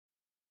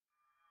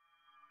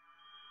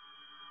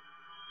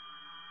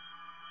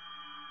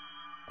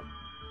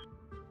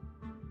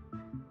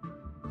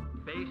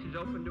space is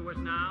open to us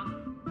now.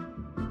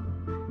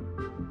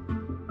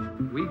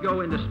 We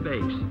go into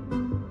space.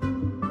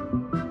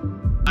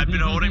 I've been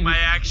holding my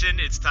action.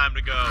 It's time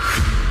to go.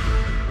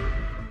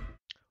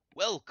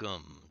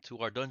 Welcome to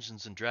our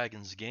Dungeons &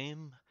 Dragons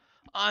game.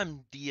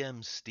 I'm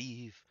DM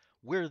Steve.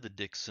 We're the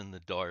Dix in the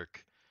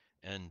Dark,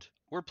 and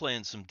we're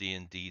playing some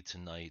D&D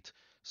tonight.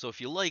 So if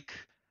you like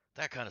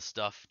that kind of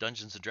stuff,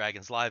 Dungeons &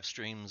 Dragons live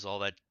streams, all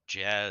that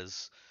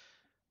jazz,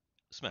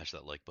 smash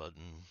that like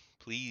button.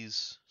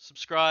 Please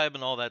subscribe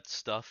and all that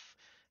stuff.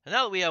 And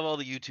now that we have all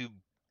the YouTube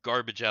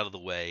garbage out of the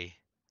way,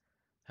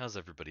 how's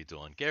everybody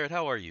doing? Garrett,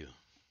 how are you?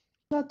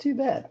 Not too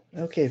bad.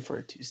 Okay for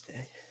a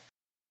Tuesday.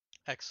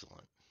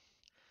 Excellent.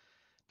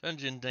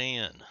 Dungeon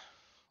Dan,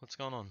 what's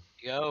going on?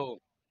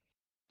 Yo,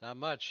 not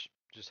much.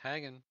 Just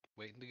hanging,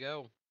 waiting to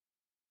go.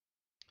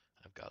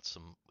 I've got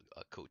some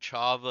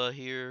Kochava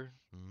here.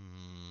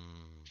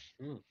 And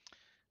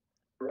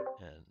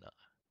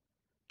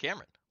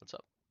Cameron, what's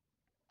up?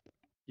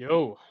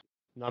 Yo,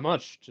 not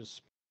much.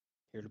 Just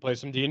here to play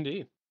some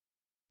D&D.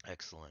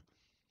 Excellent.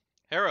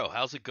 Harro,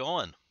 how's it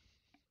going?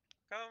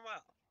 Going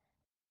well.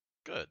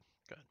 Good,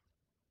 good.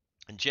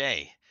 And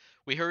Jay,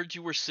 we heard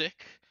you were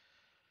sick.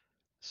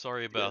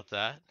 Sorry about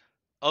that.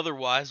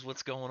 Otherwise,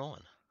 what's going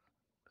on?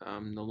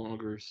 I'm no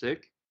longer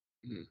sick.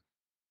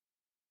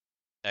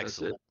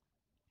 Excellent.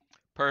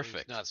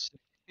 Perfect.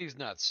 He's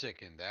not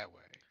sick in that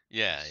way.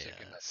 Yeah, Sick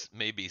yeah. in that-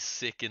 Maybe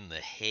sick in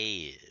the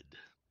head.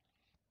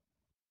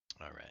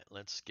 All right,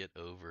 let's get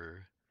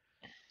over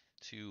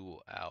to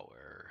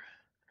our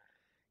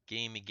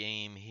gamey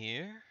game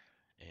here.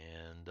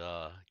 And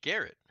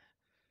Garrett,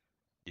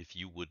 if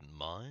you wouldn't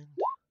mind.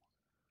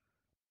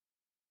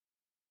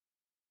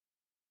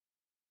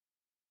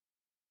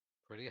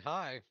 Pretty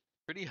high.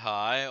 Pretty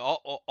high,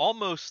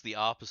 almost the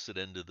opposite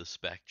end of the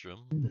spectrum.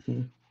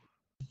 Mm-hmm.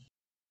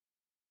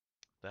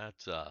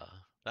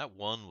 That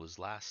one was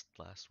last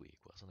week,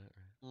 wasn't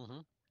it? Mm-hmm.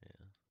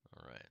 Yeah.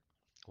 All right.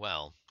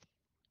 Well,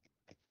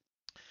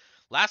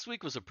 last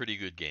week was a pretty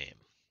good game.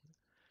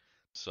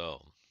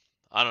 So,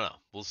 I don't know.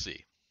 We'll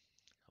see.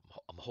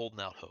 I'm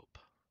holding out hope.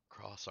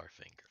 Cross our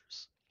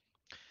fingers.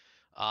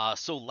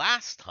 So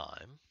last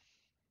time,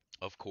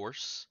 of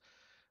course,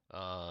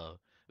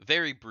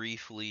 very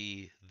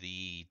briefly,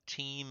 the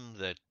team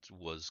that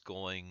was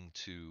going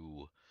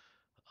to,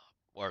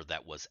 or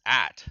that was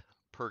at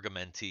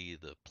Pergamenti,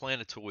 the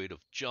planetoid of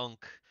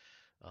junk,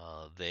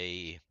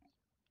 they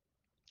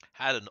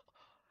had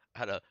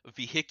a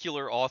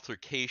vehicular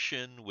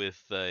altercation with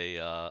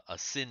a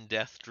Sin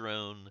Death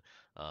drone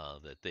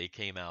that they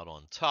came out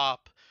on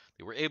top.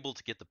 They were able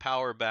to get the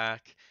power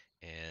back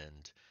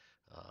and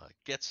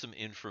get some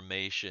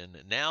information.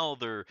 Now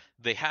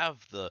they have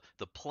the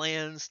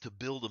plans to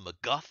build a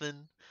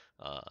MacGuffin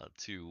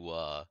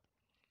to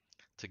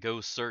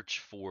go search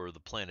for the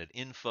planet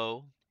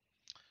info.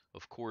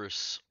 Of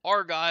course,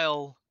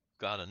 Argyle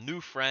got a new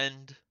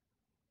friend,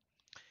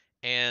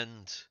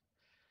 and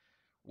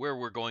where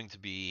we're going to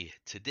be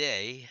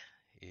today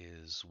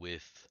is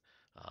with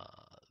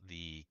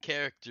the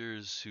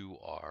characters who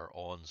are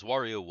on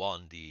Zwario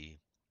Wandi.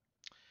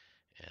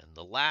 And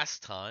the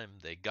last time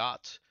they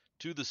got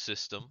to the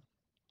system,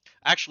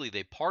 actually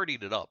they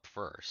partied it up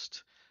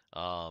first.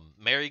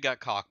 Mary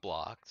got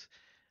cock-blocked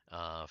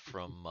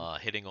from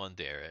hitting on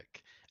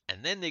Derek,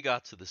 and then they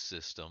got to the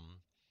system.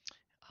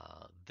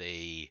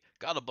 They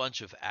got a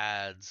bunch of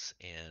ads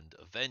and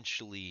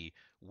eventually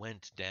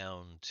went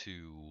down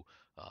to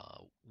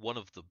one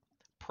of the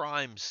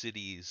prime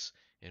cities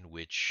in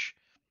which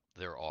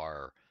there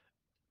are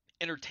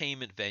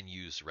entertainment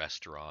venues,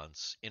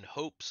 restaurants, in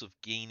hopes of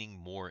gaining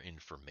more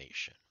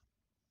information.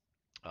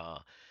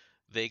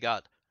 They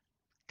got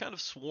kind of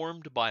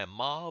swarmed by a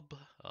mob.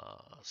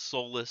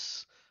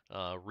 Solus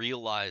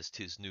realized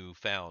his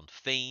newfound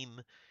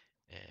fame,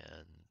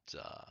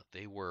 and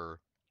they were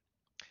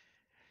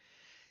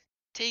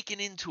taken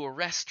into a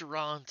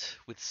restaurant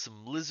with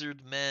some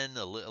lizard men,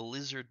 a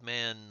lizard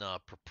man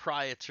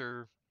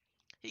proprietor.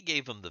 He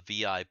gave them the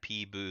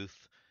VIP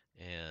booth,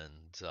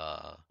 and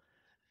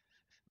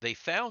they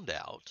found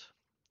out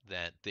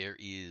that there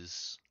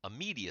is a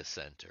media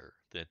center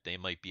that they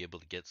might be able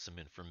to get some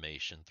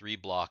information 3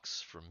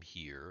 blocks from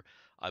here.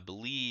 I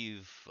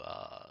believe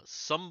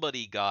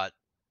somebody got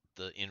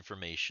the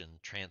information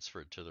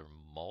transferred to their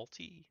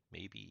multi,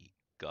 maybe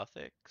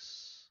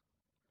Guthix?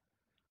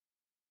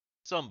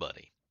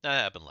 Somebody.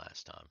 That happened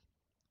last time.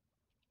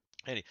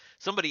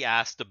 Somebody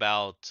asked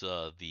about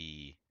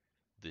the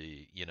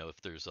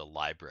if there's a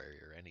library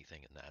or anything,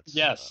 and that's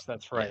Yes,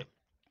 that's right.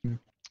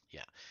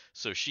 Yeah.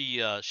 So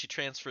she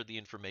transferred the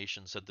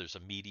information, said there's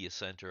a media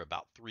center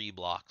about 3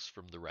 blocks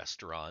from the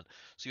restaurant.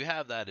 So you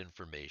have that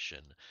information.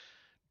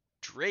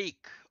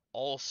 Drake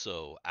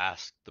also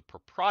asked the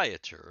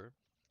proprietor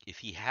if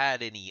he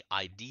had any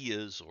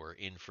ideas or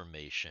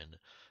information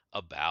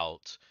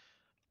about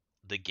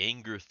the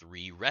Ganger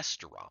 3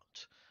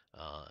 restaurant.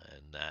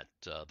 And that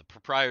the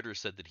proprietor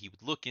said that he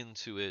would look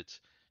into it.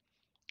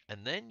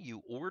 And then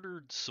you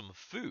ordered some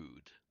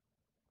food.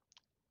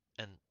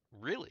 And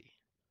really,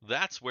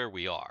 that's where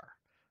we are.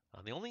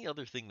 The only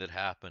other thing that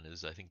happened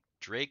is I think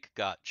Drake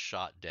got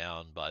shot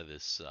down by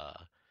this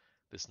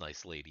this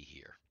nice lady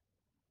here.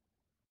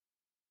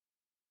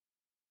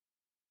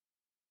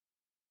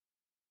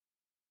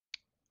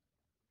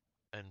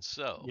 And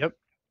so, Yep.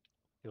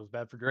 Feels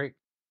bad for Drake.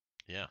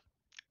 yeah,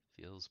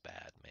 feels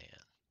bad, man.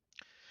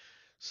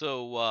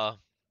 So,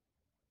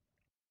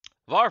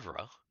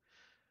 Varvara,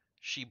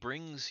 she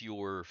brings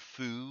your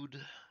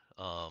food.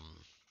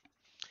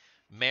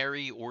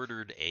 Mary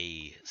ordered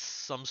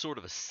some sort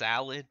of a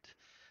salad.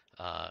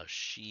 Uh,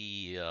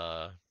 she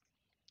uh,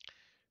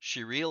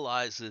 she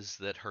realizes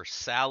that her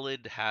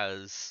salad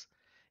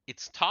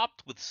it's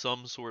topped with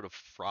some sort of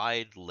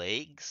fried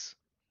legs.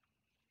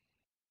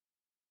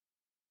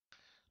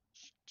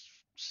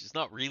 She's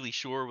not really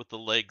sure what the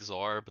legs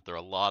are, but there are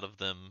a lot of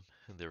them,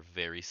 and they're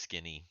very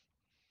skinny.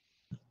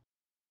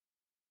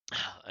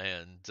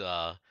 And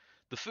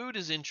the food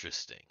is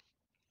interesting.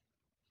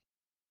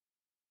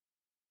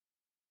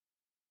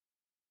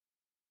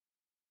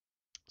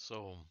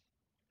 So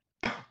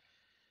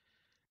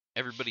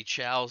everybody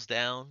chows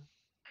down,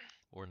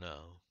 or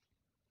no?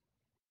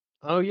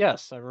 Oh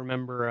yes, I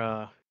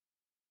remember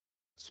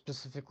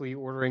specifically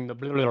ordering the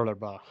blah, blah, blah,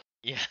 blah.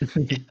 Yeah,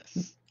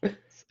 yes.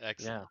 It's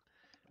excellent. Yeah,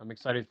 I'm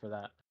excited for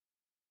that.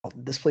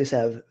 This place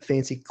have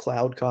fancy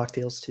cloud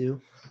cocktails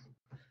too.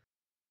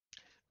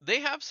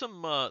 They have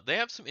some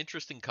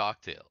interesting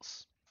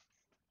cocktails.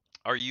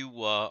 Are you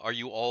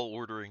all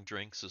ordering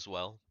drinks as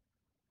well?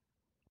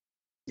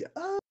 Yeah.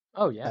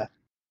 Oh yeah.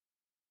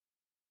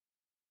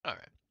 All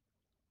right.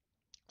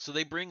 So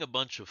they bring a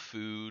bunch of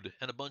food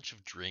and a bunch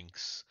of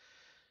drinks.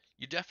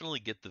 You definitely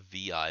get the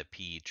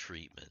VIP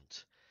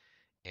treatment.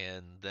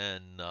 And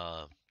then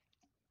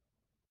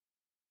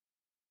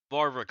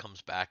Barbara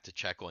comes back to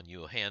check on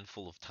you a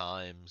handful of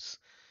times.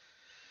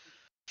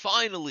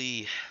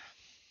 Finally,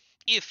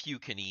 if you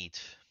can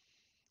eat,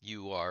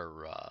 you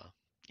are,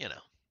 you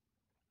know,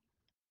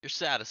 you're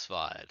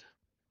satisfied.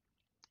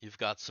 You've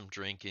got some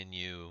drink in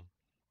you,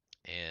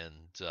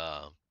 and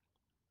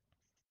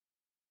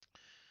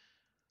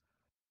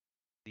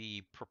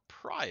the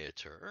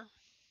proprietor.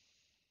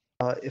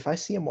 If I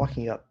see him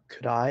walking up,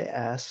 could I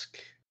ask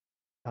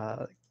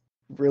uh,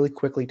 really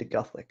quickly to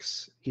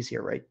Guthix? He's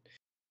here, right?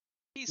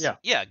 Yeah,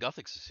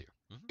 Guthix is here.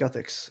 Mhm.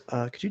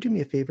 Guthix, could you do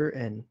me a favor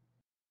and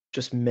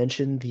just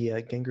mention the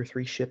Gengar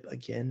 3 ship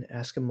again?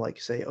 Ask him, like,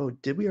 say, oh,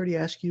 did we already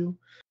ask you?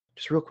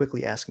 Just real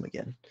quickly ask him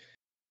again.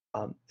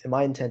 And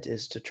my intent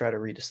is to try to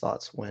read his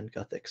thoughts when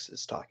Guthix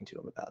is talking to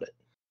him about it.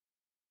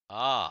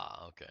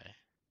 Ah, okay.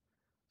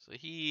 So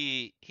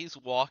he's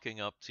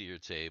walking up to your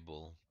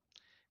table,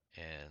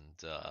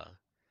 and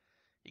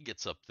he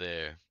gets up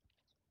there,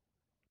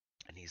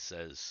 and he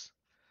says,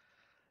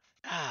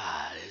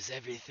 "Ah, is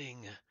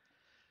everything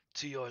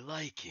to your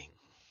liking?"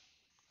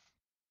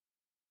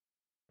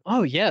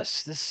 Oh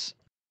yes, this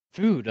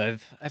food.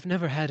 I've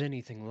never had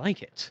anything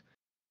like it.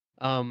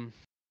 Um,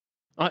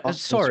 Cocktails are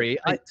sorry,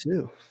 great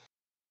too.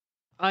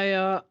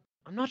 I'm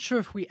not sure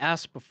if we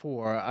asked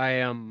before.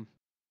 I'm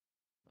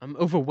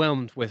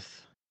overwhelmed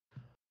with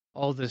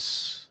all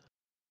this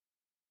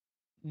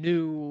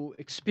new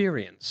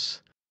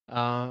experience.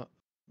 Uh,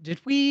 did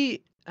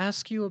we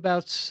ask you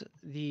about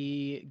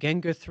the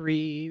Gengar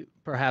 3,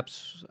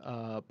 perhaps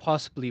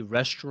possibly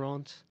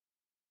restaurant?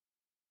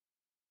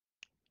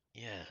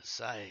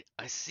 Yes, I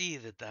see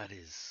that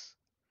is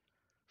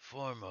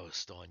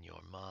foremost on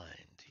your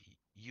mind.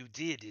 You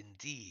did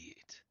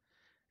indeed.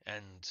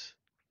 And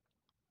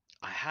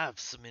I have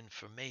some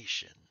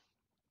information,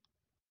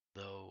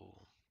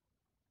 though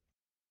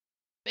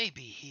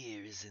maybe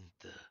here isn't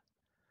the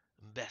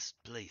best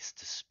place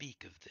to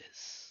speak of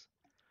this.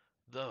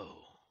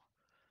 Though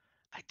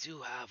I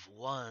do have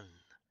one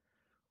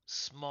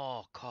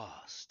small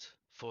cost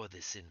for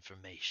this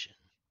information,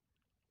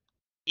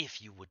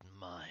 if you wouldn't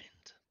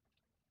mind.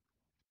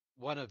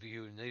 One of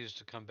you needs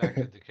to come back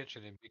to the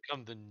kitchen and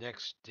become the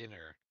next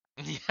dinner.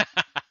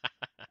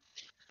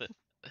 the,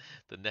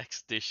 the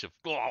next dish of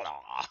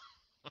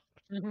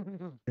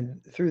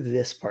And through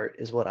this part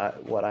is what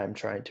I'm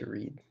trying to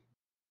read.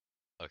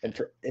 Okay.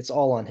 And it's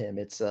all on him.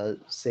 It's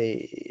it's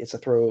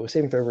a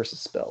saving throw versus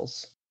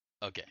spells.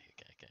 Okay.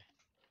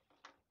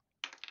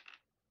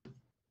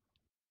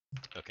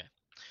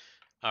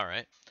 All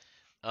right.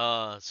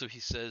 So he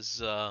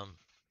says,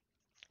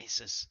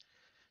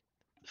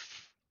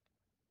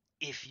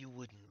 if you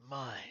wouldn't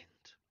mind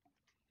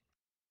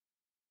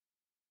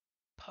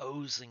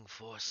posing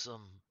for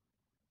some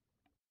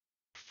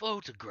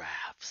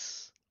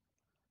photographs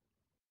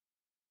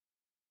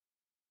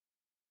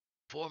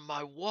for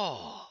my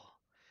wall.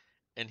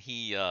 And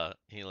he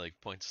like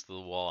points to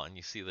the wall, and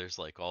you see there's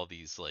like all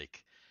these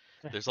like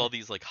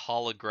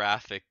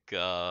holographic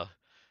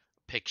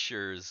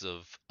pictures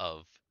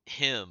of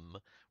him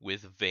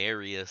with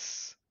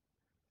various,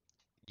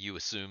 you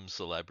assume,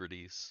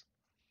 celebrities.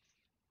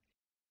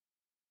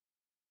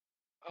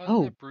 Isn't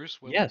Oh, that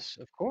Bruce Willis? yes,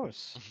 of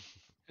course.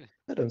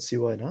 I don't see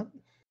why not.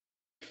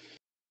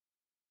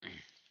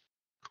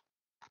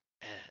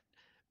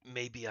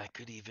 Maybe I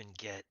could even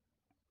get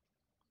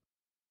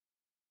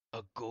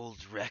A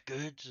gold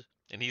record?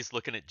 And he's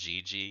looking at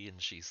Gigi,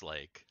 and she's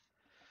like,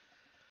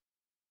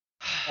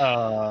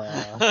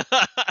 I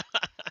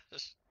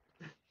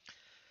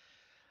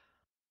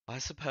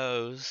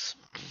suppose.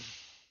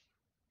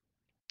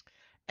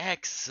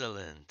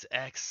 Excellent,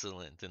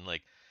 excellent. And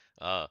like,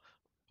 uh,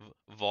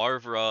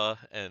 Varvra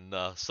and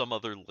some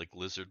other like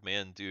lizard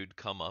man dude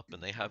come up,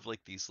 and they have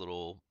like these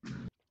little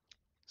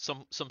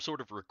some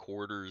sort of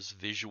recorders,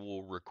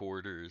 visual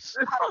recorders,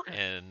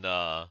 and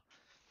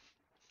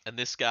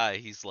this guy,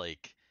 he's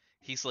like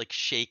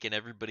shaking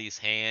everybody's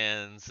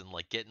hands and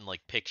like getting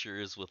like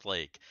pictures with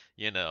like,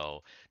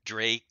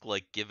 Drake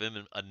like give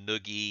him a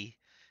noogie,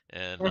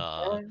 and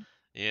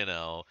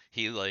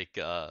he like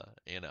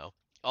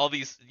all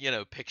these,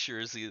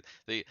 pictures.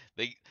 They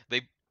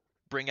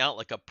bring out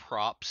like a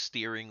prop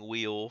steering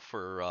wheel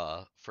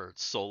for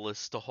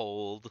Solus to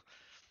hold.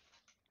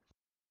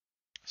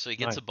 So he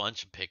gets Nice. a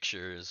bunch of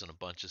pictures and a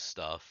bunch of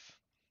stuff,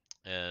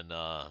 and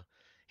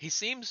he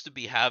seems to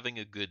be having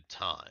a good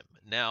time.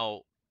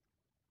 Now,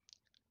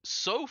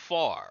 so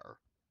far,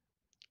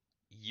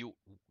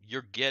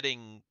 you're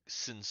getting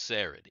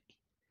sincerity.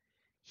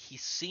 He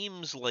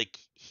seems like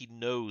he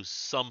knows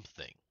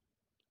something.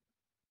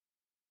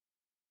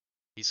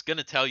 He's going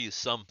to tell you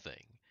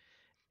something,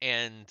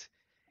 and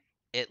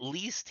at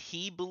least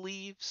he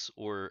believes,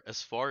 or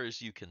as far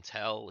as you can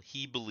tell,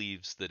 he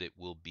believes that it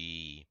will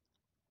be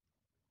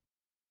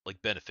like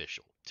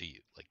beneficial to you,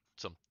 like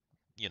some,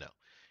 you know,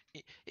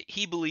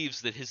 he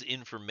believes that his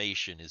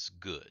information is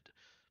good,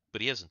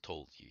 but he hasn't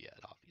told you yet,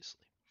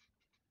 obviously.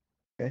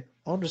 Okay,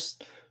 I'll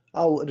just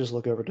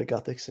look over to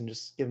Guthix and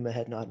just give him a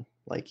head nod,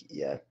 like,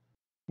 yeah,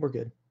 we're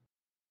good.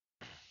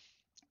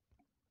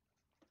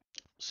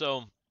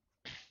 So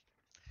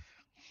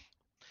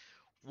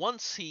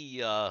once he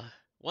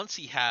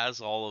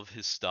has all of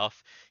his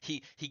stuff,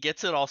 he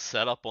gets it all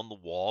set up on the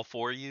wall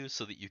for you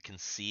so that you can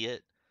see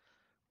it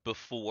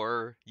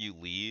before you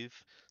leave.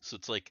 So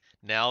it's like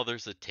now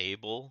there's a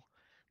table.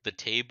 The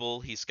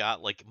table he's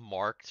got like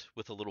marked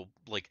with a little,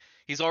 like,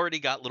 he's already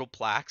got little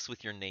plaques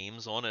with your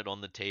names on it on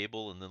the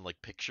table, and then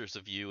like pictures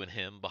of you and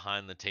him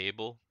behind the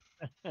table.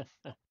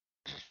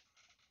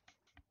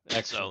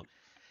 Excellent. So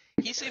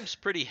he seems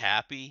pretty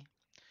happy,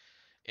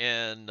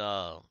 and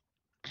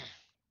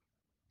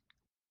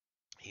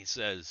he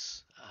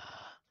says,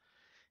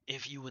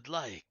 if you would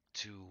like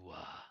to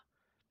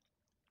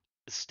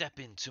step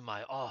into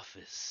my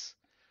office,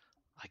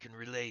 I can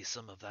relay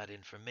some of that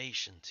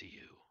information to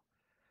you.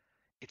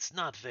 It's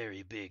not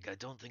very big. I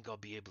don't think I'll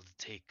be able to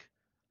take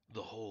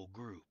the whole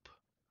group.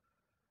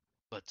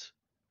 But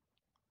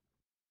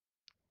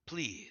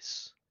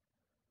please,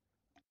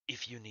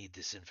 if you need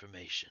this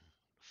information,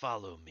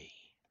 follow me.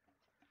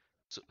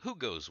 So who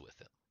goes with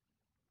him?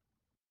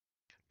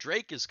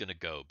 Drake is going to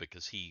go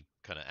because he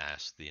kind of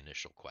asked the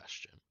initial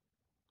question.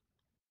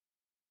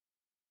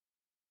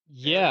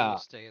 Mary Yeah. will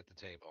stay at the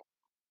table.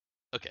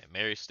 Okay,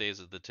 Mary stays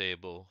at the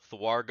table.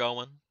 Thiwar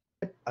going?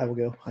 I will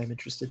go. I'm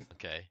interested.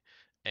 Okay.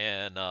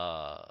 And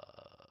Guthix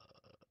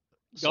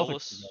is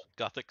Solus?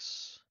 going.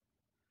 Guthix?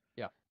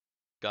 Yeah.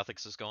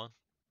 Guthix is going?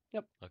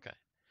 Yep. Okay.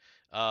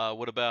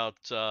 What about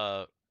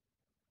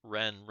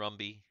Ren,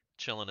 Rumby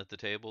chilling at the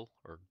table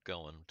or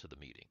going to the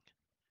meeting?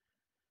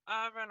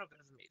 Ren will go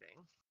to the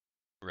meeting.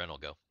 Ren will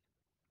go.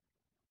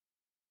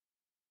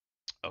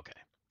 Okay.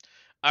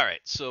 All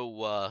right.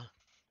 So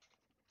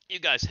you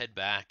guys head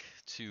back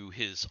to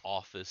his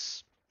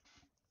office.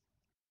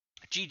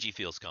 Gigi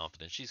feels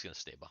confident. She's going to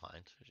stay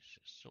behind.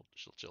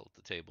 She'll chill at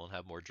the table and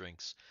have more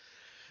drinks.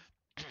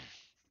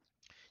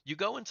 You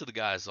go into the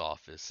guy's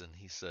office and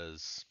he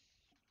says,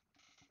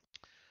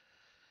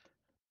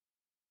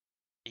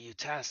 you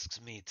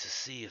tasked me to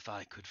see if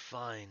I could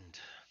find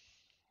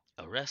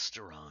a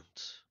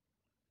restaurant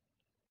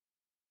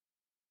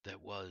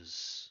that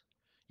was,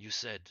 you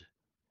said,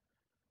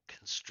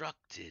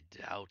 constructed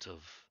out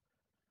of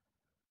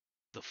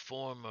the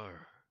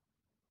former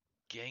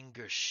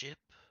Ganger ship?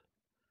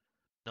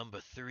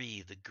 Number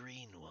 3, the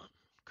green one,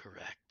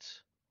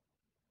 correct?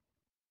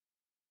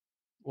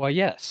 Well,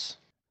 yes.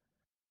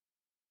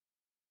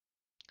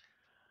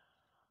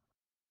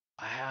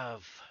 I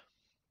have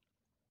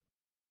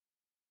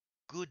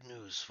good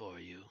news for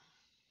you,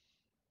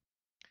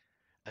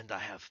 and I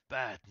have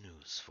bad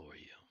news for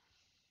you.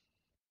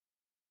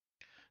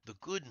 The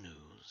good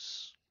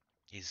news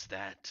is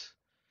that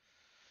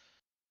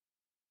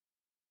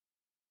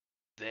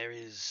there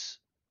is,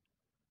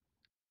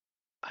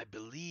 I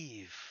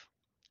believe,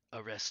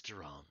 a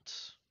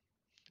restaurant.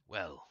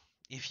 Well,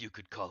 if you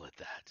could call it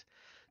that.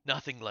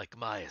 Nothing like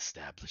my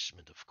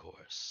establishment, of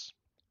course.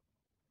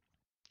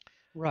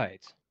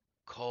 Right.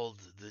 Called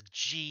the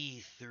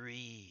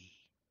G3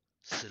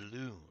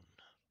 Saloon.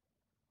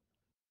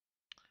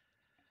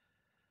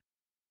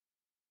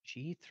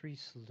 G3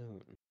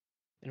 Saloon.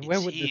 And It's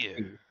where would this here,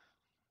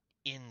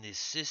 be? in this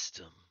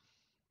system.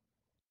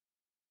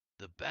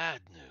 The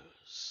bad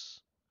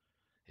news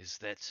is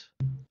that,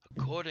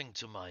 according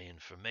to my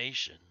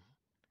information,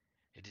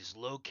 it is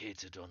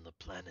located on the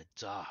planet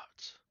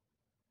Dart.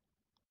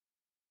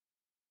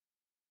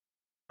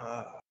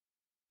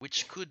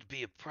 which could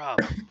be a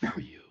problem for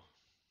you.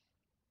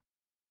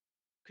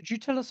 Could you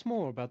tell us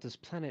more about this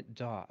planet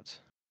Dart?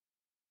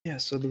 Yeah,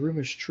 so the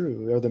rumor's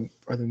true.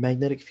 Are the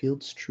magnetic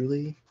fields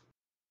truly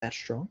that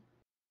strong?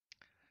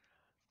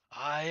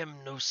 I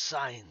am no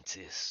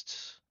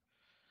scientist,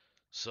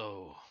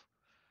 so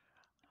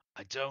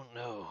I don't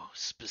know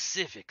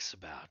specifics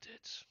about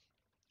it,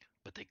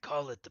 but they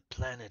call it the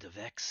planet of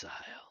exile.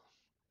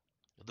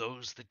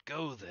 Those that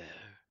go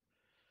there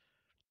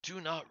do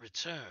not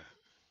return.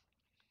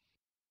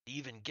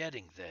 Even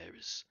getting there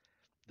is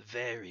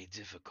very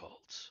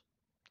difficult.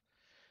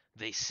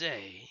 They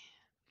say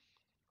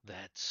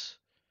that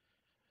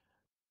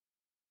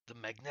the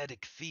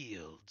magnetic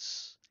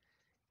fields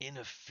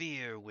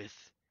interfere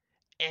with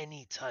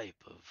any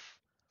type of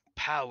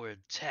powered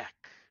tech,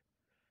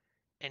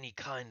 any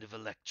kind of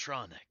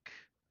electronic,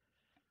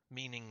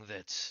 meaning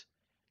that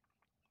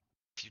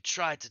if you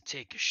try to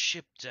take a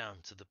ship down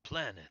to the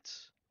planet,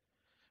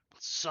 well,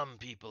 some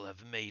people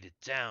have made it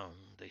down,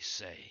 they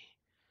say,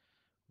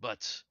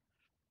 but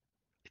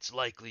it's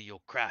likely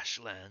you'll crash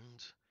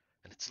land,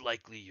 and it's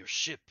likely your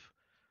ship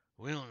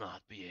will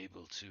not be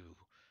able to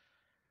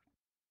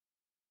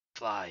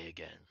fly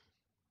again.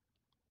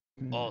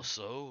 Hmm.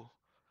 Also,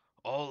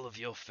 all of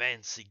your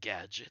fancy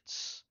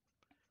gadgets,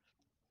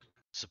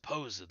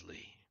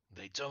 supposedly,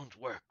 they don't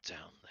work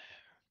down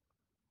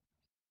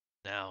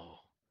there. Now,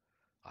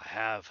 I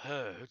have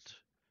heard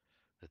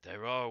that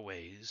there are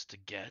ways to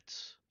get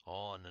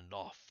on and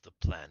off the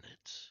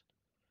planet,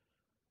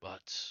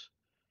 but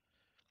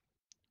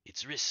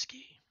it's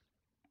risky.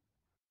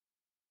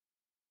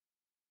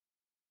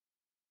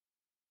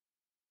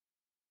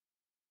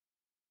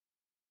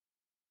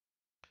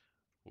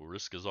 Well,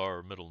 Risk is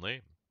our middle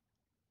name.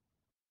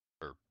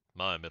 Or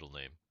my middle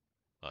name.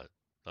 I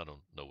I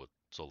don't know what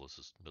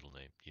Solus's middle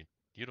name.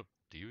 You don't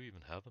do you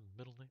even have a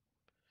middle name?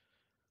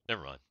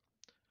 Never mind.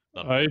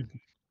 Not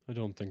important. I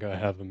don't think I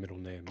have a middle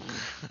name.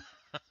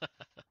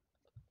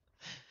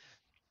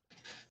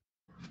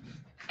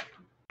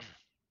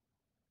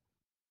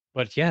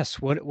 But yes,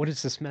 what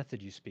is this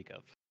method you speak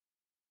of?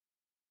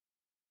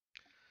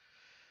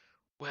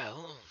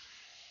 Well,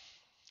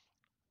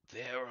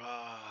 there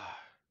are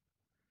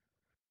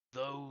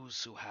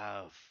those who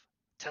have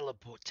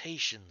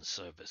teleportation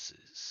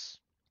services,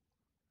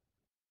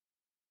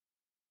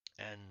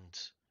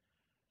 and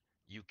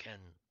you can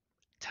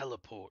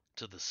teleport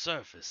to the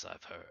surface,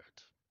 I've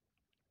heard.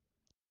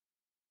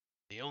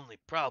 The only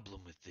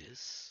problem with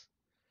this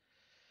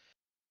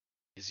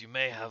is you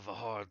may have a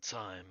hard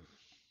time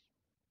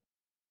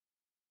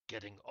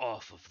getting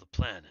off of the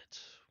planet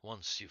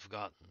once you've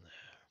gotten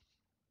there.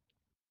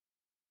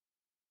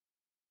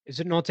 Is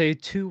it not a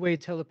two-way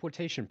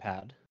teleportation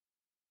pad?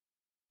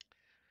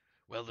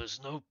 Well,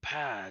 there's no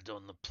pad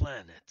on the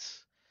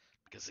planet,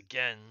 because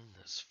again,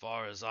 as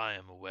far as I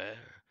am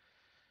aware,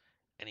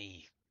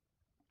 any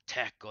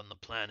tech on the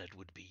planet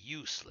would be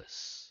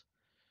useless.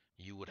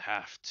 You would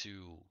have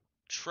to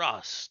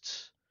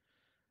trust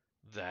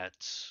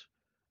that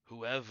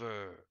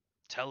whoever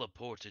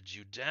teleported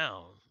you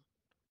down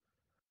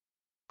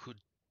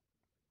could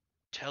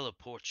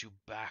teleport you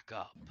back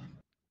up.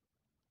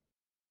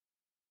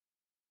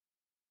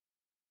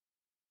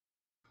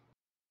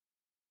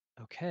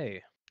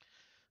 Okay,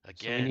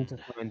 so we need to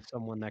Again, find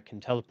someone that can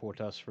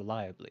teleport us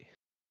reliably.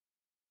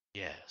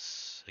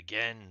 yes,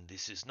 again,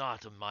 this is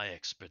not of my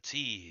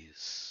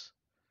expertise.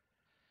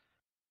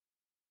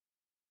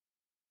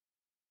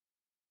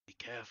 Be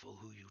careful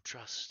who you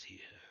trust here.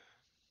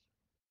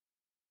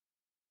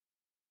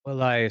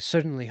 Well, I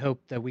certainly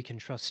hope that we can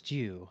trust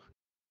you.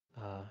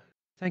 Uh,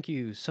 Thank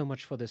you so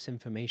much for this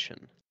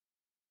information.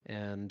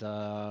 And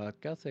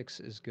Guthix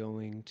is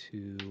going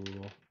to.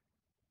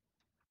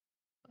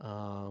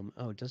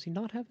 Oh, does he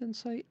not have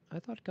insight? I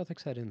thought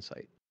Guthix had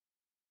insight.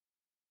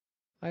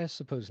 I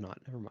suppose not.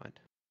 Never mind.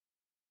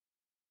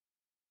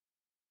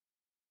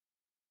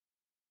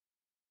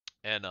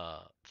 And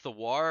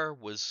Thiwar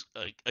was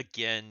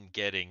again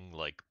getting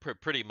like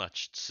pretty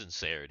much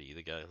sincerity.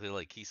 The guy,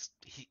 like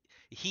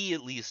he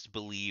at least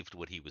believed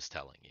what he was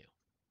telling you.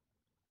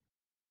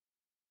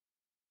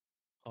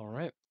 All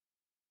right.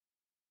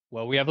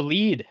 Well, we have a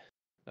lead.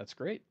 That's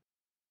great.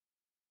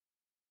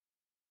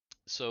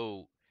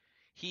 So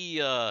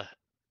he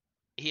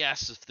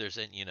asks if there's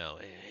any,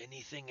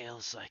 anything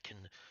else I can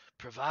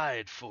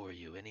provide for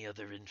you, any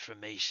other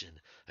information.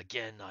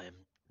 Again, I am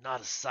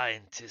not a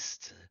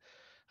scientist.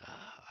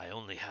 I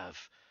only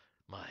have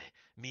my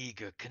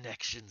meager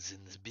connections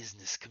in the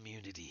business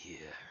community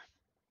here.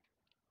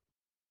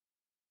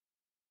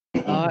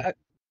 I,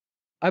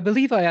 I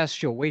believe I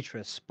asked your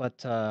waitress,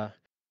 but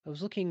I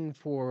was looking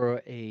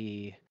for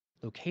a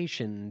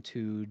location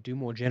to do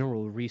more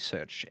general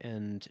research,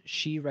 and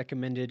she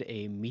recommended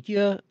a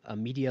media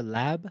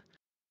lab,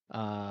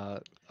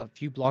 a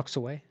few blocks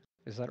away.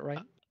 Is that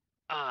right?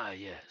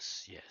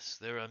 Yes, yes.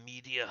 There are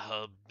media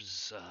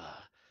hubs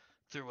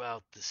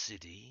throughout the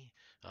city.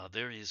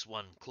 There is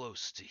one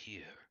close to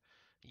here.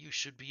 You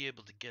should be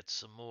able to get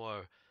some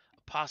more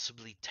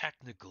possibly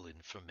technical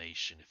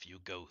information if you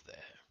go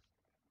there.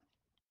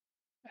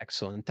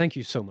 Excellent. Thank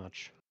you so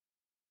much.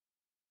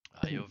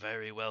 You're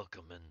very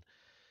welcome, and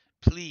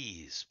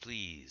please,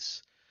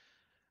 please,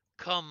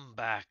 come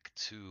back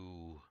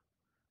to.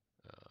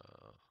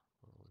 Uh,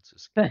 what's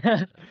this?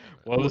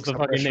 What was Looks the up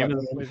fucking name restaurant of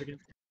the name. place again?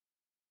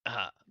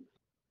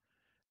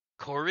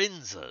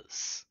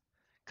 Corinza's.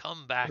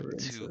 Come back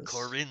to Corinza's.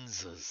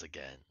 Corinza's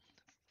again.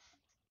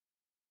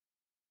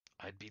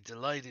 I'd be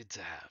delighted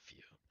to have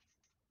you.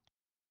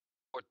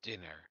 For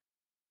dinner.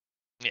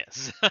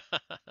 Yes. All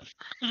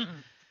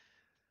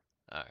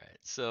right.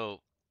 So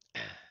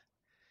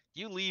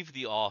you leave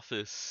the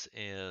office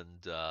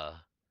and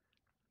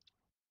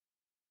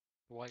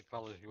White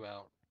follows you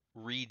out.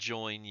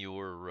 rejoin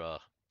your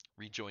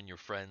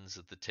friends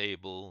at the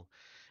table.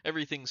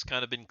 Everything's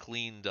kind of been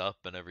cleaned up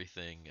and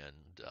everything,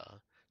 and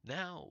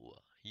now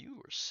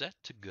you are set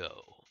to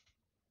go.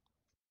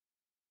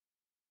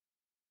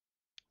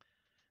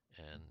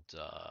 And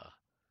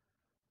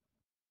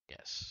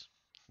yes,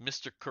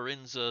 Mr.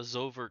 Corinza's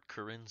over at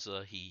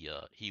Corinza.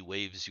 He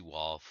waves you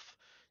off.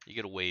 You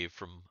get a wave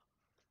from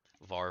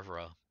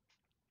Varvra,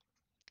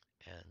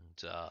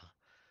 and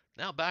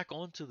now back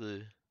onto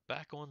the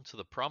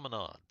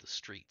promenade, the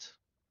street.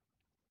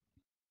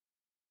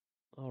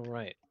 All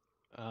right.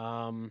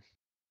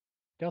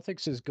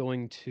 Guthix is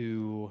going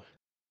to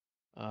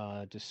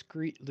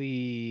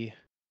discreetly,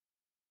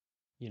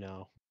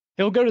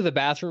 he'll go to the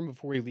bathroom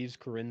before he leaves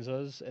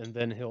Corinza's, and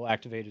then he'll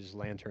activate his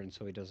lantern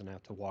so he doesn't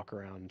have to walk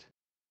around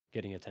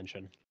getting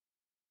attention.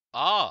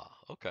 Ah,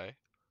 okay.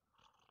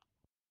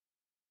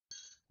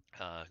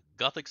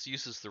 Guthix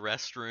uses the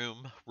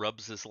restroom,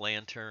 rubs his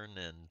lantern,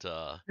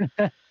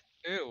 and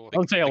Ew.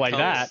 Don't say it like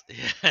that.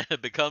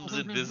 becomes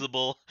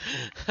invisible.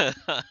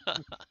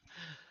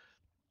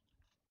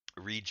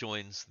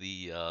 rejoins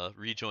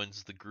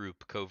the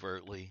group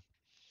covertly.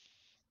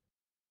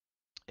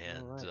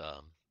 And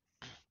Alright.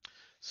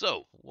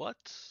 so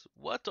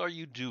what are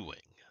you doing?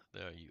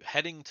 Are you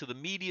heading to the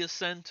media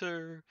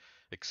center,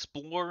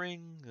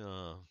 exploring?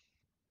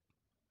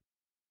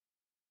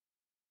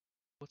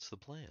 What's the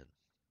plan?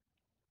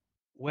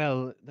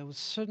 Well, there was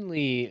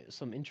certainly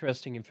some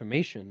interesting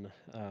information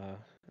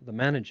the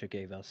manager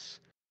gave us.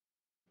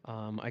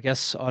 I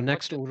guess our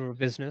next did- order of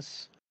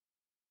business.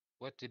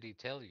 What did he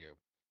tell you?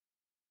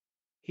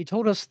 He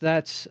told us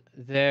that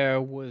there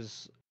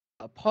was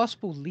a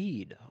possible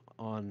lead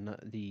on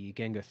the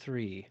Gengar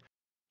 3,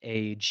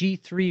 a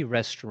G3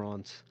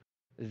 restaurant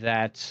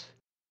that,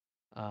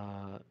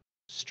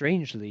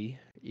 strangely,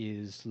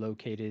 is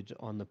located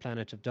on the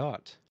planet of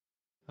Dart.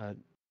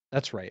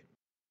 That's right.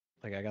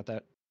 Like, I got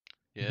that.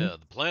 Yeah,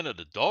 the planet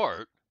of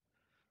Dart.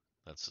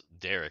 That's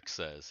Derek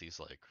says. He's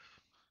like,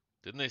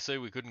 didn't they say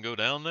we couldn't go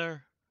down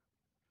there?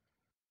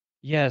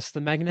 Yes,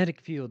 the magnetic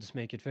fields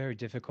make it very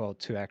difficult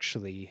to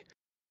actually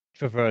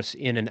traverse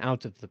in and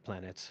out of the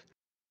planet.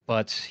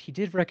 But he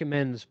did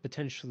recommend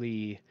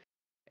potentially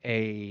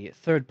a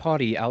third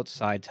party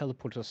outside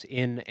teleport us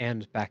in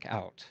and back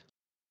out.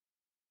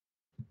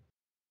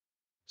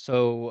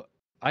 So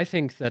I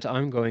think that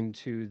I'm going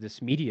to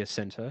this media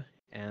center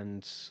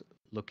and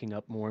looking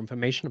up more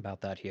information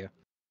about that here.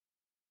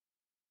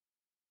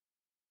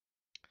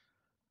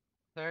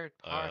 Third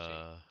party.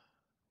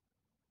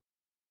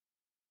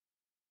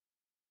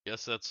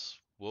 Guess that's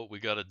what we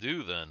gotta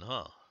do then,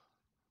 huh?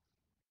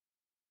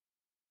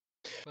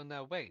 Well,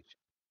 now wait.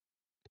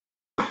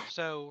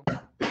 So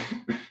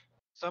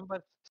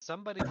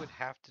somebody would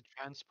have to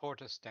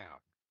transport us down,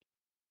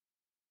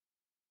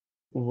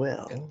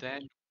 Well, and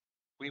then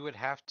we would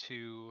have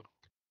to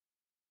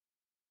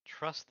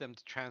trust them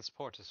to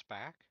transport us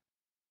back.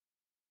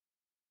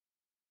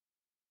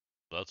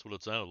 That's what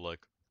it sounded like.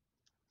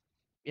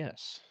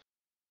 Yes.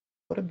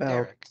 what about?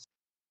 Derek,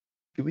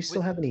 Do we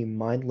still would- have any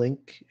mind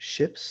link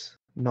ships,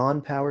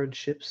 non-powered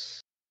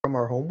ships from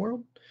our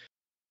homeworld?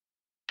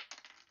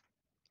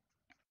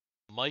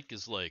 Mike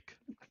is like,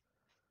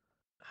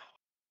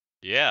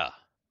 yeah.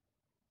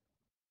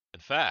 In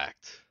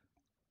fact,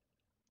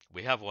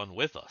 we have one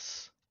with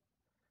us.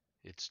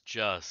 It's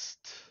just,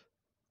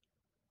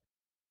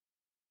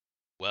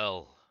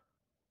 well,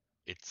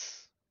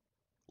 it's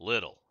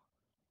little.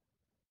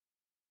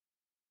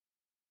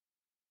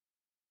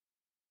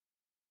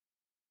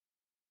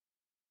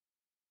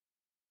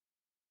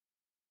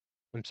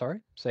 I'm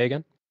sorry? Say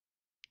again?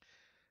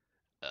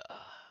 Uh,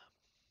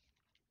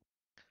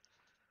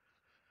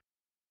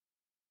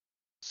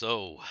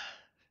 so,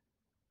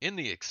 in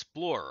the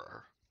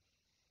Explorer,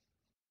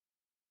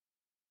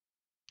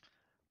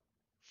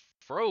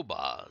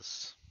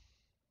 Frobaz,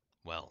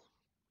 well,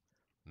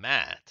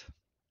 Matt,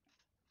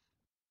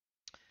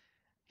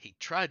 he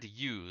tried to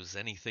use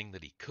anything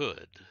that he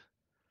could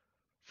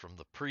from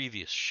the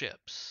previous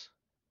ships.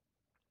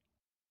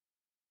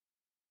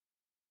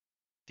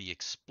 The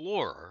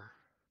Explorer,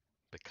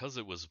 because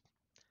it was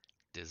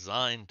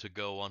designed to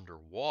go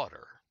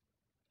underwater,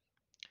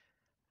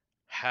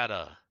 had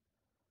a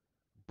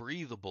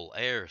breathable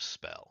air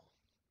spell.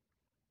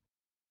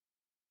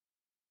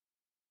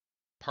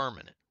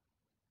 Permanent.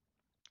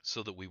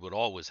 So that we would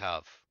always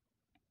have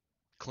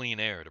clean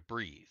air to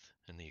breathe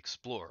in the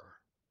Explorer.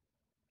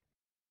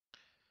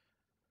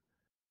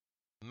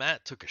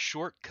 Matt took a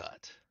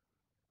shortcut.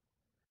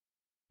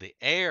 The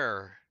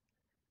air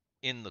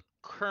in the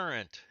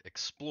current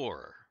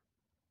Explorer,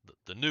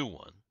 the new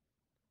one,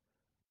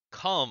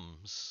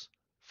 comes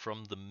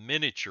from the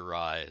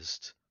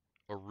miniaturized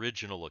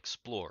original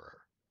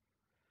Explorer.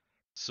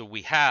 So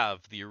we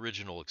have the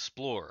original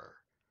Explorer.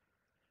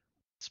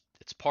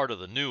 It's part of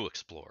the new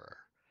Explorer.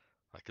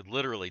 I could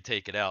literally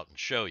take it out and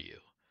show you.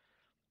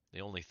 The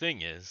only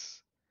thing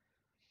is,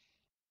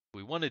 if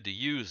we wanted to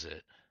use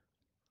it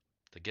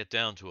to get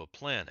down to a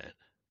planet,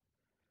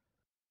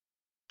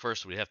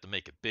 first we'd have to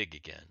make it big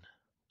again.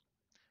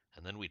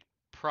 And then we'd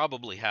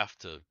probably have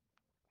to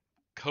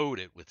coat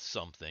it with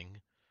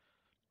something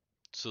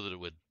so that it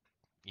would,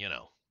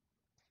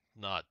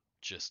 not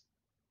just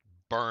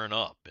burn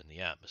up in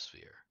the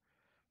atmosphere.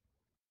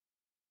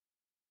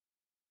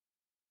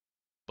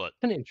 But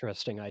An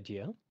interesting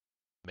idea.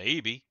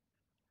 maybe.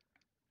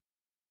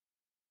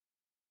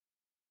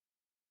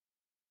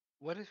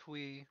 What if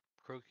we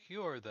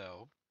procure,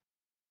 though?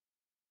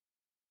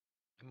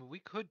 I mean, we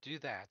could do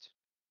that.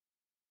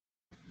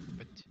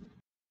 But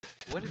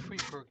what if we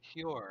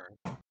procure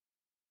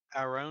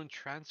our own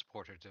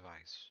transporter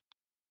device?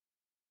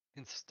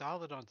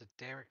 Install it onto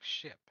Derek's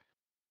ship.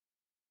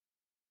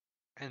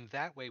 And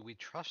that way we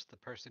trust the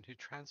person who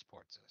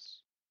transports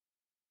us.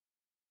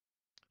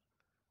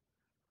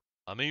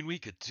 I mean, we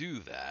could do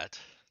that,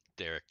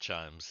 Derek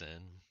chimes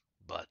in,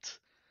 but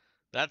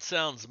that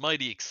sounds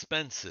mighty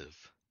expensive.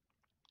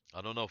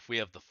 I don't know if we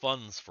have the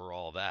funds for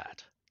all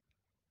that.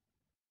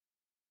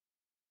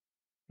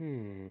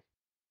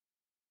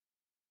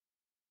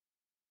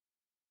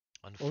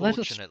 Well, let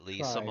us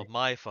Unfortunately, some try. of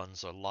my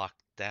funds are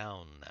locked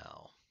down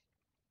now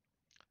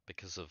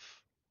because of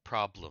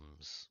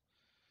problems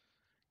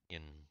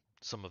in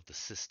some of the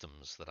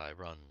systems that I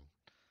run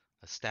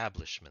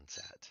establishments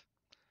at.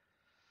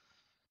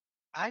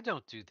 I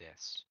don't do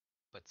this,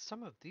 but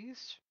some of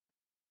these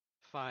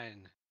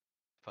fine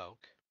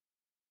folk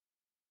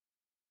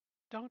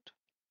don't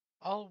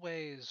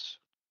always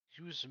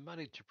use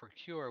money to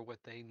procure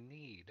what they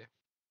need.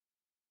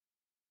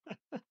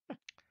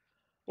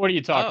 What are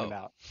you talking Oh.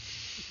 about?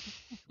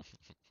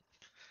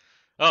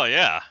 Oh,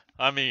 yeah.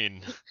 I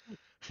mean,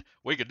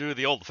 we could do it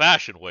the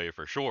old-fashioned way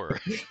for sure.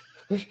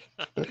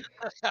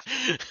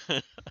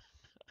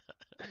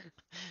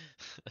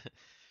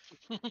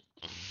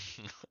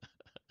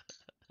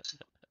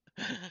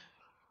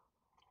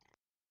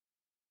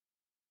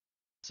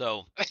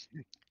 So,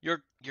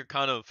 you're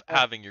kind of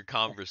having your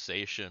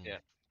conversation. Yeah.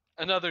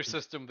 Another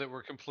system that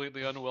we're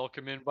completely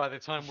unwelcome in by the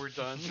time we're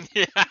done.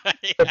 Yeah.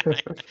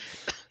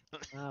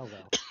 Ah,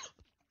 well.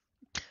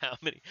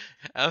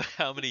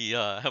 How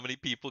many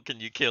people can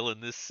you kill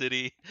in this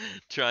city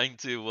trying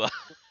to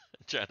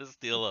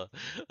steal a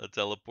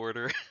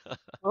teleporter?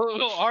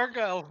 Well,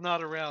 Argyle's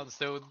not around,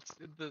 so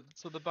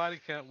the body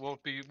count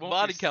won't be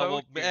Body count so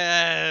won't.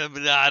 huge.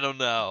 But I don't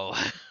know.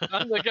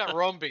 They got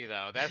Rumby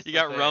though. That's You the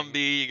got thing.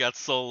 Rumby, you got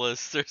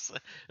Solus.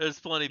 There's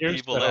plenty of Here's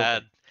people the to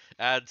hoping.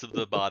 add to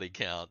the body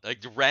count.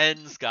 Like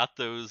Ren's got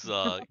those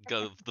the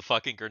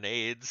fucking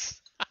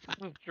grenades.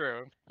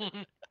 True.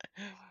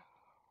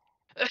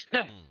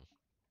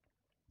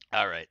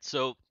 All right,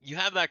 so you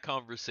have that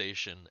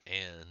conversation,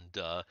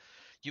 and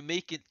you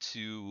make it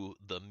to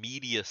the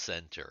media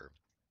center,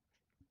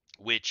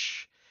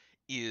 which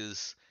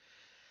is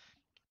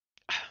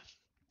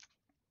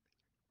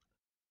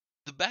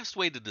the best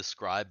way to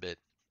describe it.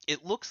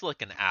 It looks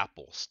like an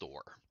Apple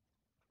store.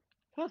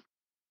 Huh.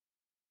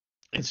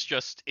 It's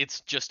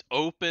just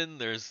open.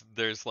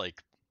 There's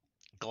like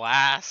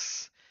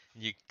glass.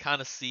 You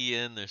kind of see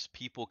in. There's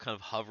people kind of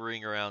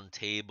hovering around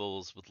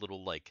tables with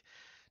little like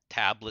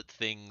tablet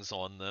things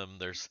on them.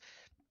 There's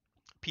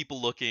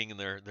people looking, and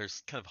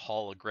there's kind of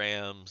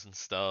holograms and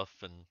stuff,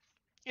 and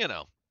you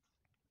know,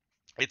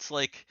 it's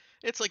like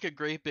a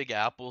great big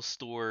Apple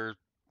store.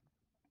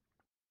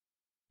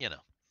 You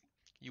know,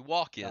 you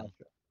walk in, Gotcha.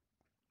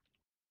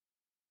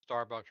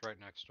 Starbucks right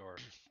next door.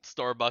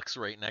 Starbucks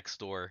right next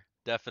door.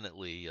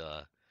 Definitely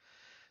a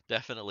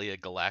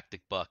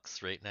Galactic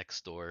Bucks right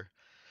next door.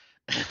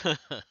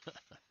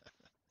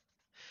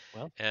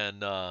 Well,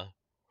 And time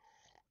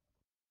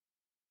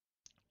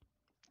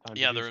to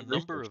yeah, do there are a some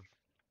number research.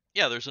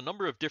 of there's a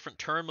number of different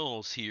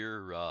terminals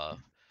here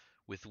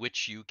with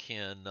which you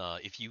can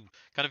if you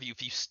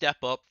step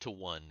up to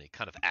one, it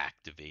kind of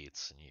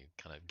activates and you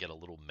kind of get a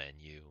little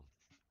menu.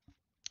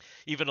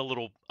 Even a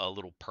little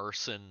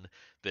person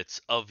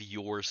that's of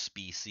your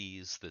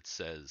species that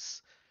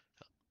says,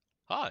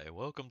 "Hi,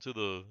 welcome to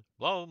the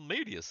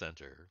Media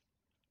Center.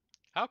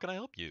 How can I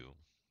help you?"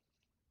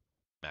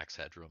 Max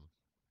Headroom.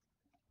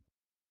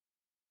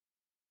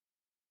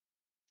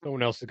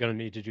 Someone else is going to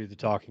need to do the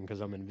talking because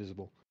I'm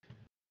invisible.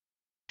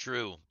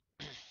 True.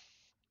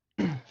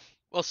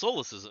 Well,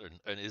 Solus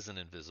isn't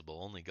invisible.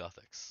 Only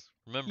Guthix.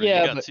 Remember,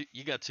 Yeah,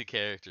 you got two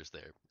characters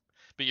there,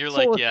 but you're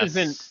Solus like,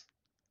 yes,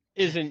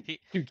 isn't he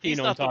too he's keen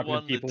on not the talking to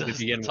one that people to does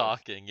the begin with.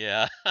 talking.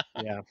 Yeah.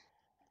 Yeah.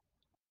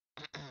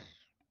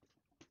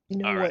 You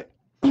know All right.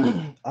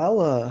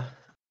 what?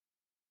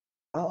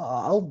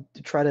 I'll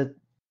try to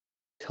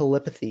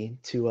telepathy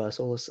to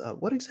Solus.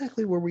 What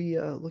exactly were we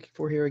looking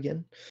for here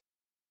again?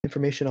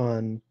 Information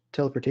on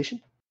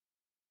teleportation?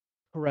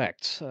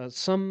 Correct.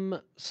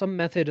 Some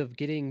method of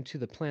getting to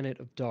the planet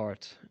of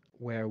Dart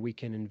where we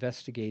can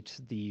investigate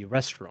the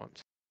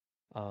restaurant,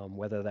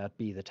 whether that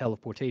be the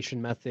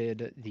teleportation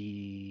method,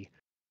 the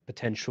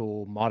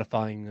potential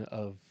modifying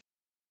of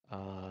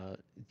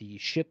the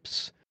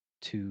ships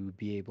to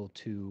be able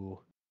to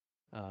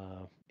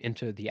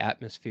enter the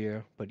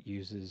atmosphere, but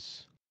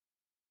uses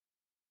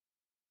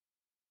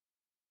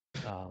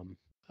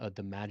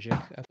the magic,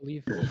 I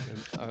believe,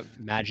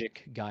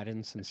 magic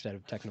guidance instead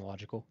of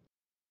technological.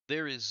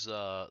 There is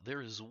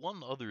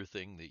one other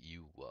thing that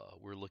you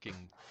were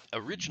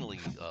originally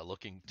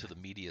looking to the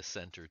media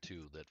center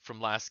to, that from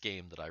last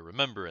game that I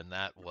remember, and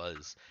that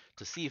was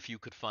to see if you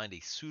could find a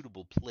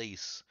suitable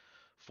place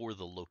for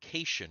the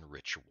location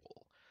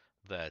ritual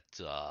that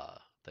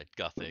that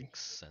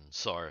Guthix and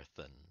Sarth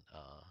and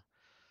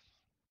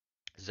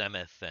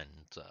Zemeth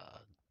and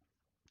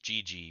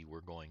Gigi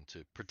were going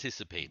to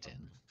participate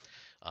in.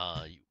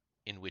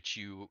 In which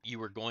you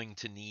were going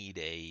to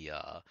need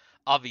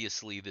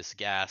obviously this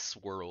gas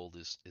world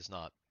is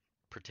not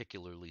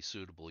particularly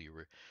suitable. You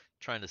were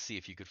trying to see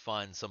if you could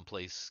find some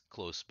place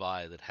close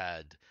by that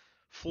had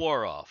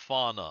flora,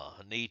 fauna,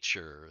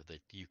 nature,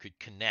 that you could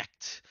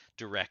connect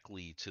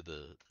directly to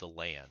the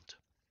land.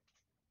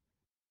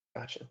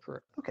 Gotcha.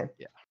 Correct. Okay.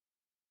 Yeah.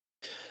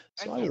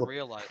 So I I will didn't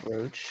realize.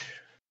 approach.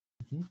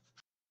 Mhm.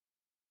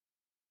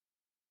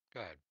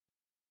 Go ahead.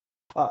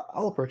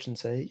 I'll approach and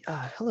say,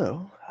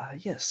 "Hello.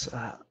 Yes.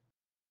 I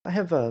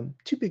have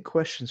two big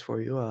questions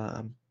for you.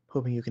 I'm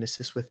hoping you can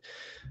assist with.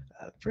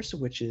 First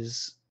of which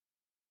is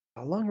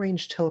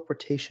long-range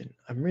teleportation.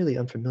 I'm really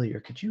unfamiliar.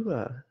 Could you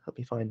help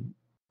me find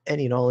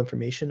any and all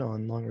information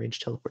on long-range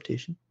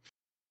teleportation?"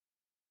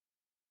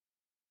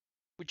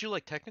 Would you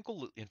like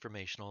technical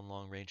information on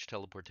long-range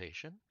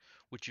teleportation?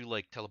 Would you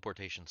like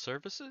teleportation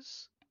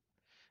services?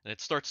 And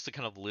it starts to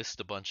kind of list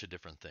a bunch of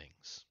different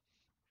things.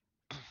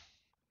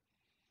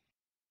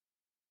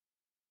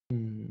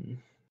 Hmm.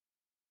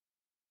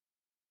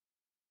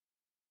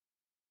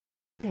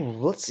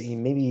 Let's see.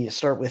 Maybe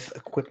start with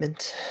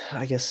equipment.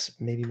 I guess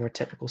maybe more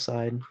technical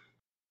side.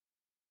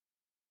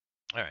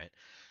 All right.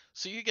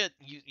 So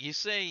you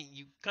say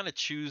you kind of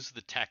choose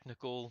the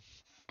technical.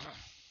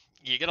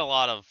 You get a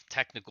lot of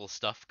technical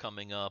stuff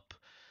coming up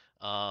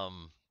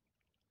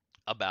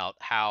about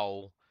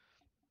how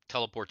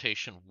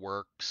teleportation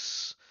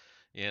works.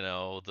 You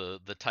know,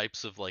 the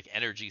types of like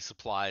energy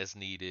supplies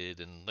needed,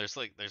 and there's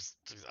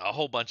a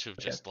whole bunch of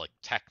Okay. just like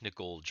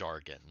technical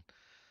jargon.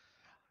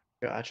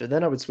 Gotcha.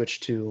 Then I would switch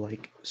to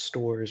like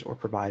stores or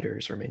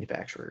providers or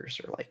manufacturers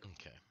or like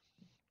Okay.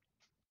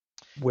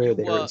 where You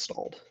they're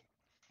installed.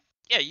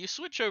 Yeah, you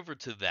switch over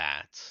to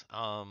that.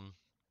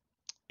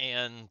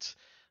 And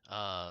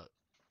uh,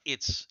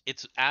 it's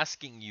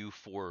asking you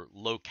for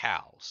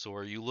locale. So uh,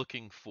 are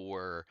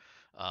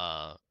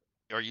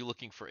you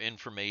looking for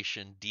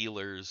information,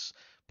 dealers,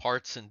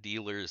 parts and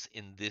dealers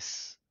in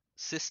this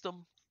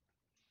system,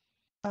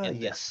 in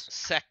this Yes.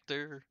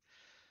 sector,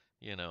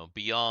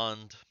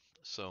 beyond?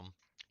 So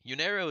you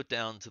narrow it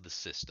down to the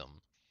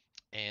system,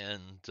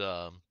 and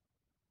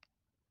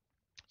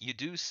you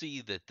do see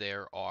that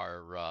there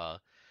are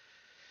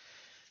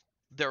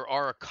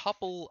a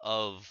couple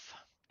of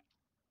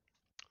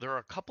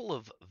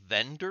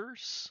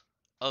vendors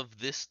of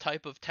this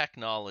type of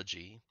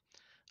technology.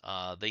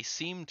 They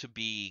seem to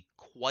be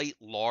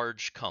quite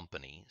large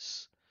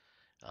companies.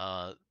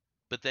 Uh,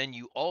 but then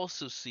you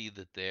also see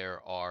that there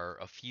are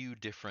a few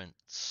different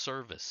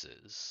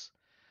services.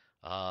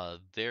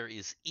 There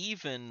is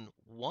even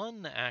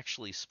one that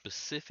actually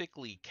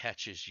specifically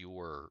catches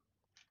your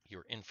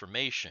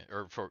information,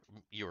 or for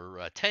your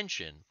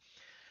attention,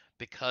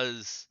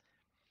 because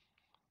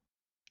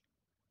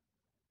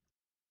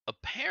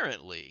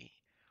apparently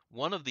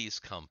one of these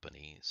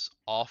companies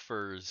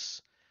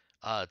offers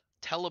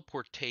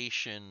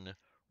teleportation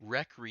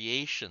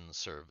recreation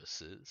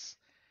services,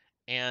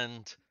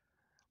 and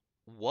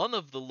one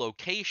of the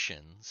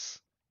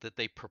locations that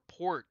they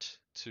purport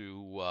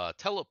to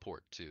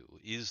teleport to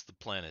is the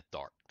planet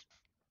Dart.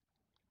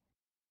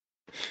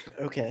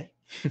 Okay.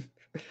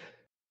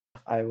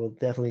 I will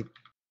definitely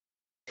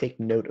take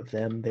note of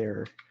them.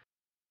 Their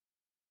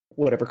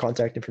whatever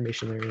contact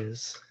information there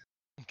is,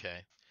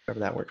 Okay.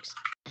 however that works.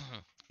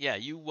 Yeah,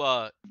 you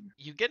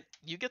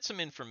get some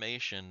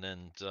information,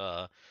 and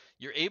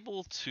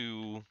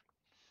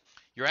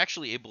you're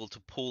actually able to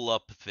pull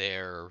up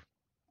their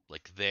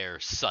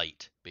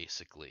site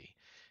basically,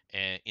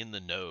 and in the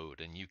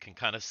node, and you can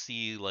kind of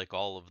see like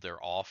all of their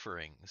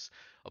offerings.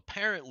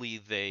 Apparently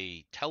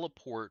they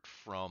teleport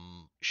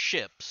from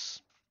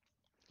ships,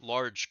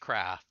 large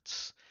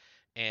crafts,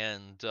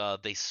 and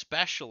they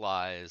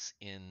specialize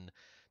in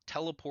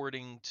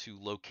teleporting to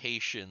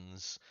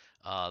locations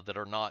that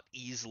are not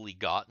easily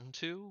gotten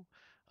to.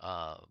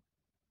 uh,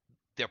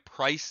 their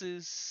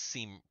prices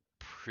seem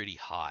pretty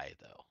high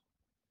though.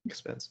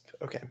 Expensive.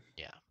 Okay.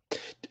 Yeah.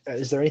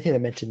 Is there anything that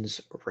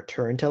mentions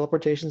return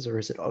teleportations, or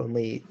is it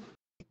only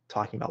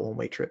talking about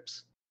one-way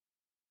trips?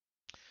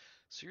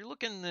 So you're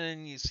looking,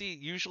 and you see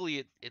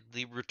usually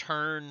the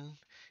return,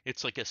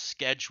 it's like a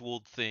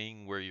scheduled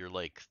thing where you're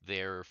like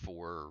there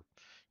for,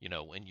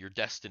 in your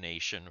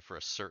destination for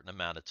a certain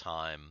amount of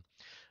time.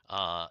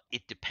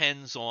 It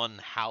depends on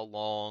how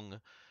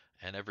long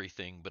and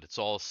everything, but it's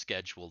all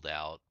scheduled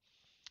out.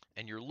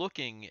 And you're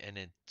looking,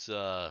 and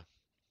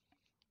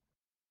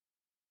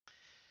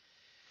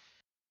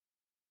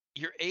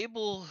you're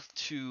able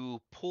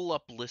to pull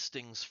up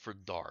listings for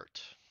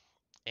Dart,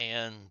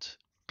 and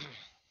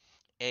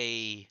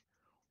a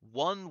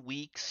 1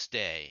 week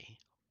stay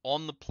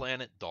on the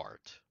planet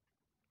Dart,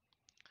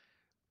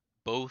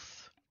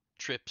 both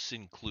trips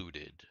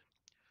included,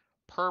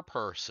 per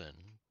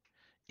person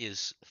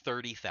is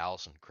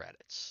 30,000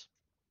 credits.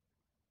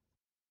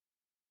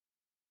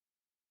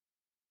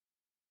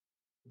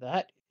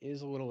 That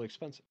is a little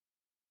expensive.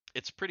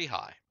 It's pretty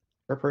high.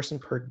 Per person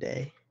per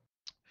day.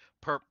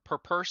 Per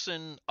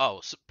person,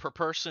 per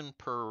person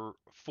for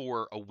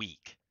a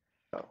week.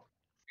 Oh,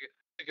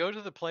 To go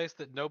to the place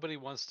that nobody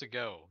wants to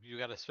go, you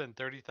got to spend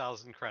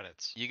 30,000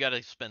 credits. You got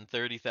to spend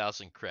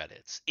 30,000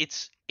 credits.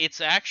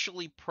 It's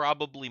actually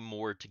probably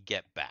more to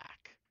get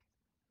back.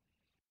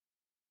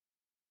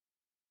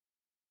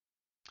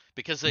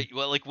 Because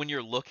like when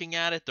you're looking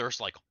at it, there's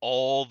like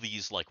all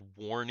these like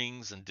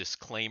warnings and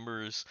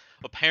disclaimers.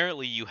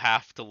 Apparently you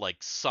have to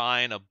like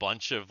sign a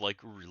bunch of like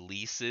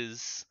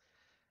releases.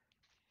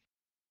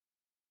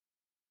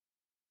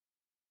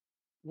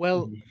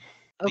 Well, mhm.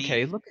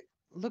 okay,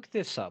 look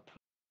this up.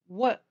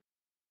 What?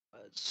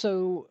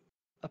 So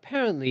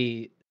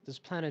apparently, this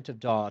planet of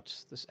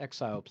Dart, this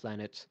exile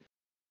planet,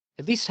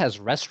 at least has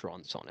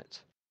restaurants on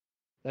it.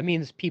 That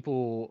means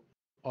people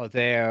are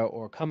there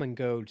or come and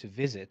go to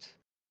visit.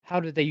 How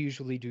do they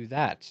usually do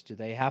that? Do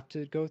they have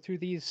to go through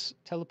these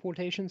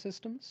teleportation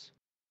systems?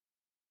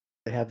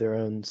 They have their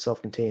own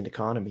self-contained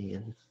economy,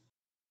 and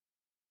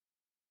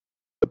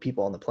the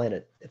people on the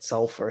planet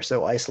itself are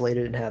so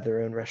isolated and have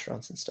their own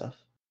restaurants and stuff.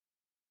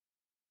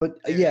 But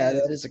There yeah,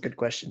 is- that is a good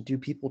question. Do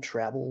people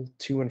travel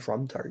to and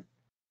from Dart?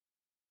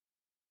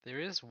 There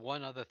is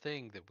one other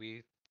thing that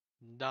we've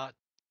not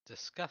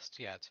discussed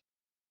yet.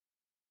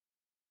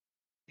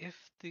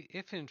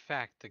 If in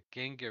fact the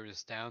Gengar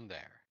is down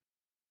there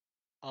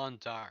on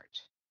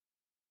Dart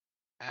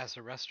as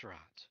a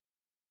restaurant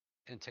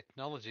and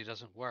technology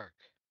doesn't work,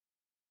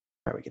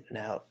 How are we getting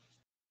out?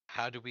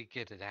 how do we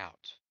get it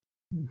out?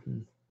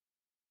 Mhm.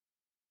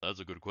 That's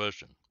a good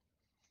question.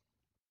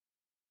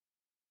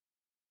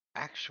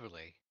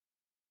 Actually,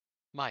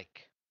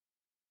 Mike,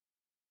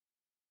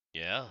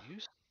 Yeah. you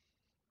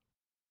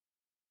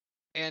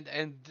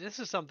and this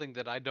is something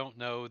that I don't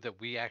know that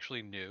we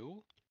actually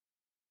knew,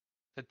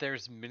 that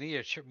there's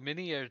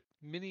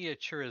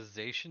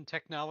miniaturization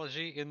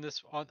technology in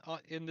this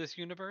in this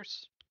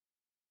universe.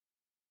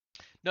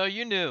 No,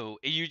 you knew.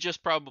 You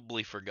just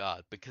probably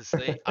forgot because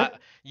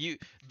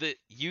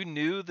you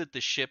knew that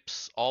the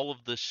ships, all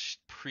of the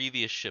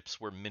previous ships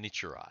were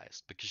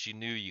miniaturized because you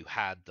knew you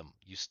had them.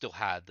 You still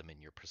had them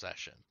in your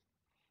possession.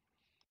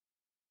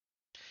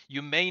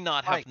 You may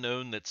not have Mike,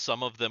 known that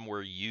some of them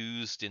were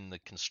used in the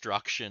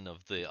construction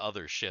of the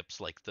other ships,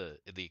 like the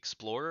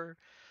Explorer,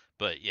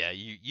 but yeah,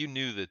 you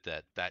knew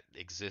that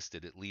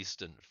existed at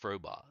least in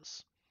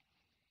Frobos.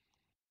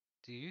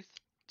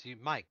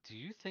 Mike, do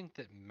you think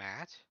that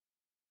Matt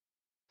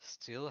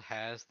still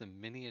has the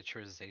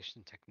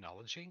miniaturization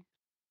technology?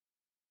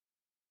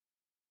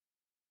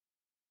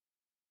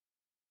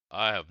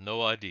 I have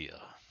no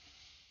idea.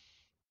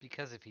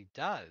 Because if he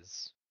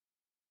does,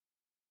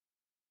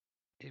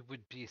 it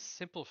would be a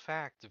simple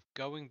fact of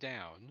going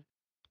down,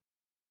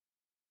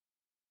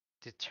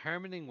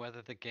 determining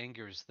whether the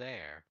Gengar is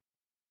there,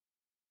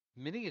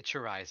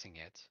 miniaturizing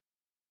it,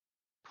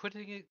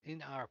 putting it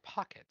in our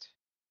pocket,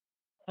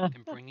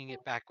 and bringing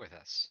it back with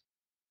us.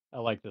 I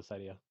like this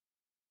idea.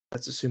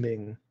 That's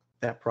assuming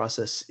that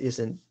process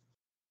isn't,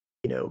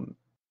 you know,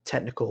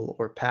 technical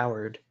or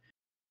powered,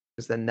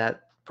 because then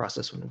that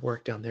process wouldn't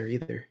work down there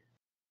either.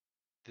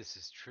 This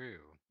is true.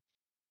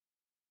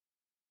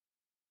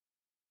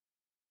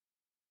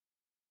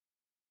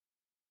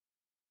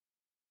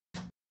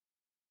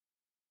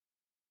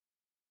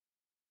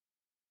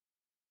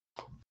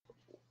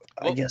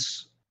 I Well,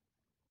 guess.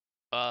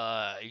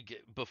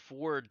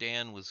 before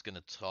Dan was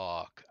gonna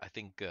talk, I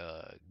think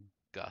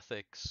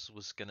Guthix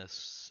was gonna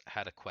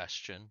had a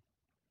question.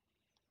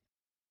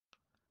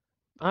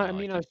 I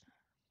mean,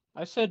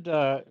 I said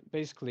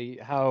basically,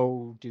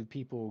 how do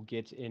people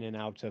get in and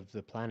out of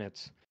the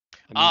planets?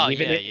 I mean,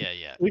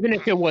 Yeah. even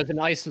if it was an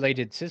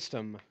isolated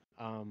system,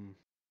 um,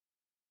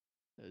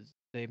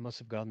 they must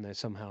have gotten there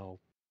somehow.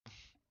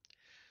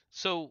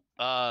 So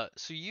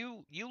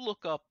you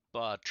look up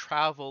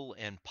travel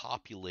and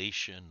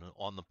population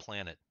on the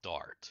planet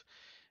Dart,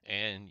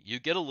 and you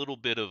get a little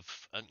bit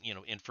of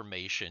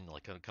information,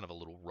 like kind of a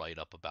little write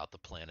up about the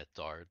planet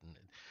Dart, and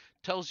it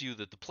tells you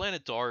that the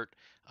planet Dart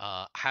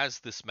has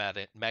this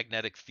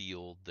magnetic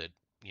field that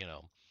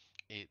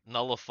it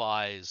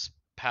nullifies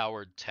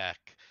powered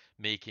tech,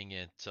 making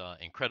it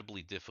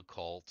incredibly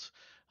difficult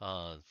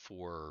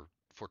for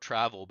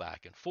travel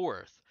back and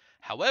forth.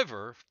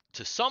 However,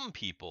 to some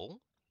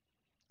people,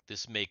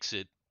 this makes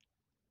it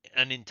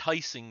an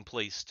enticing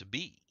place to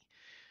be.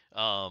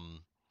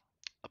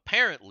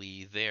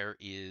 Apparently, there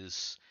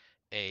is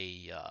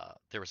a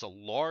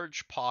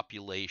large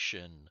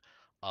population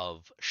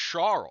of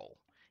Sharl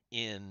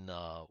in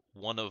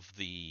one of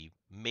the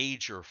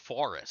major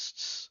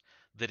forests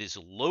that is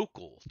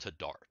local to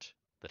Dart,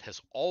 that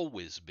has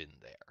always been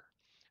there,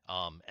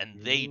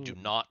 and they do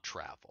not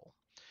travel.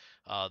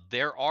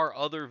 There are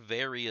other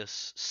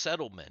various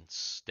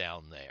settlements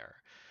down there.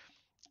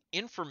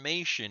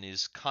 Information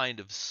is kind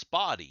of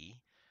spotty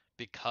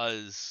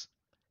because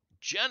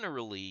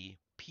generally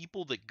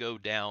people that go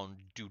down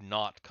do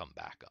not come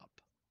back up.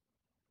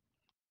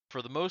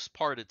 For the most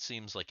part, it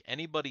seems like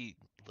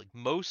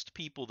most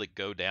people that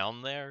go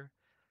down there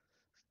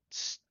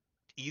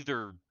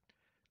either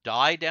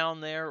die down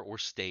there or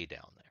stay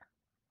down there.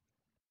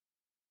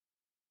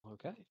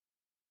 Okay.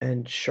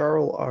 And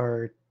Sharl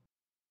are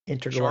Sharl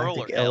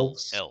intergalactic are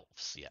elves.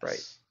 elves, yes.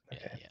 Right. Yeah,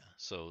 Okay. yeah.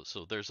 So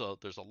there's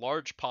a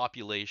large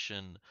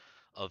population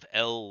of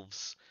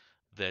elves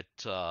that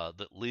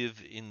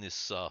live in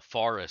this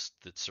forest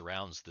that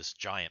surrounds this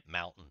giant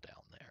mountain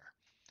down there,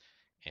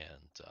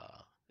 and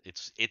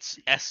it's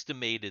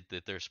estimated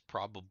that there's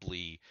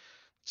probably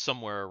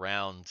somewhere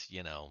around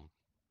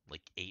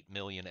like 8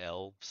 million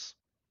elves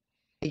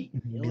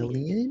 8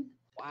 million?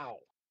 Wow.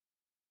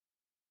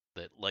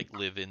 that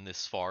live in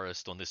this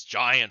forest, on this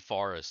giant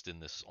forest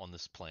on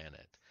this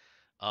planet.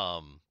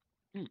 Um,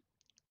 Hmm.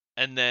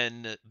 and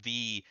then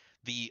the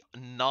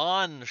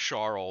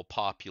non-Sharl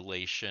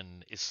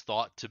population is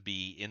thought to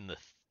be in the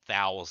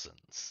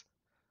thousands.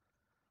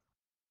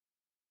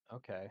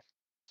 Okay.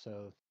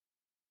 So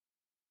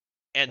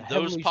the And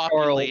those heavily Charl.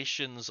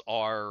 populations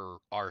are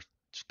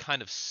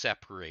kind of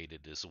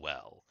separated as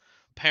well.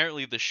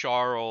 Apparently, the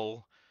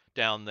Sharl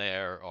down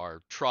there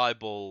are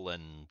tribal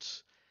and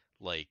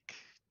like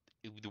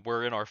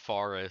we're in our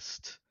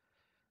forest,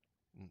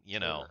 you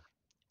know,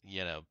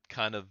 Sure.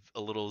 kind of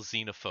a little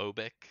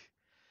xenophobic.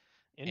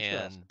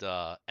 Interesting.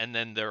 And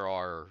then there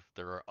are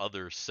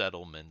other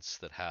settlements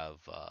that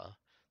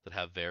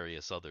have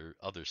various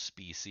other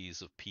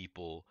species of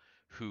people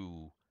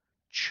who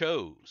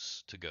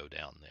chose to go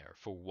down there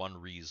for one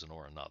reason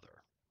or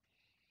another.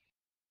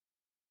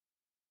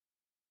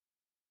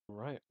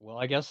 Right. Well,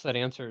 I guess that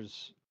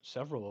answers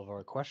several of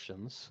our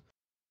questions.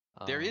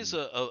 There is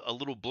Um, a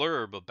little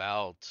blurb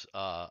about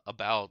uh,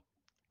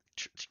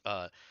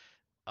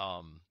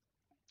 um,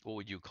 what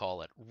would you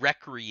call it?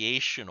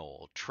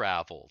 Recreational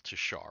travel to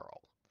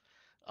Sharl,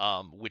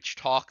 which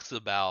talks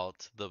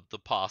about the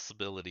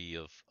possibility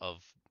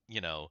of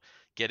you know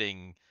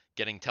getting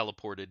getting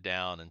teleported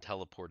down and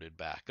teleported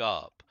back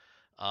up.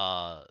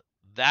 Uh,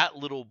 that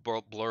little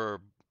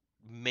blurb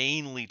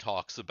mainly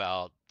talks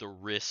about the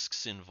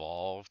risks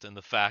involved and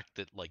the fact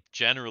that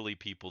generally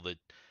people that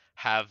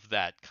have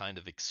that kind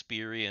of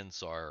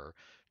experience are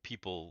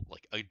people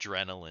like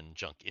adrenaline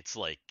junk.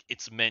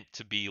 It's meant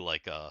to be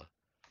like a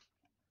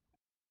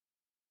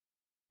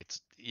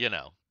it's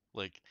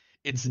like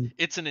Mhm.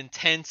 it's an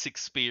intense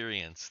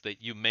experience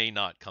that you may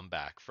not come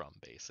back from,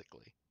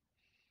 basically.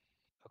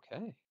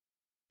 okay.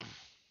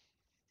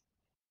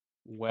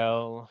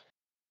 Well,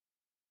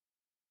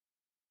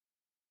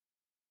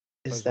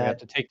 Is suppose we have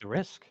that to take the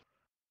risk. is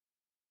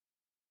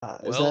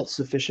that Well,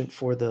 sufficient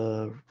for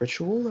the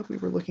ritual that we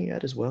were looking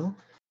at as well?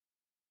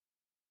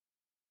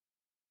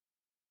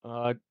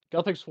 Uh,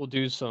 Guthix will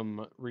do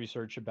some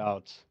research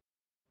about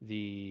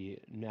the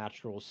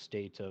natural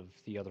state of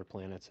the other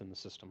planets in the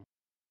system.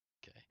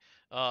 okay.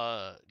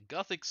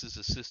 Guthix is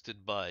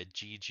assisted by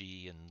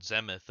Gigi and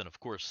Zemeth, and of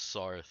course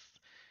Sarth,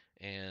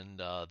 and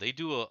they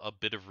do a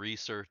bit of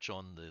research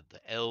on the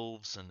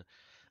elves, and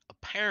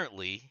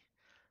apparently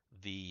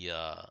the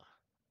uh,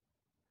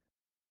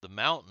 the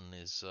mountain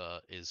is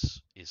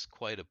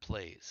quite a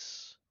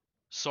place.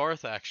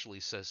 Sarth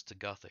actually says to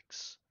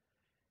Guthix,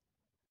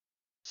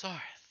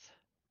 Sarth,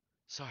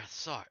 Sarth,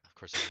 Sarth. Of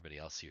course, everybody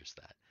else hears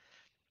that.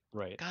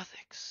 Right.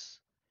 Guthix,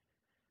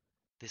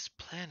 this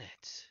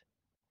planet,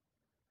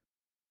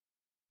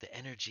 the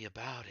energy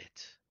about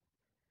it,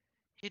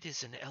 it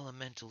is an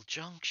elemental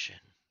junction.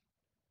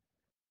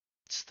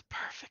 It's the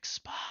perfect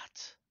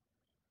spot.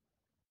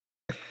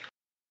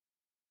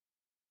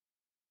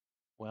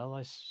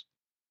 Well,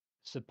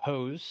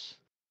 suppose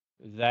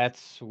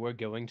that's we're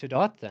going to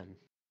Dot then.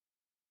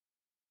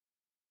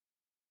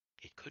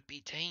 It could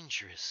be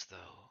dangerous,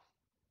 though.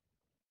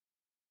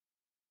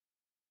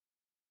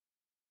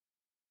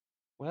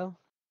 Well,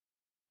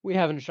 we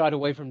haven't shied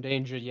away from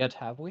danger yet,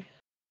 have we?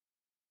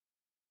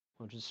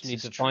 We'll just This need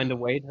is to find a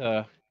true. way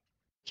to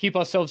keep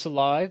ourselves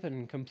alive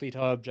and complete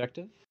our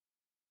objective.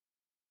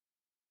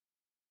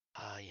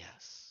 Ah,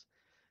 yes.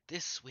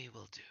 This we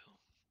will do.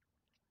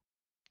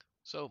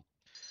 So,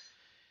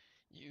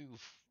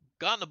 you've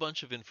gotten a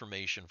bunch of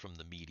information from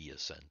the media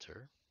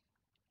center.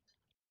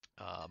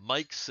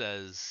 Mike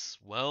says,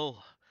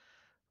 well,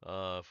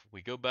 if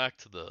we go back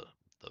to the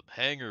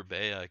hangar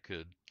bay, I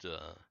can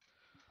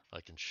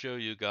show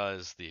you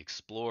guys the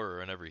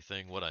Explorer and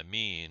everything, what I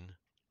mean.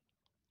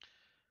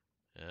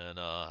 And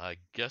I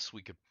guess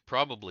we could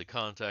probably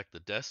contact the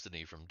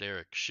Destiny from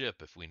Derek's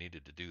ship if we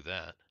needed to do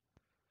that.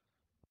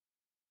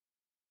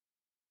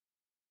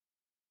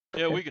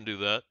 Yeah, Okay. we can do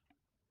that.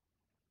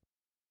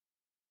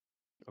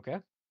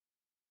 Okay.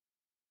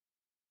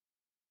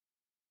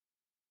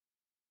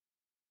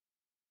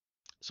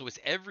 So is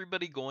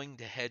everybody going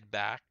to head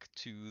back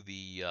to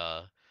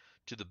the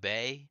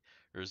bay,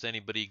 or is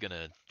anybody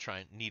gonna try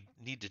and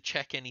need to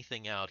check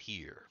anything out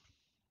here?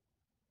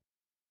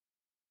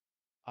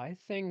 I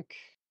think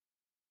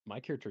my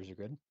characters are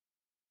good.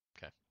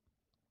 Okay.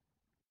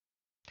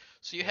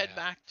 So you head Yeah.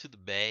 back to the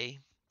bay.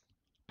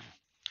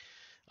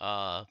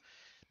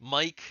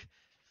 Mike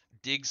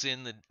digs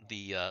in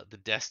the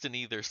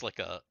Destiny. There's like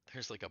a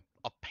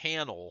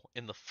panel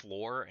in the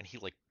floor, and he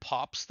like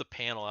pops the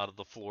panel out of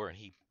the floor, and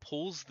he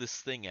pulls this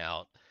thing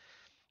out,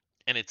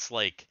 and it's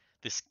like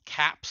this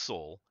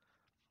capsule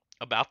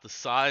about the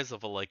size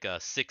of a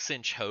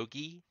 6-inch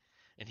hoagie,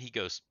 and he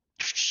goes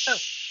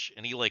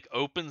and he like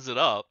opens it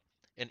up,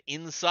 and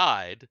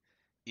inside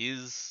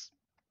is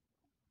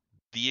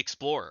the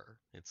Explorer.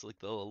 It's like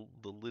the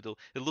little.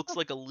 It looks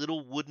like a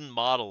little wooden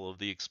model of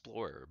the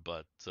Explorer,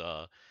 but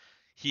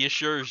he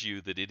assures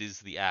you that it is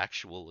the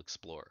actual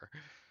Explorer.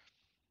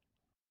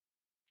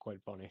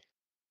 Quite funny.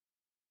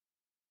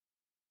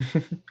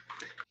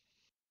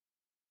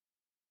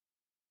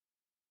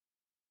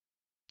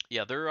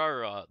 Yeah, there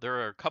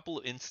are a couple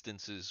of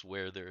instances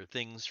where there are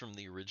things from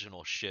the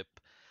original ship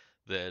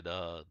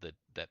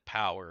that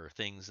power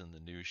things in the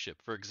new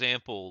ship. For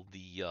example,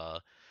 the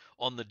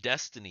on the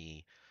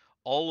Destiny,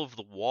 all of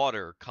the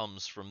water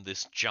comes from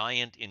this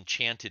giant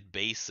enchanted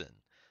basin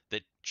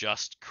that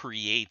just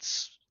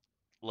creates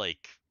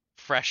like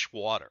fresh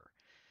water.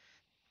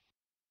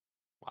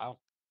 Wow.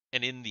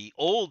 And in the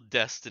old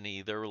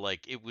Destiny, there were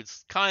like it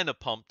was kind of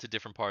pumped to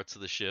different parts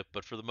of the ship,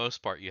 but for the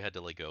most part, you had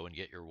to like go and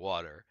get your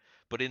water.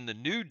 But in the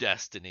new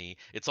Destiny,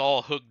 it's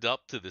all hooked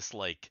up to this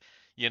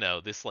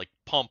this like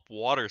pump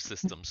water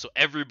system, so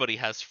everybody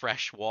has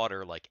fresh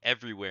water like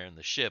everywhere in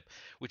the ship,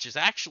 which is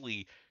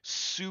actually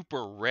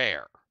super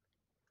rare.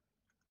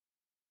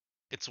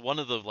 It's one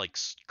of the like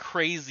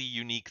crazy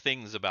unique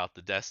things about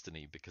the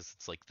Destiny because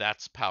it's like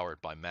that's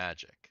powered by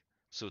magic.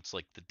 So it's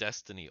like the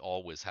Destiny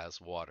always has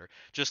water.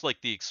 Just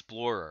like the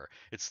Explorer.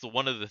 It's the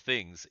one of the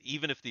things,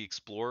 even if the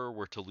Explorer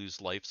were to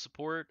lose life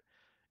support,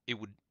 it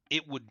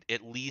would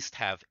at least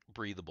have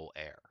breathable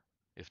air,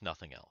 if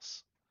nothing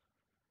else.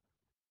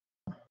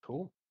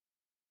 Cool.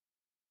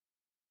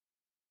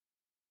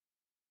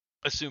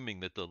 Assuming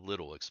that the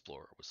little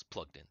Explorer was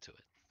plugged into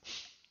it.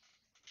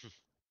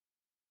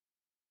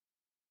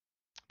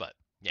 But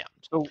yeah.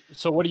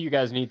 So what do you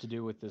guys need to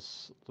do with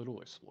this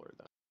little explorer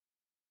then?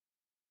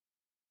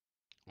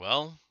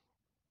 Well,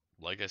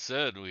 like I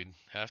said, we'd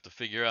have to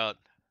figure out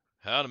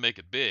how to make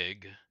it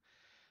big.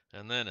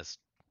 And then, as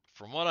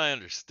from what I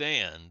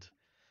understand,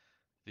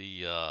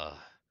 the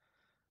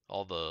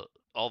all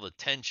the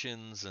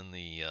tensions and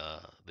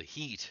the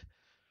heat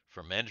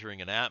from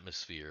entering an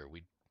atmosphere,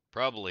 we'd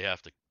probably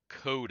have to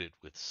coat it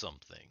with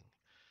something.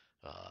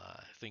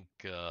 I think,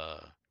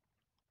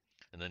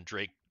 and then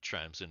Drake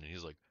chimes in and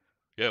he's like,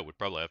 "Yeah, we'd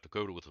probably have to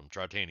coat it with some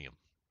tritanium.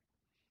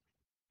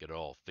 Get it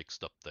all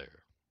fixed up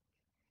there."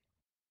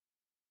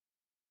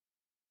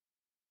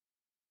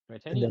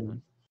 Right, And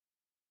then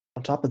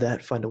on top of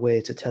that, find a way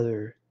to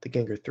tether the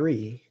Gengar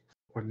 3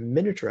 or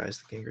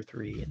miniaturize the Gengar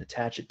 3 and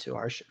attach it to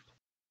our ship.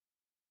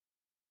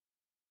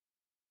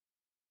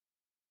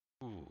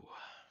 Ooh,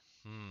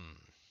 hmm.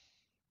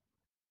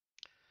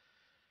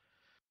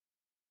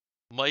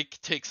 Mike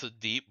takes a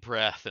deep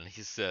breath and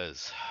he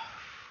says,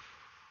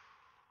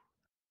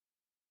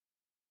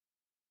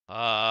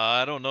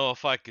 I don't know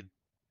if I could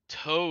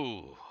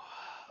tow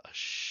a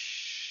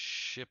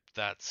ship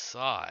that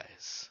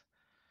size.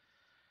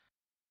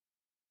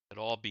 It'd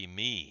all be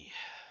me.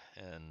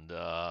 And,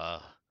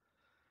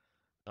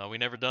 we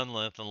never done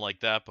anything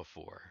like that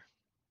before.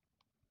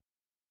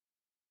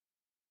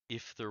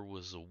 If there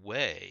was a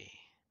way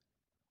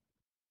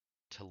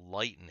to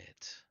lighten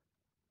it,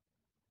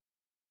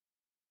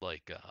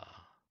 like a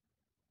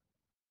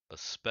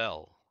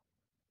spell,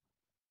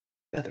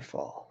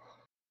 Featherfall.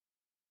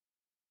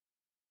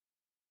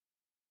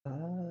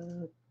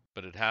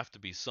 but it'd have to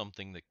be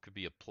something that could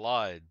be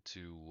applied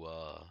to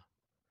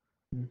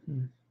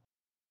Mhm.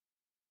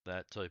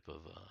 that type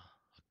of a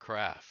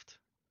craft,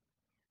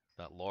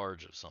 that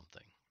large of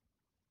something.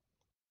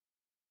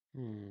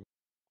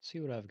 See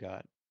what I've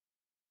got.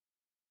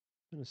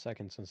 In a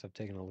second since I've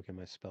taken a look at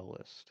my spell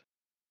list.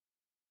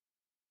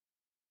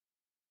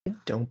 I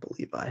don't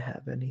believe I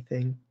have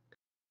anything.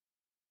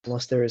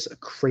 Unless there is a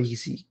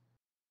crazy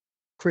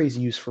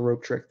use for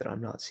rope trick that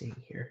I'm not seeing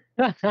here.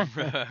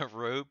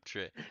 Rope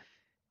trick.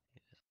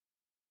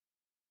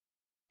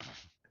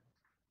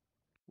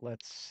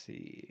 Let's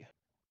see.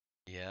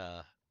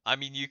 Yeah. I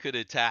mean, you could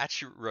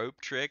attach rope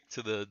trick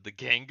to the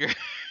Gengar,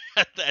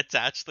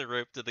 attach the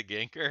rope to the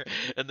Gengar,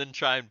 and then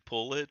try and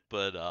pull it,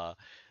 but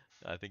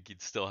I think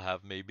you'd still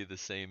have maybe the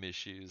same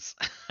issues.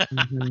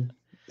 Mm-hmm.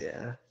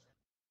 Yeah.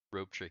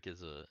 Rope trick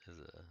is a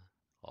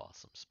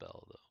Awesome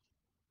spell, though.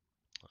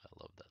 I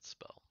love that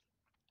spell.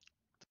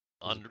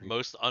 Those are pretty-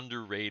 Most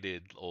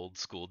underrated old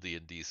school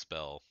D&D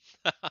spell.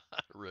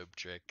 Rope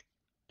trick.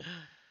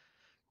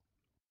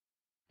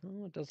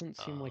 Oh, it doesn't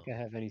seem like I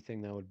have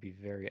anything that would be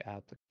very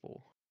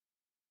applicable.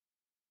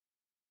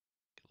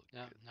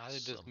 No, Look at neither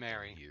does something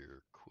Mary.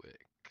 here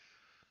quick.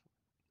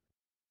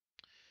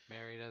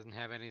 Mary doesn't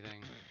have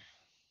anything.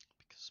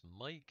 Because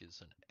Mike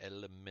is an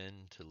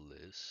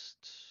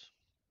elementalist.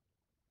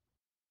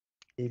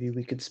 Maybe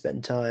we could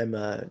spend time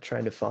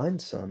trying to find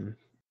some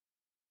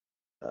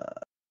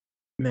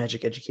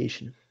magic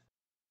education.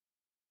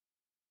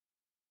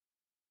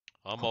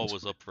 I'm Close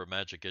always one. up for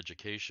magic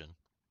education.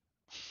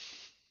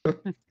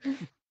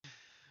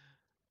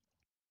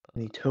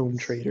 Any tome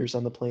traders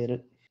on the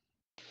planet?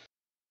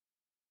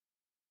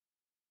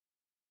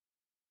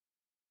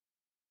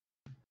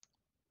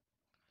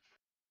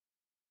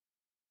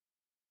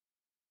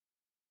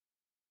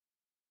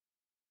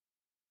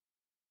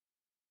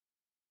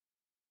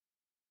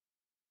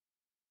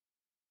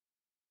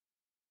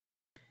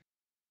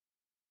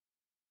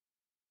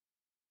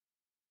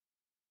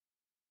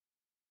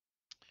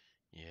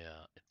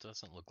 Yeah, it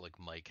doesn't look like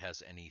Mike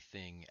has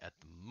anything at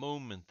the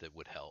moment that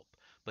would help.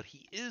 But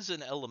he is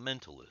an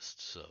elementalist,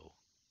 so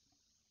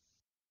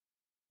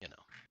you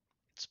know,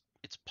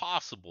 it's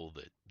possible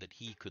that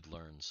he could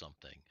learn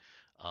something.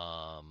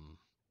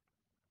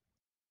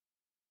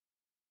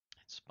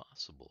 It's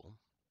possible,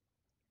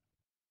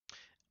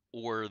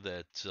 or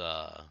that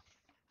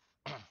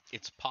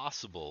it's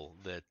possible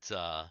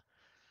that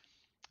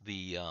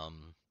the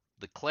um,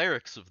 the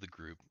clerics of the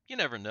group, you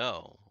never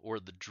know, or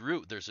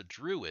there's a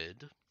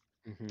druid,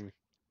 Mm-hmm.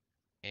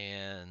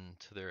 and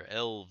there are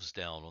elves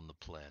down on the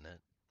planet.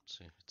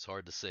 So it's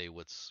hard to say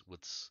what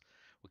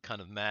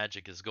kind of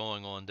magic is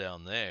going on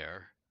down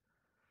there.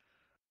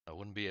 I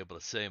wouldn't be able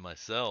to say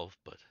myself,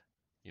 but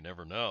you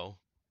never know.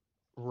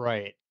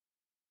 Right.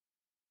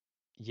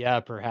 Yeah,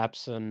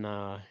 perhaps in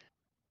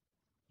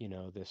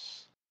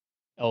this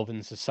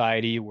elven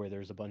society where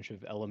there's a bunch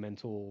of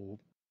elemental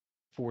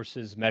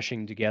forces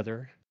meshing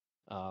together,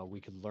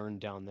 we could learn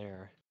down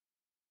there.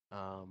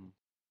 Um,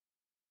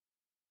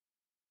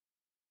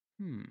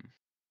 hmm.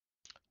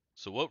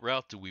 So what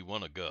route do we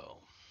want to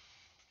go?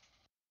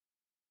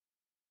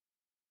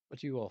 What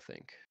do you all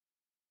think?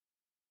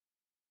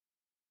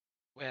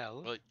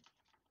 Well, Well,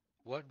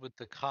 what would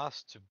the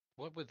cost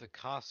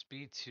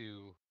be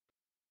to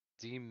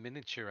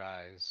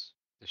deminiaturize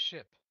the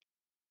ship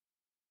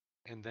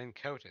and then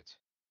coat it?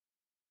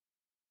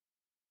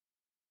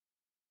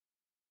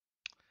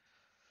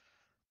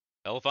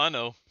 hell if I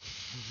know.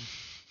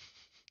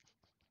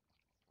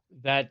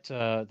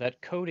 That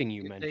coding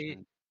you If they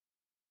mentioned,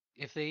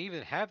 if they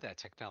even have that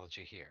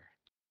technology here.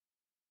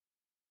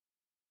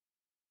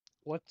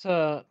 what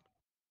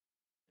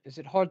is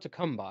it hard to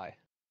come by?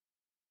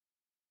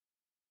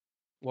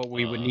 What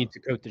we would Uh, need to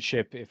coat the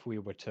ship if we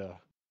were to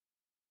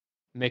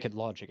make it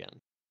large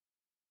again.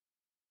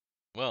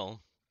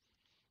 well,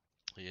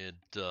 it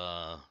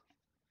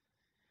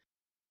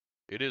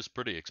is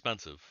pretty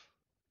expensive,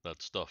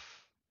 that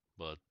stuff.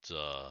 But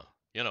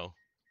you know,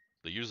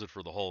 they use it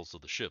for the hulls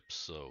of the ships,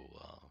 so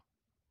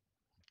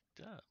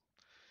yeah,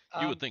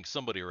 you would think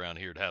somebody around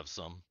here'd have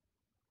some.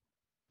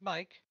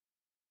 Mike,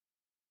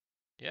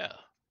 Yeah.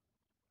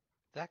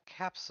 that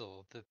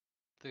capsule that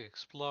the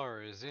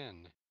Explorer is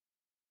in,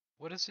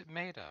 what is it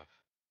made of?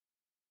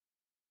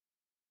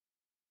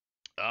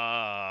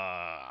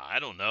 I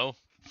don't know.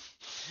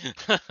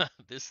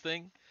 This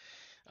thing?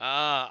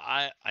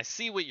 I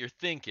see what you're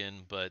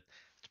thinking, but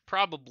it's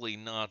probably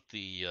not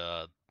the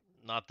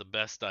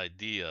best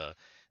idea.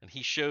 And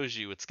he shows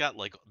you it's got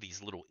like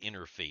these little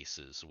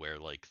interfaces where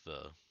like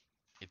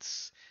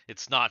it's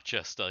not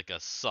just like a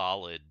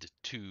solid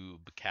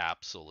tube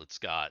capsule. It's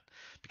got,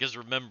 because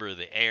remember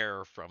the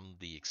air from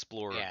the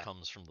Explorer Yeah.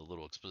 comes from the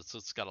little so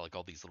it's got like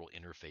all these little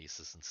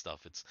interfaces and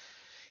stuff.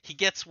 He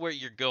gets where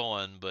you're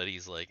going, but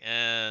he's like,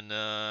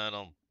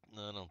 no,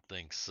 I don't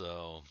think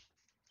so.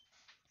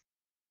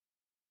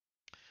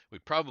 We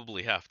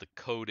probably have to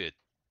coat it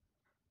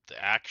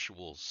the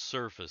actual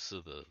surface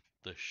of the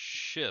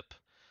ship,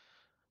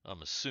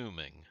 I'm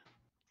assuming.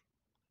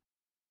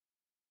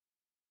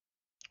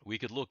 We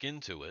could look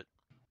into it.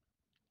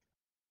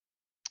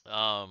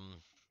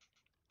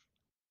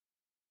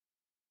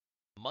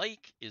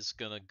 Mike is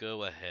gonna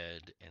go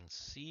ahead and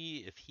see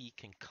if he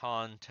can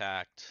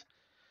contact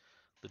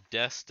the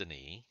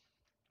Destiny,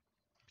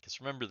 because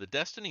remember the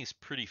Destiny is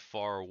pretty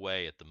far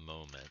away at the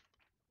moment,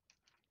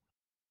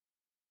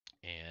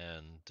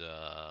 and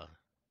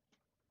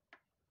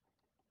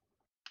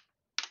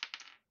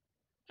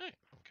okay.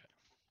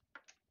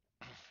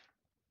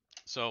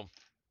 So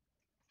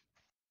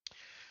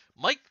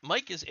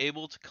Mike is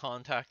able to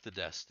contact the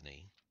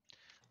Destiny,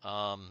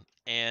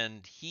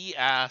 and he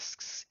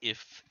asks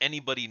if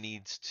anybody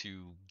needs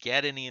to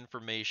get any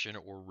information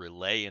or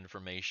relay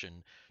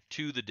information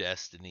to the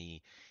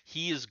Destiny.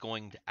 He is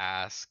going to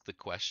ask the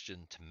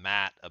question to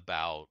Matt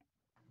about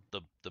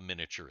the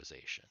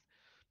miniaturization.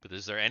 But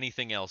is there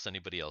anything else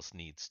anybody else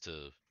needs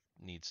to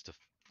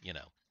you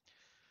know,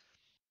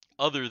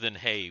 other than,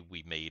 hey,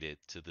 we made it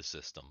to the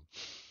system.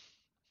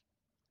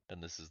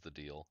 And this is the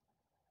deal.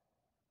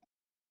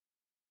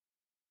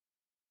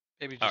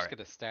 Maybe All just right. get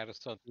a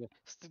status on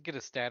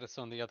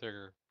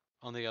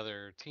the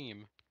other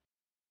team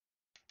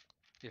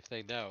if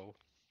they know.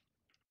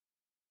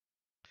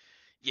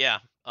 Yeah.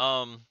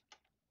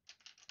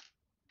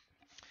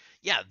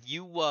 Yeah,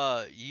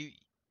 you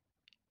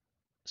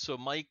so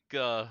Mike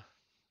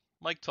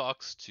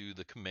talks to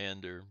the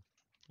commander.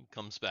 He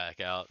comes back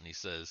out and he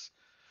says,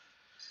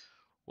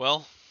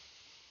 "Well,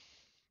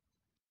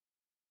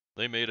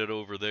 they made it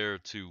over there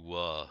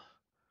to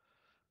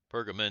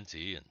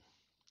Pergamenti, and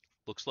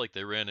looks like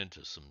they ran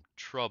into some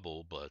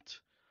trouble, but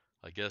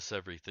I guess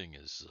everything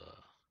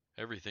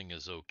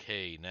is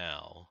okay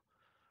now.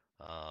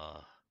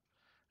 Uh,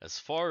 as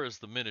far as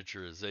the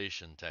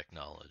miniaturization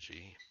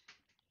technology,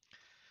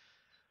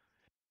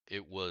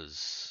 it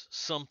was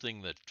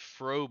something that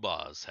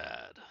Frobos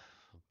had.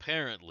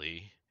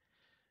 Apparently,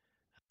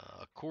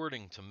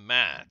 according to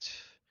Matt,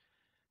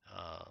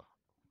 uh,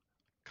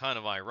 kind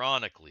of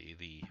ironically,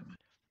 the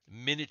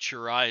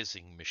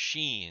miniaturizing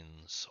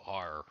machines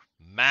are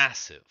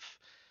massive.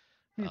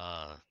 Hmm.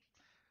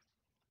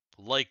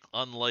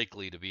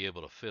 Unlikely to be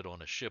able to fit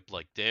on a ship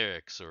like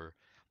Derek's, or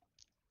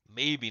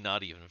maybe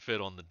not even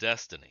fit on the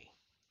Destiny.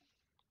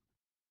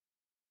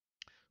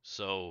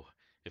 So,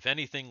 if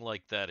anything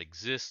like that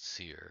exists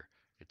here,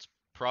 it's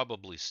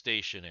probably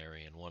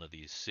stationary in one of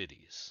these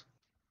cities."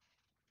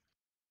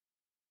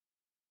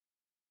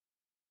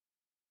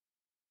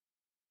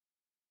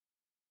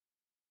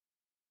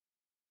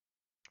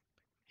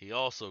 He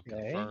also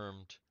Okay.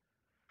 confirmed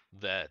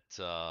that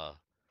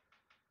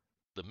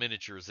the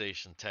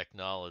miniaturization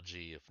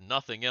technology, if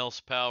nothing else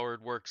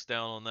powered works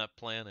down on that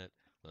planet,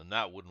 then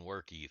that wouldn't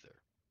work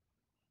either.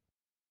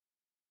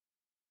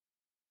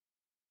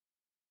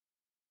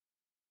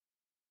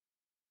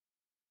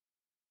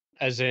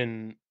 As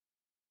in,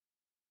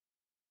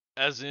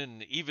 As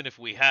in, even if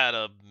we had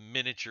a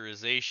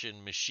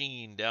miniaturization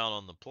machine down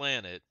on the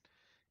planet,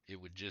 it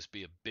would just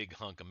be a big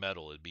hunk of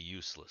metal. It'd be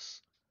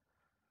useless.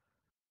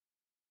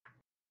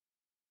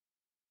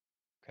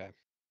 okay.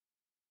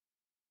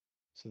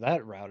 So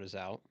that route is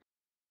out.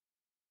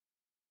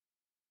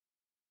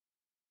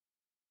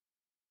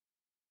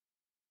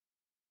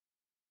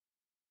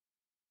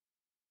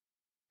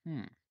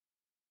 Hmm.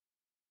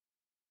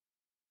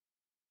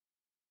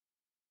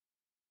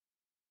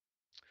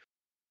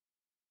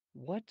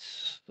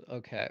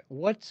 Okay.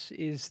 What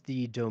is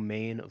the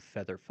domain of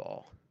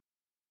Featherfall?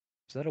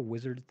 Is that a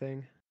wizard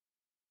thing?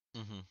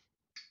 Mm-hmm.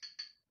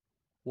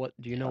 What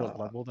do you know what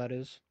level that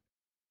is?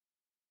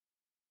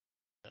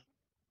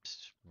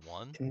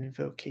 One,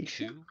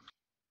 Invocation? two.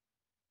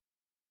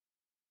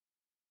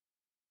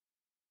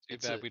 Too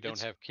It's bad we don't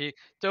it's have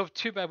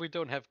Too bad we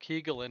don't have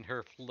Kegel in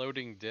her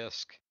floating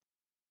disc.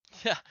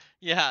 yeah,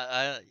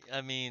 yeah.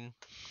 I mean,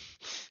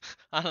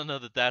 I don't know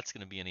that that's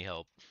going to be any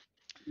help.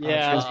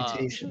 Yeah.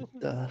 Transmutation.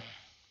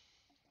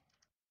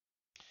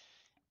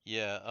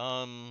 Yeah,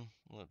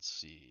 let's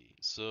see.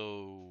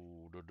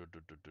 So,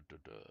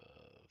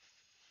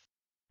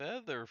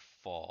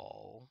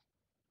 Featherfall.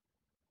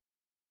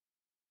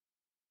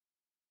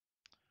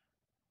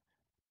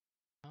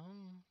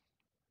 Um,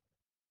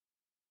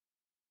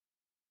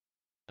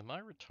 am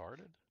I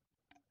retarded?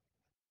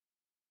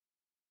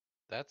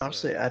 That's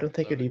Honestly, I don't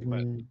think it'd loaded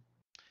question. even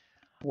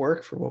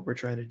work for what we're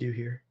trying to do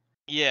here.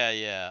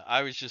 Yeah.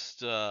 I was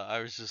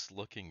just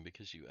looking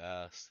because you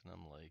asked, and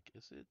I'm like,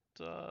 is it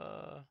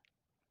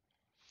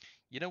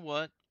you know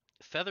what?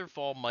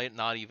 Featherfall might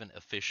not even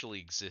officially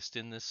exist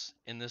in this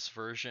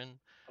version.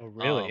 Oh,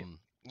 really?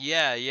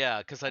 Yeah,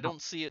 because I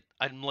don't see it.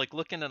 I'm like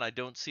looking and I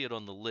don't see it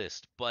on the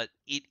list, but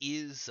it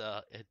is.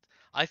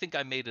 I think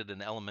I made it an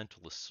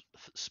elementalist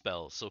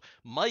spell. So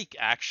Mike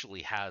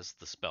actually has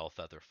the spell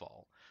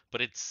Featherfall,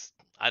 but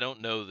I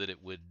don't know that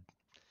it would.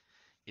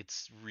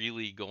 It's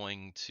really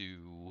going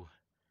to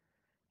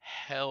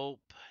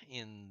help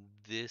in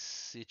this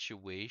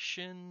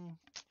situation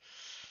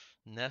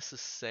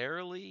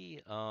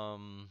necessarily.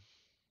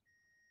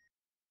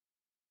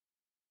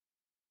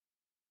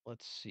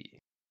 Let's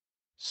see.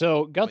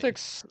 So Wait,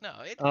 Guthix,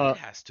 no, it uh,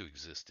 has to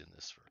exist in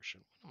this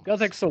version. What am I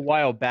Guthix a saying?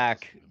 while It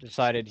back doesn't even make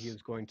decided he sense.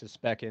 was going to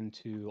spec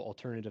into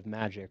alternative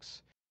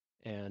magics,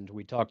 and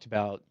we talked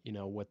about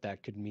what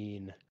that could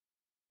mean.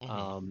 Hmm.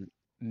 Um,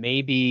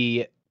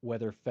 Maybe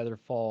whether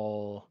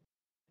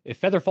if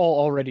Featherfall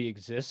already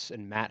exists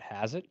and Matt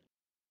has it,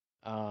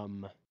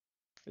 um,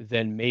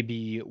 then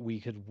maybe we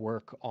could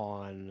work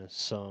on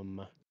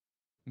some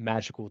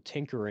magical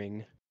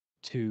tinkering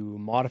to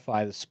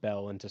modify the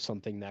spell into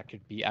something that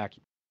could be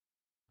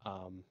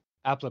um,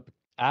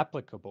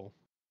 applicable.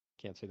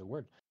 Can't say the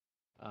word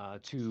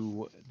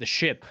to the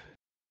ship,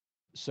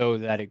 so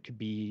that it could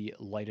be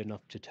light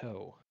enough to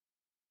tow.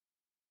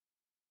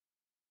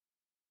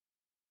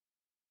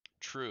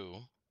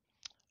 True.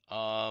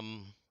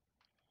 Um,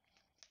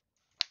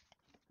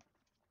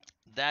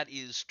 that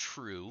is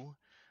true.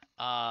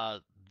 Uh,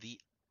 the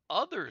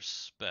other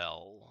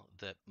spell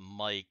that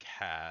Mike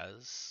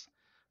has,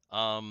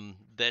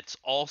 that's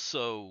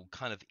also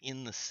kind of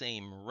in the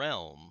same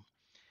realm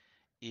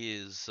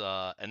is,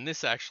 and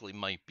this actually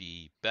might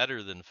be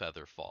better than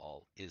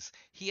Featherfall, is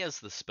he has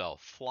the spell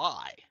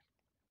Fly,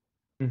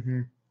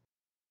 Mm-hmm.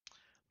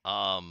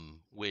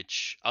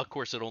 which of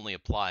course it only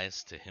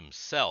applies to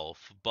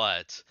himself,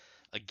 but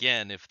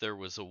again, if there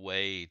was a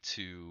way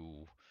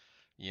to,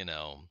 you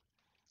know,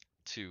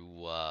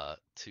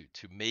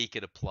 to make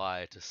it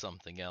apply to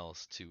something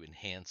else to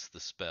enhance the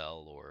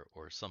spell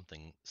or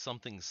something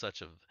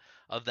such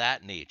of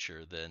that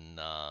nature, then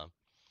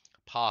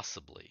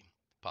possibly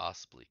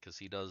because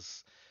he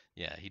does,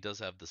 yeah, he does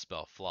have the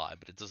spell Fly,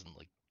 but it doesn't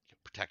like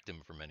protect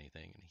him from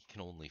anything, and he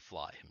can only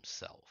fly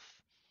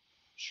himself.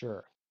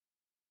 Sure.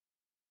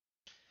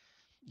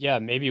 Yeah,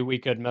 maybe we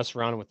could mess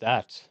around with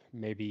that.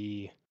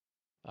 Maybe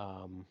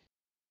um,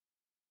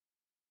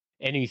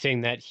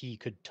 anything that he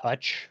could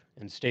touch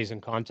and stays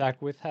in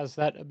contact with has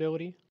that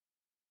ability.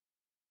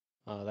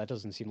 That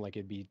doesn't seem like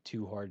it'd be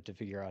too hard to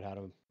figure out how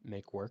to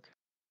make work.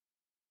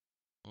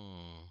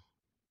 Hmm.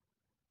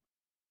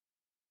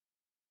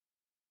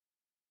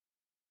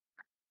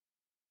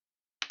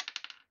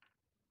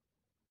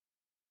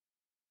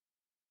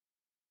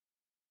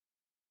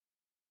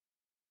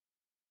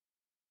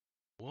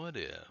 What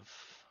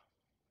if?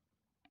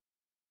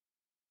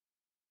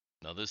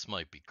 Now this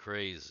might be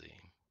crazy.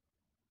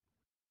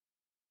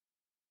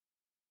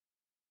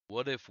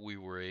 What if we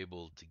were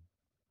able to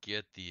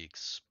get the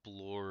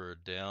explorer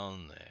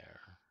down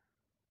there,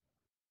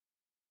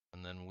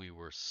 and then we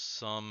were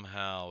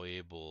somehow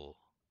able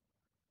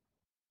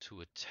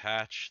to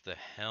attach the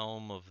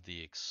helm of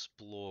the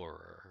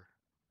explorer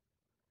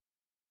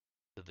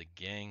to the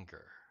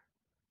Ganger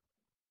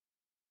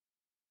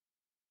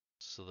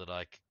so that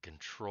I could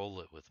control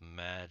it with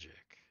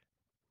magic?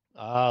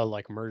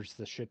 Like merge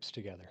the ships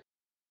together.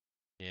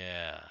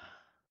 Yeah.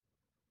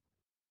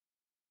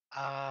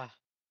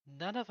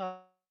 None of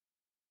us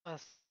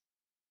have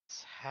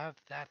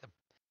that.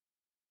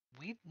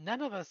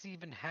 None of us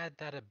even had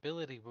that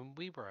ability when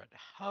we were at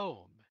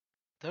home.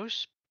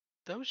 Those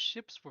those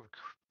ships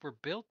were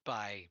built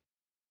by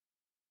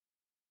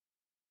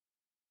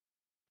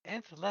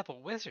nth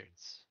level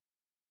wizards.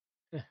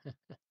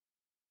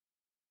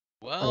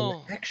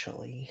 Well,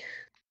 Actually,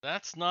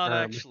 that's not Um,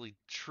 actually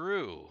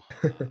true.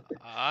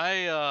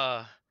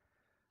 I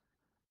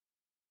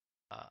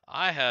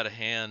I had a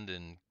hand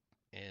in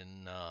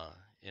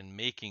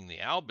making the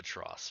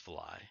albatross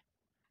fly.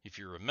 If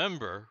you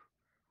remember,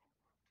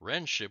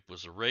 Wren's ship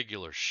was a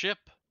regular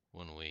ship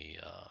when we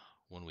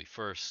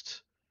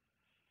first,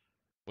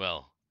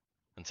 well,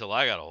 until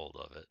I got a hold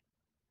of it.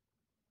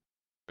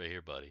 Right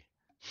here, buddy.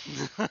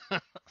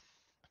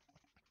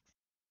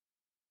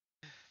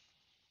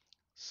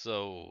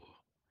 So,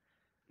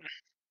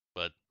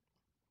 but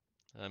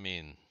I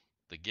mean,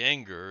 the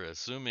Ganger,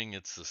 assuming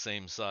it's the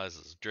same size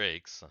as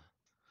Drake's,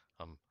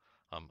 I'm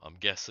I'm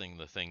guessing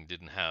the thing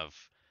didn't have,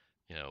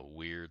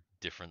 weird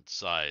different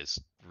size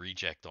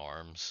reject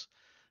arms.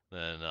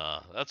 Then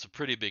that's a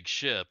pretty big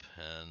ship,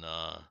 and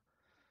I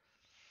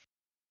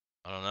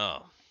don't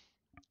know.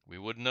 We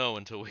wouldn't know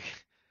until we,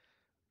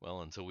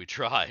 well, until we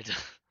tried.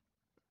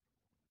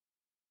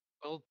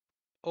 Well,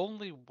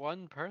 only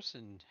one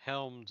person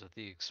helmed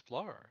the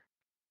Explorer,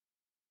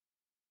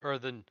 or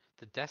the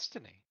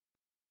Destiny,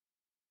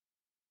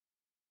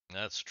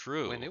 That's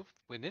true.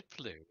 when it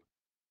flew,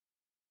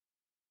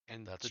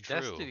 and That's the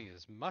true. Destiny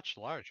is much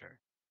larger.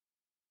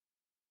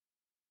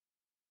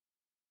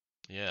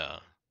 Yeah.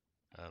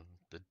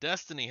 The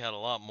Destiny had a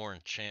lot more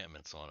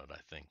enchantments on it, I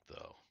think,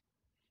 though.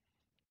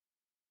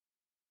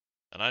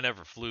 And I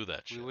never flew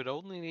that We ship. would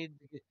only need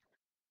to get,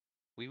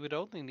 we would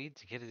only need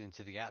to get it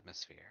into the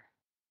atmosphere,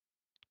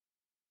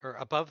 or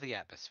above the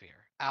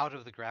atmosphere, out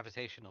of the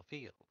gravitational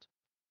field.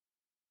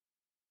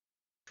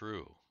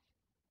 True.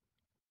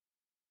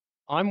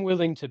 I'm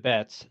willing to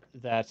bet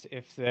that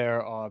if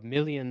there are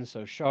millions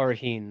of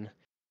Sharahin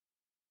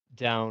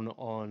down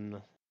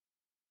on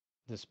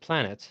this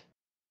planet,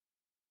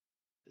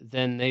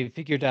 then they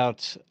figured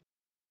out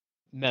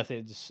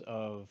methods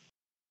of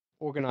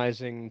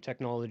organizing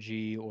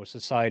technology or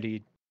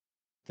society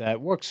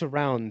that works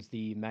around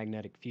the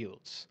magnetic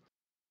fields.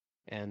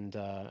 And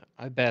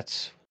I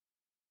bet,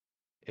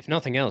 if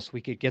nothing else,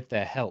 we could get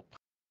their help.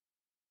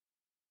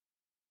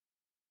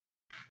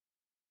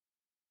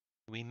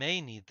 We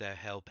may need their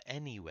help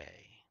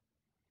anyway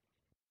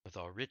with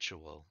our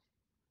ritual.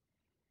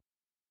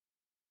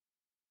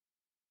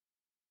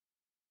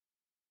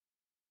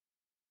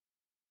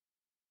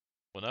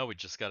 Well, now we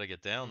just got to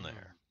get down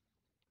there.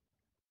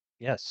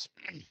 Yes.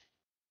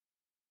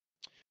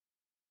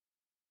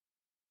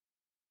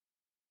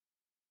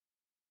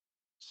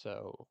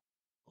 So,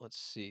 let's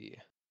see.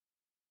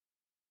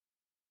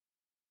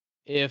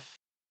 If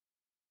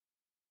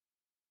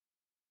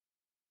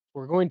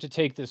we're going to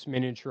take this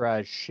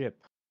miniaturized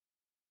ship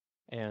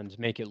and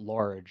make it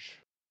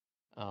large,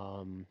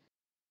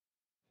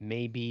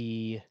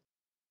 maybe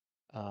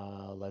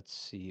let's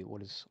see,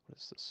 what is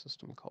this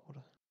system called?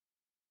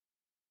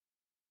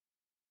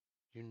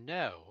 You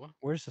know,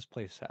 Where's this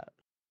place at?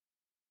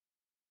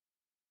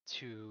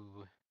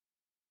 to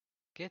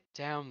get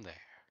down there,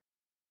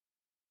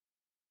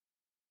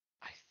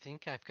 I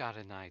think I've got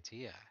an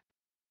idea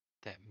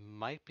that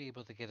might be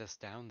able to get us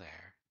down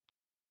there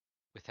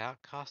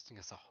without costing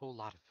us a whole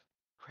lot of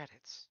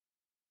credits.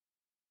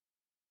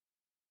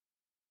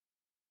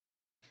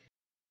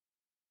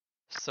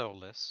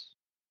 Solus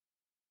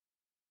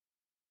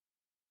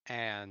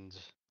and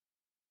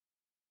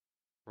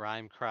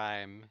Rhyme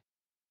Crime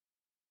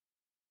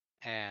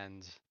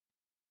and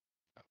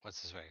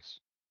what's his face?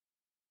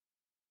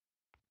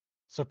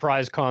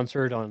 Surprise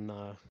concert on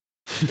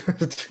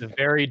the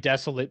very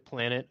desolate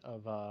planet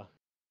of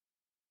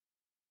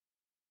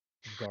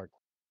Gart.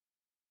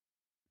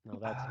 No,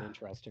 that's an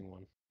interesting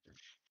one.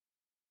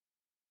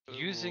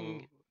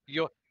 Using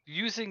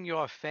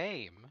your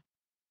fame,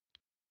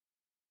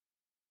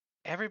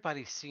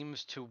 everybody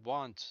seems to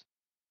want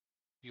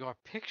your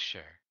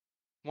picture,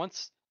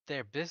 wants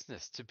their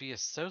business to be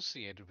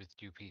associated with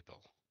you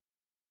people.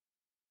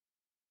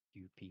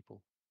 You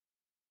people.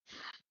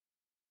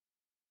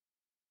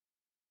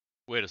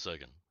 Wait a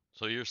second.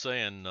 So you're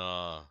saying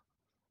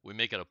we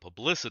make it a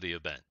publicity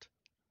event?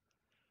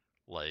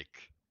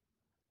 Like,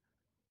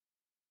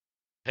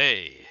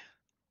 hey,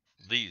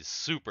 these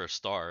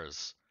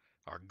superstars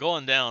are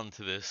going down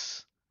to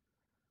this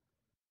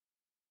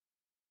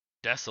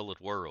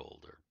desolate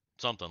world or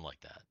something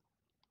like that.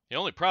 The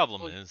only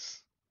problem Well-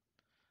 is,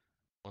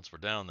 once we're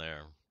down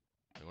there,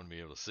 they wouldn't be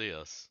able to see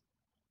us.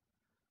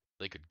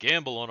 They could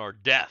gamble on our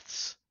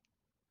deaths.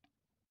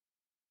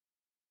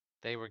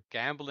 They were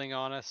gambling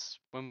on us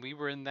when we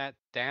were in that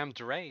damned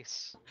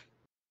race.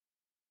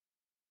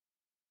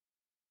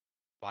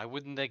 Why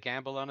wouldn't they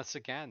gamble on us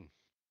again?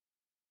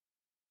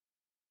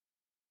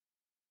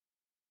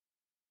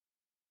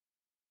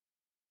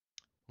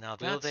 Now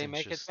Will that's they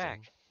make it back?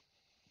 interesting.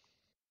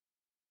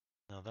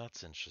 Now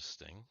that's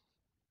interesting.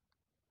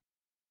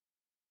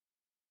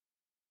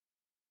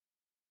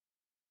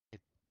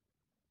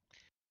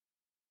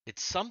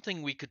 It's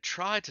something we could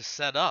try to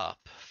set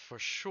up, for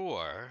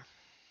sure.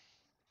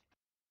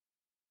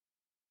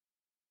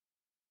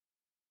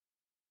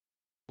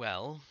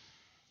 Well,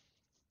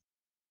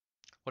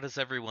 what does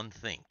everyone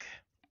think?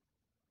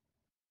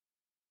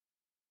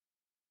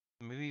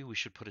 Maybe we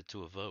should put it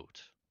to a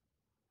vote.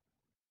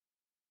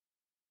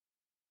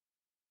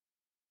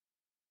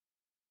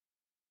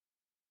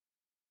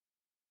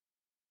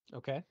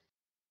 Okay.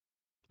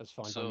 That's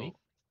fine by me.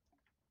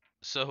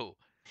 So,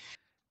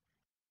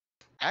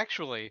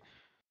 Actually,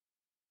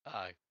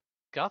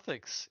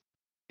 Guthix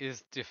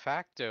is de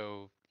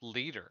facto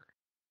leader.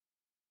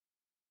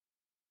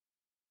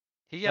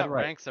 He That right?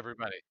 outranks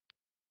everybody.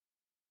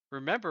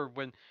 Remember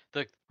when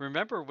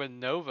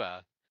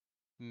Nova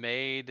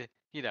made,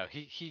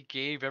 he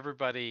gave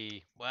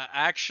everybody well,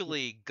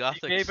 actually, he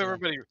gave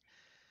everybody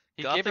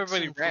Guthix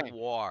and rank.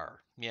 Thiwar,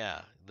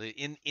 yeah,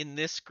 in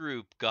this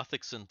group,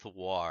 Guthix and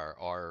Thiwar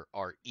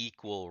are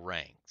equal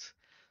ranked.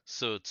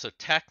 So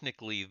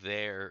technically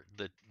they're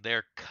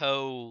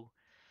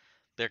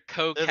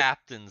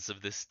co-captains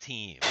of this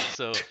team.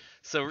 So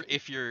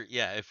if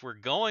we're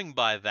going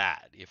by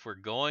that, if we're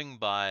going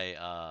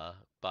by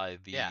the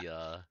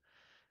Yeah.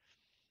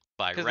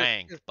 by 'Cause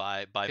rank,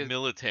 by 'cause-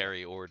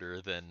 military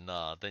order, then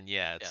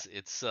yeah,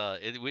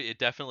 it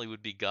definitely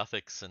would be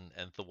Guthix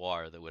and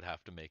Thawar that would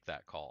have to make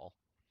that call.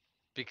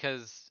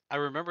 because I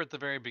remember at the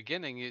very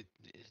beginning,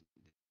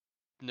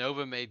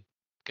 Nova made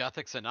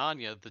Guthix and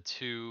Anya the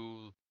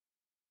two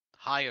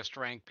highest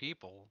ranked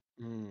people.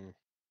 Mm.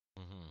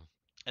 Hmm.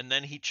 And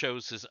then he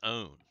chose his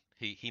own.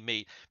 He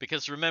made,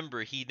 because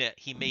remember he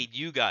made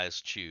you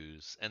guys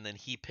choose, and then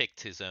he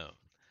picked his own.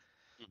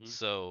 Mhm.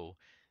 So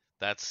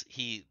that's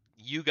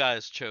you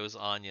guys chose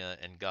Anya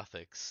and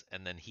Guthix,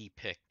 and then he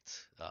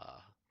picked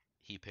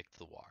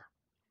the War.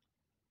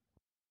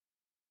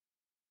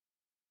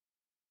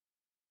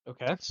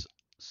 Okay.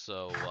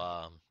 So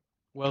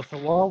Well,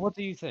 Thawar, what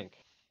do you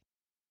think?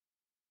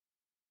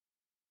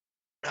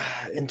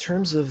 In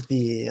terms of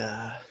the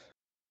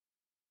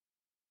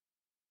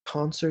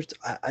concert,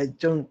 I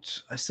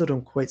still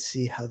don't quite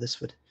see how this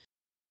would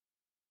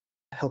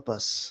help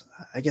us.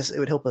 I guess it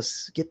would help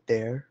us get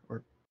there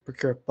or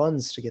procure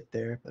funds to get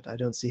there, but I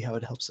don't see how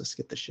it helps us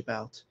get the ship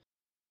out.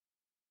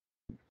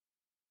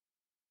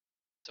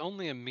 It's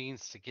only a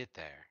means to get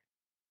there.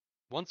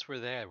 Once we're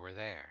there, we're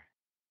there.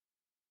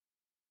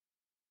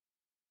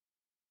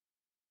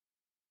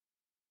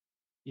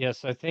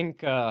 Yes, I think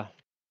from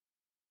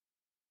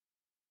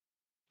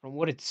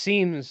what it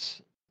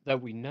seems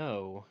that we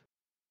know,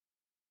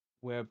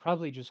 we're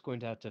probably just going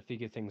to have to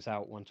figure things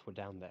out once we're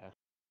down there.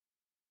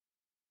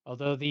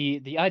 Although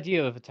the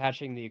idea of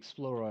attaching the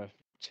Explorer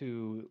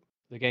to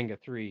the Genga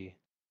 3,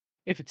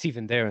 if it's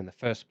even there in the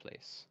first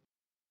place,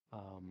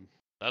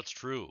 that's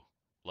true.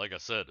 Like I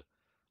said,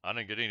 I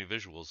didn't get any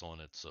visuals on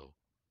it, so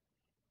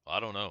I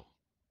don't know.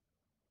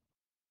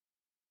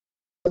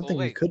 Something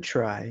we wait. could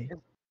try.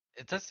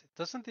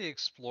 Doesn't the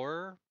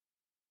Explorer?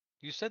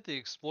 You said the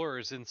Explorer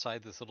is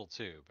inside this little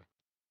tube,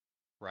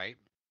 right?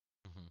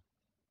 Hmm.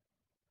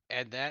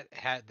 And that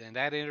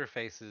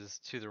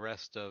interfaces to the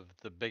rest of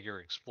the bigger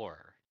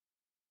Explorer.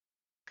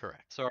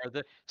 Correct.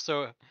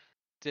 So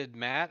did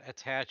Matt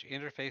attach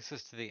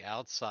interfaces to the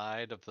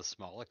outside of the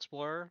small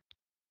explorer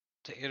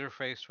to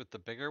interface with the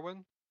bigger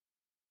one?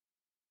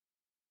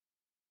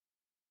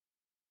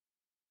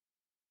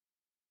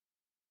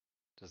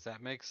 Does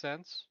that make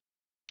sense?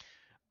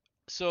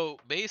 So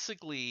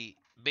basically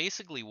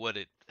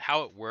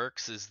how it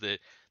works is that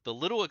the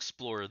little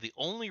explorer, the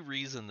only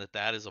reason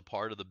that is a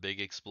part of the big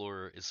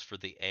explorer is for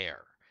the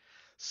air.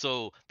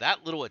 So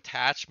that little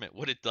attachment,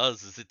 what it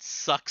does is it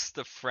sucks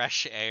the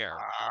fresh air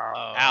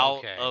Oh, out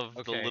okay.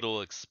 of the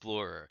little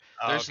explorer.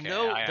 Okay, I There's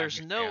no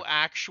understand.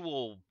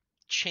 actual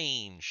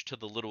change to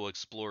the little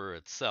explorer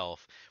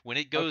itself. When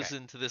it Okay. goes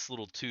into this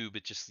little tube,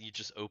 you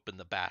just open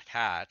the back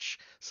hatch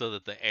so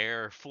that the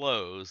air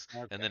flows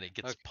and then Okay. it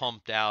gets Okay.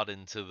 pumped out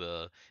into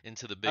the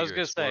I was bigger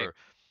gonna say, explorer.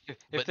 if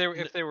But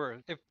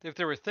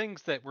there were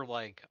things that were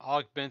like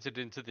augmented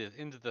into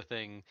the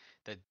thing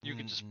that you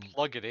could just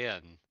plug it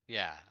in.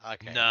 Yeah.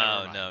 Okay. Never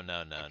no, mind. no,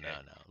 no, no, Okay.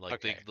 no, no. Like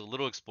Okay. the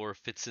little explorer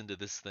fits into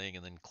this thing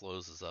and then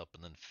closes up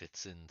and then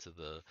fits into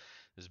the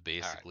is All right.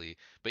 basically.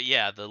 But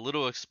yeah, the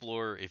little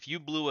explorer, if you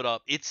blew it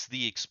up, it's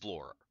the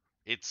explorer.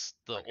 It's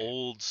the Okay.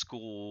 old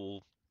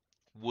school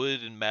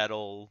wood and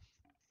metal,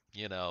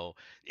 you know.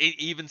 It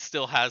even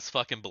still has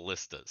fucking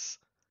ballistas.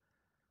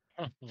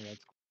 Oh,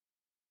 that's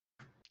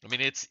I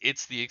mean,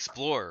 it's the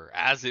Explorer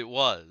as it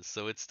was,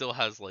 so it still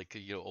has like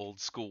old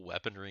school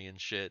weaponry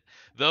and shit.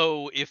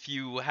 Though if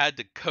you had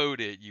to code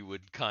it, you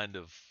would kind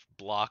of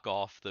block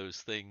off those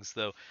things.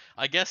 Though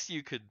I guess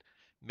you could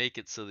make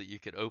it so that you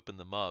could open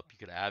them up. You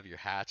could have your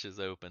hatches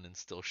open and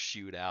still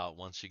shoot out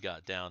once you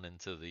got down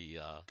into the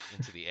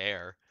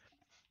air.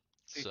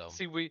 So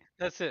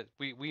That's it.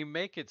 We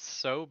make it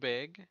so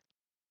big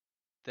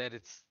that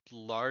it's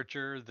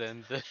larger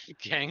than the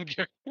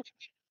Ganger.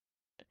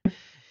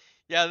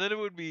 yeah, then it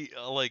would be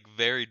like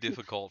very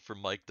difficult for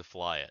Mike to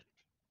fly it.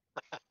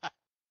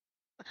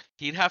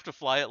 He'd have to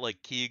fly it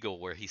like Kegel,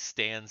 where he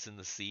stands in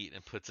the seat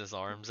and puts his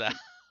arms out.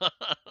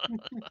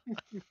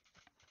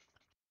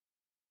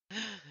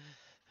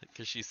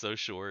 Because she's so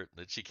short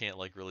that she can't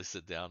like really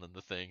sit down in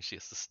the thing. She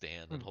has to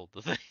stand and hold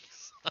the things.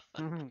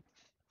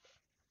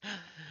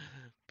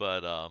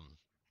 But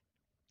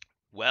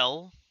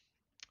well,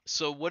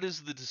 so what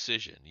is the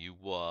decision? You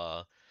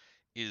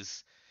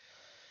is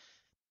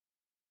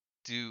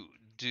do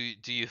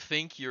do you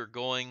think you're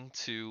going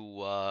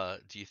to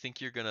do you think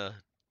you're gonna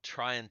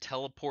try and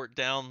teleport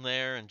down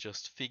there and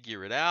just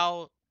figure it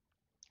out?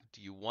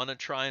 Do you want to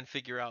try and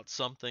figure out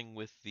something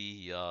with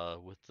the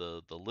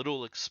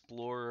little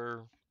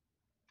explorer?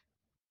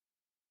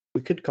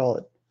 We could call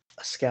it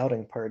a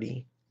scouting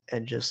party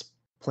and just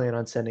plan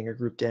on sending a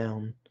group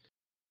down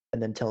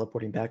and then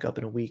teleporting back up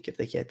in a week if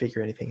they can't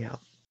figure anything out.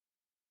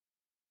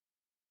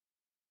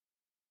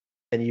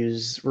 And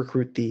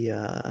recruit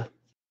the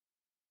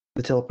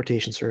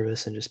teleportation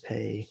service and just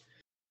pay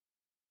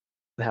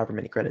however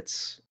many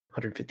credits,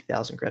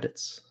 150,000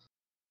 credits.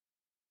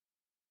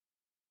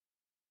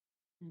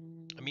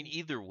 I mean,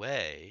 either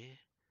way,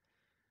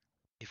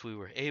 if we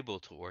were able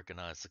to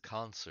organize the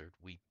concert,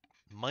 we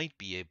might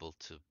be able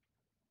to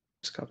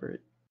Just cover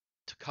it.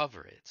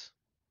 cover it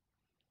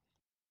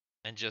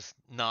and just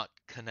not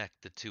connect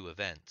the two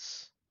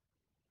events.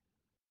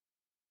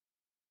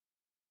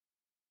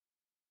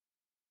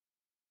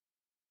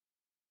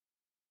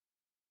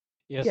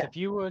 Yes, Yeah. if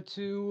you were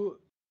to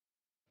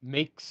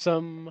make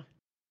some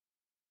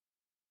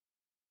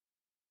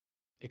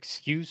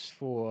excuse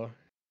for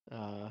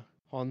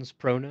Hans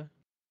Prona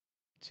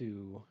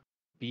to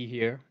be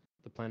here,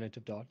 the planet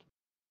of Dot,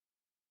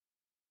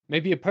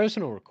 maybe a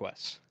personal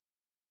request.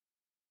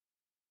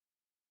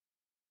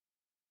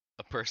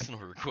 A personal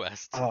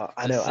request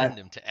I to know. send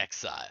him to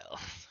exile.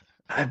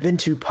 I've been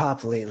too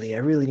pop lately. I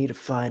really need to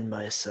find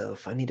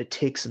myself. I need to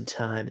take some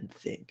time and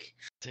think.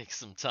 Take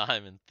some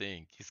time and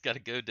think. He's got to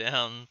go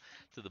down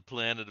to the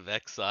planet of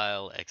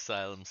exile,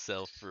 exile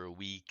himself for a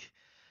week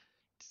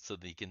so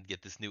that he can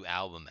get this new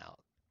album out.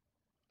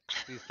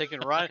 He's taking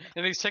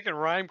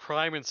rhyme,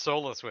 crime, and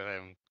Solus with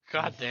him.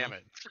 God damn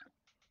it!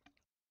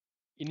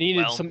 You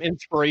needed Well, some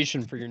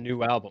inspiration for your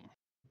new album,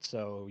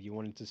 so you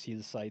wanted to see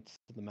the sights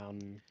of the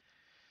mountain.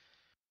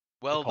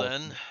 well culture.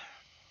 then,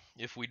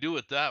 if we do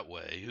it that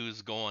way,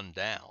 who's going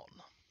down?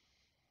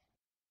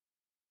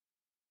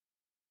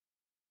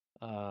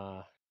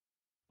 Well,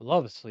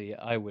 obviously,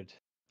 I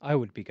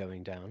would be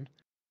going down.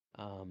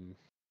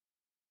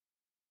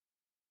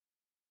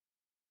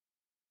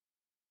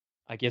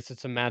 I guess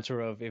it's a matter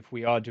of if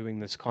we are doing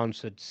this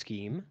concert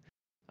scheme,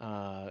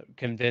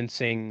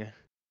 convincing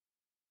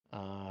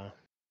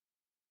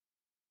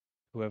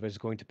whoever's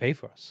going to pay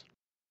for us.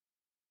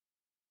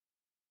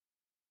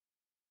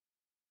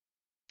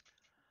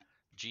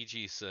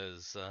 GG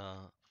says,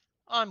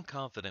 I'm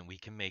confident we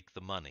can make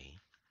the money.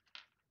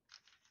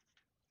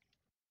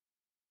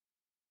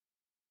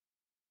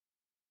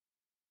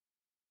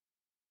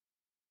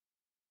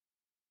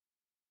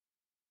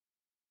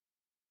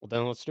 Well,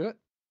 then let's do it.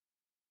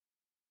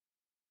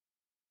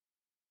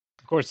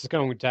 Of course, it's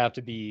going to have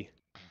to be,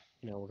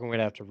 we're going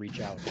to have to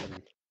reach out.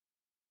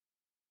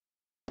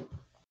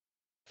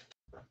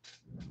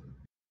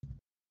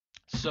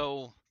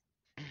 So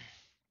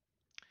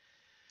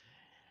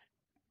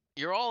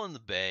you're all in the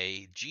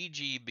bay.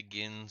 Gigi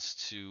begins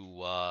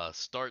to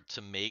start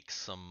to make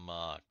some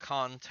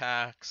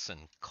contacts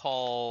and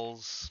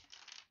calls.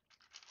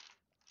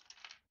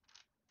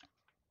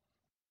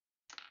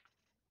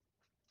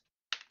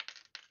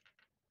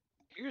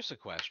 Here's a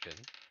question.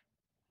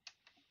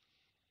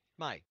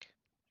 Mike,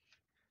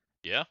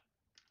 Yeah.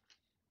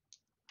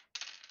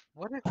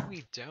 what if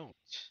we don't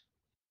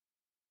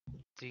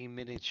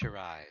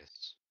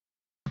deminiaturize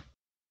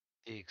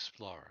the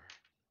Explorer?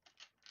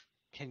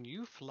 Can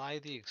you fly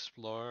the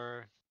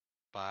Explorer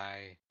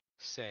by,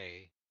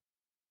 say,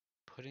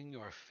 putting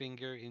your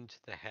finger into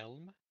the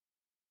helm?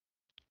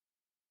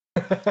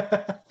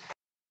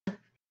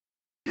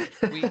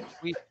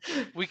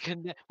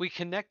 We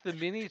connect the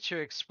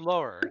miniature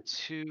Explorer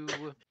to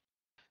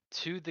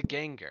the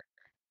Ganger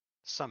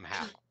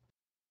somehow.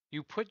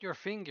 You put your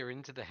finger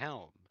into the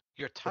helm.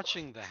 You're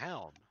touching the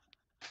helm,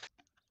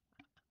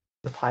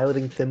 The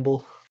piloting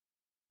thimble.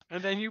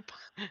 and then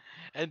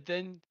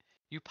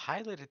you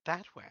pilot it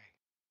that way.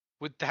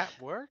 Would that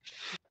work?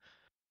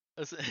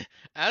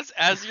 As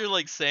as you're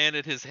like saying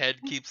it, his head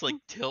keeps like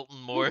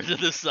tilting more to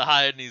the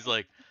side, and he's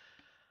like,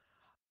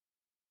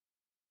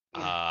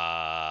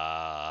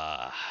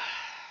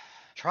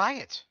 Try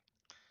it.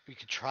 We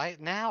could try it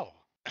now.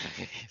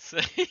 so,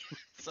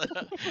 so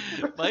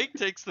Mike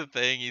takes the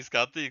thing. He's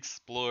got the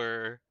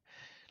Explorer,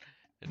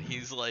 and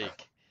he's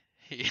like,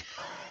 he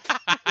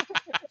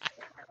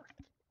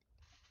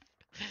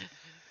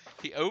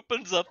he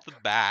opens up the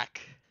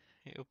back.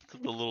 He opens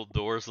up the little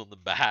doors on the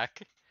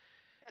back,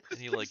 and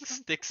he like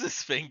sticks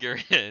his finger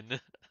in,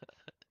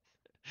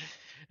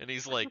 and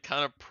he's like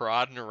kind of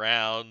prodding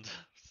around.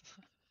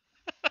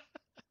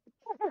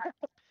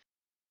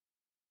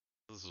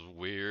 This is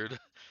weird.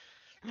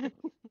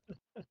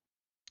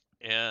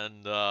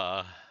 And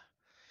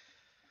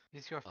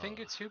Is your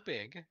finger too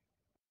big?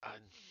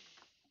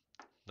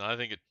 no, I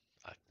think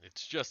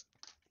it's just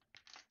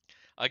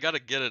I gotta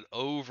get it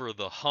over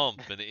the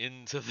hump and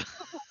into the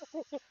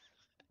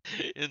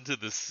into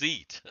the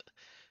seat.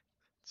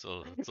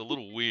 So it's a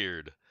little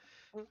weird.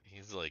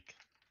 He's like,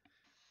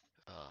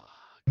 oh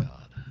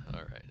God,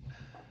 all right.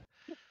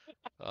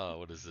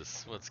 What is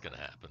this? What's gonna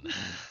happen?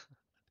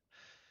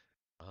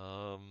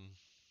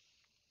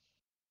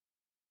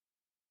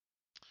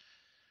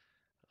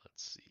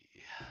 Let's see.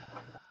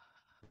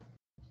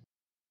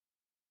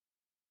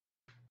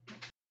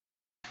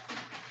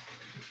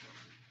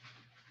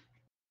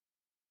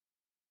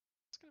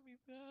 It's gonna be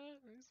bad.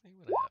 Let's see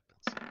what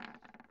happens.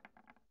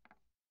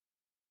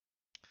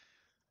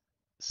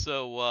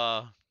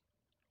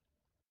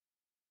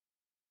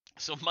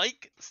 So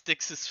Mike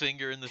sticks his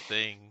finger in the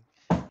thing.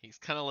 He's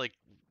kind of like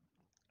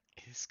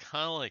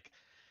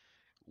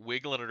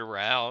wiggling it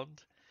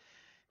around,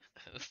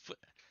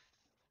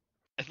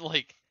 and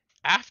like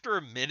after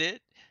a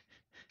minute,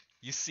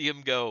 you see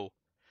him go,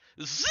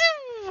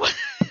 zoo!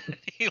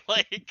 he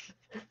like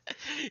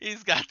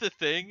he's got the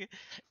thing,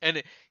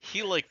 and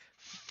he like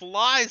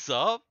flies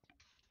up,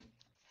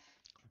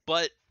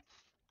 but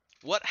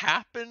what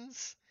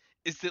happens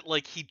is that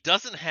like he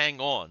doesn't hang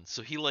on,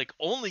 so he like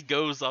only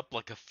goes up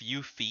like a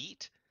few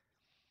feet,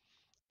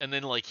 and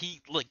then like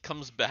he like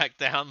comes back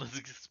down. The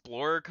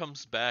Explorer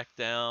comes back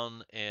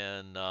down,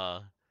 and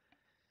the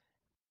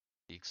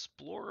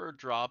Explorer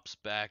drops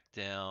back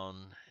down,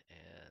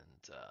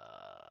 and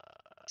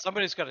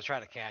Somebody's got to try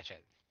to catch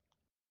it.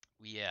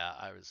 yeah,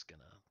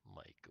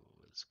 Mike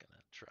was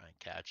gonna try and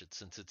catch it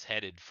since it's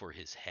headed for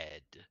his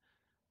head.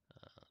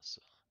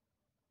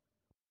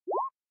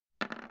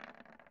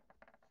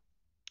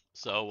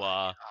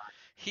 So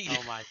he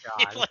Oh my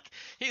he god. like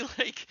he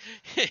like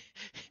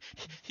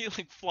he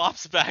like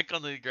flops back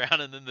on the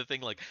ground, and then the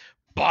thing like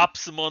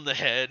bops him on the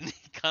head, and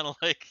he kind of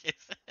like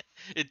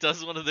it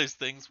does one of those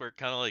things where it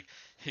kind of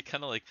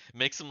like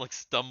makes him like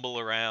stumble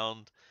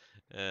around,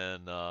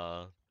 and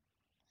the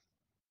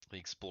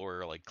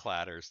Explorer like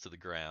clatters to the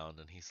ground,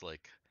 and he's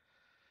like,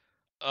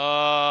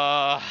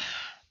 we'll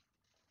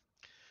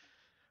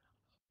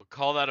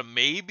call that a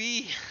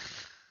maybe.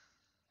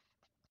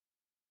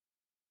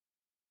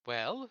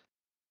 Well,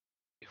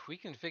 if we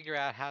can figure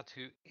out how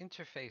to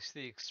interface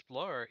the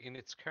Explorer in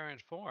its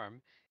current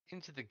form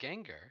into the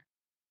Ganger,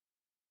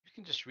 you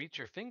can just reach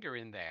your finger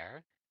in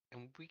there,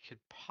 and we could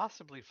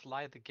possibly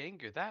fly the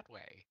Ganger that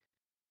way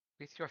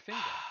with your finger.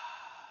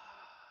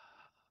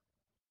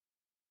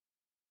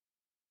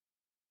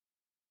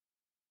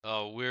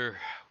 Oh, we're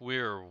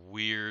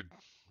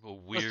a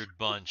weird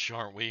bunch,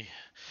 aren't we?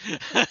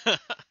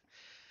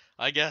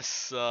 I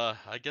guess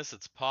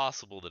it's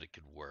possible that it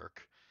could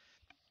work.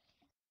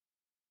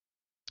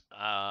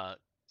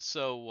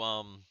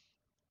 So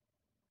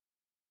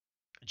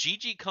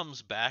Gigi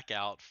comes back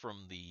out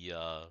from the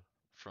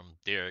from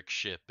Derek's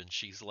ship, and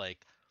she's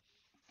like,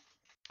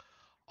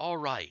 "All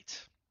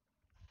right,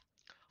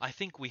 I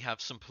think we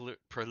have some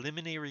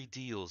preliminary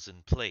deals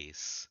in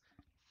place.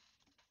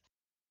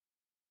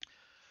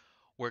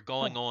 We're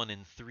going on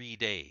in 3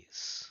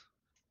 days."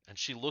 And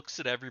she looks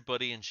at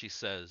everybody and she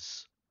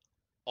says,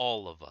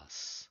 "All of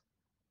us."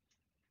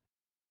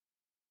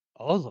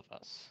 All of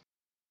us.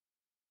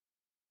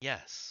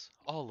 Yes,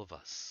 all of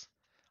us.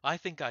 I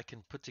think I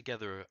can put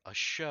together a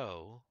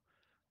show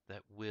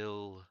that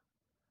will,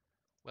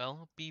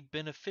 well, be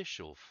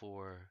beneficial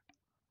for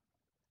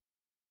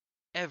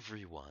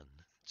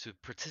everyone to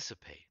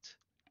participate.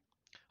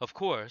 Of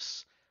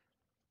course,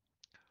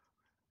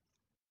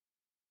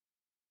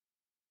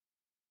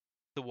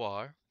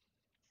 Thiwar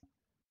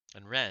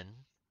and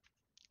Ren,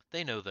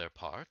 they know their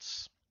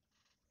parts,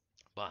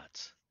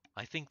 but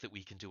I think that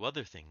we can do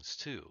other things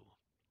too.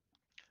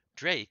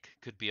 Drake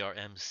could be our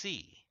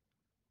MC.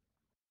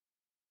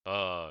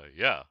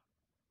 Yeah,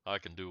 I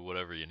can do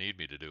whatever you need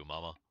me to do,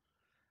 Mama.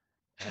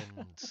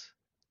 And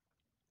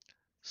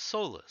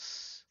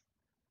Solus,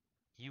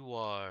 you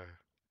are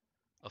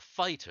a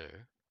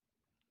fighter.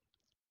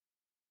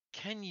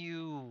 Can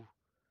you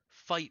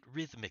fight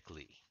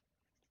rhythmically?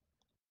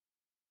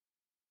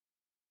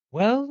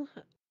 Well,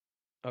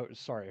 oh,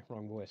 sorry,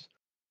 wrong voice.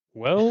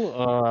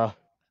 Well,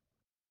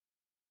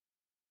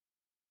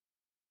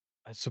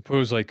 I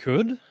suppose I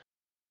could.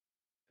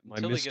 My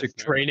Until he mystic gets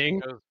nervous and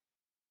training. goes,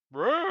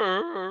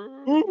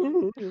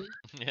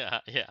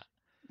 Yeah.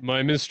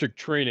 My mystic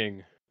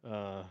training.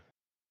 I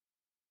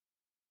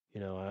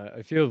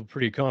feel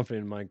pretty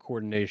confident in my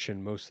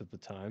coordination most of the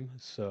time.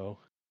 So,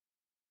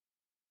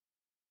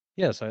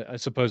 yes, I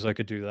suppose I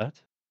could do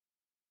that.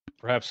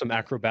 Perhaps some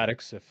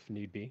acrobatics if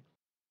need be.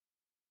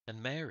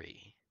 And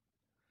Mary,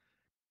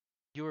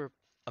 you're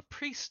a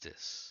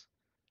priestess.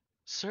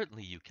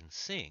 Certainly you can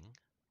sing.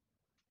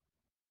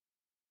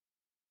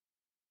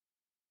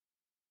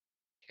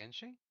 can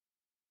she?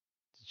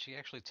 Did she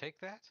actually take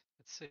that?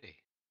 Let's see.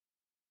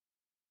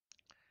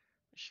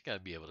 She's got to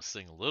be able to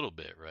sing a little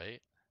bit,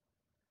 right?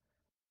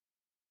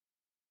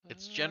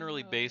 It's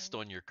generally based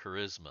on your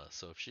charisma.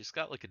 So if she's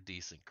got like a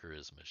decent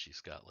charisma, she's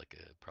got like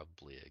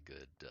probably a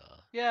good.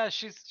 Yeah,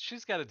 she's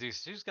got a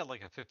decent. She's got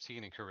like a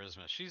 15 in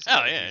charisma. She's Oh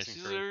got a yeah, decent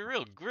she's a charisma.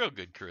 real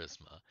good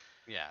charisma.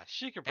 Yeah,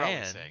 she could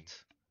probably sing. And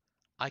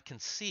I can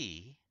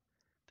see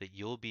that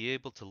you'll be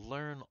able to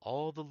learn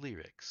all the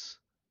lyrics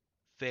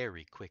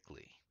very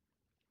quickly.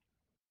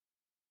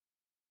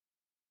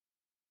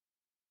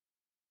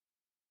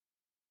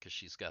 Because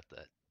she's got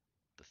the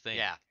thing.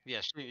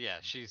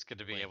 She's going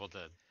to be Link. able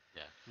to.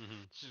 Yeah,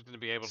 she's going to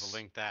be able to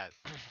link that.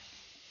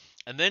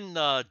 And then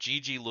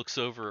Gigi looks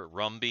over at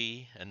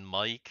Rumby and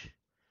Mike,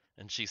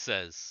 and she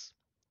says,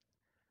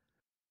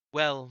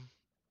 "Well,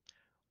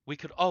 we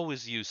could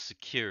always use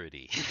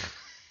security."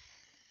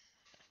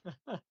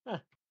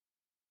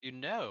 You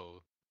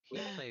know, he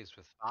plays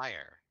with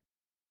fire.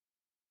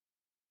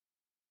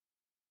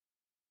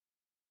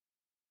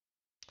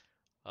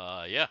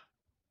 Yeah,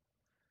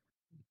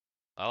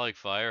 I like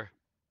fire.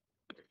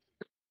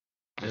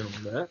 And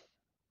on that,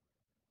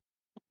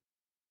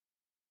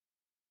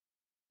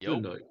 Yo.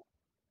 good night.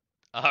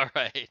 All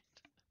right.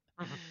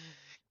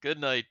 Good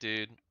night,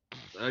 dude.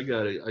 I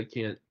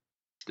can't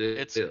stay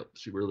It's up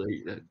super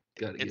late. I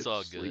gotta it's get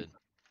all sleep. good.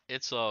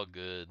 It's all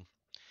good.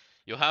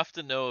 You'll have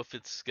to know if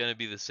it's gonna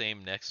be the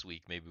same next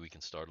week. Maybe we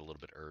can start a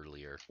little bit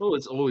earlier. Well,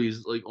 it's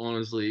always like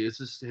honestly, it's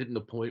just hitting the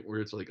point where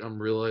it's like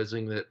I'm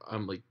realizing that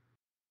I'm like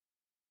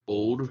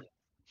old.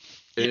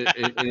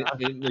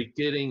 And like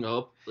getting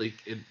up like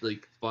at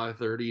like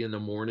 5:30 in the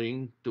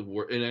morning to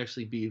work and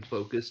actually be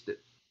focused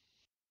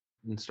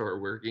and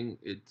start working,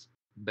 it's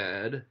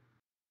bad.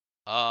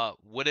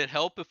 Would it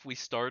help if we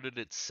started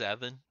at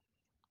 7?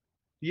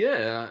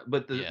 Yeah,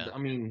 but Yeah. I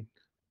mean,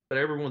 but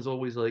everyone's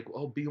always like,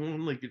 "I'll be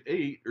on like at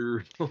 8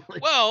 or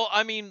like." Well,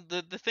 I mean,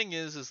 the thing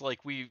is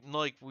like we've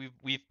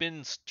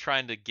been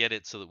trying to get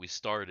it so that we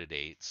start at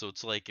 8. So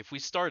it's like if we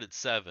start at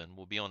 7,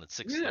 we'll be on at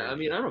 6:30. Yeah, I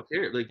mean, I don't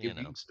care. Like You if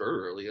you know. can start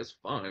early, that's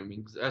fine. I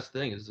mean, 'cause that's the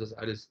thing is just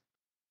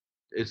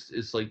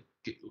it's like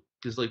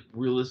because like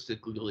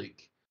realistically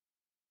like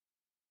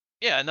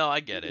Yeah, no, I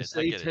get it. I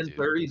say get it, dude.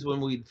 10:30 is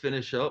when we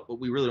finish up, but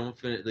we really don't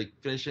finish. Like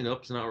finishing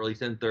up is not really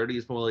 10:30.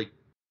 It's more like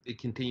it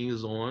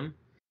continues on.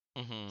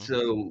 Mhm.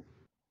 So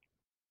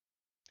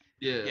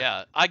yeah,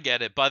 Yeah, I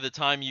get it. By the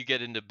time you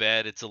get into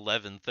bed, it's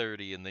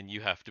 11:30, and then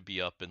you have to be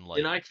up in and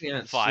like I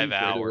can't 5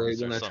 sleep right away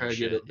hours or when I some try to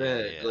get to shit.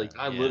 bed. Like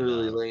I Yeah,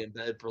 literally no. lay in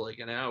bed for like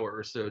an hour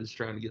or so just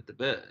trying to get to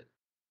bed.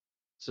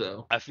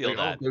 So I feel like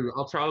that.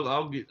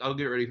 I'll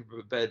get ready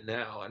for bed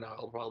now, and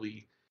I'll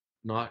probably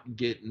not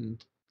get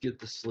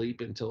to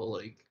sleep until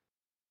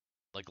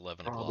Like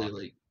 11 probably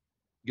o'clock. like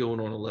going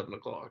on 11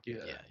 o'clock.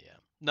 Yeah. Yeah.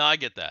 No, I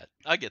get that.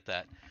 I get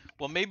that.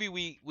 Well, maybe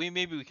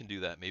maybe we can do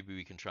that. Maybe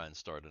we can try and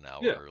start an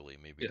hour Yeah. early.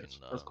 Maybe we can Yes.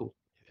 That's cool.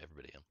 get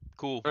everybody in.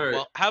 Cool. All right.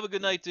 Well, have a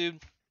good night,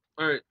 dude.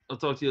 All right. I'll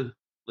talk to you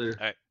later.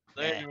 All right.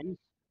 There.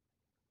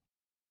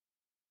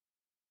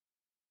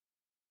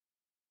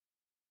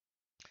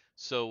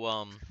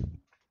 So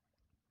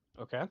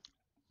Okay.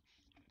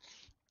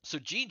 so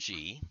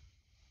Gigi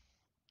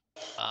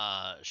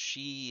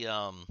she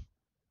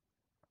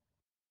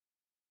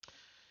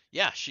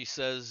yeah, she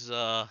says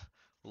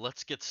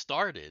let's get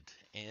started,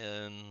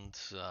 and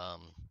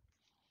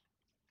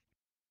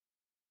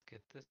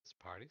Get this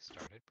party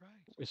started right.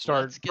 We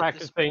start get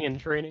this practicing and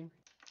training.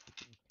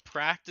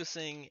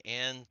 practicing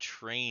and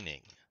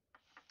training.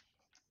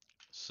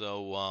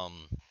 So Oh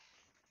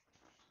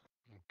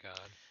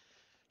God.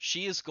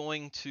 she is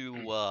going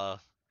to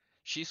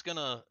she's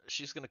gonna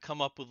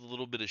come up with a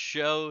little bit of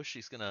show.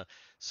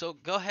 So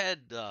go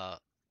ahead,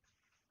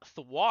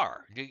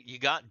 Thiwar. Do you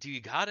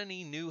got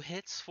any new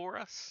hits for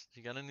us? Do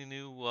you got any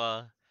new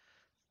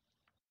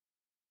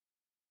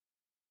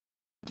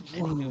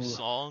Ooh,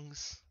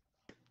 songs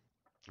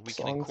we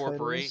can song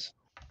incorporate? titles.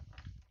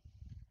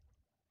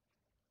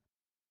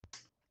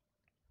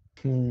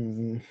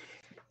 Hmm.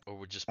 Or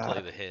would just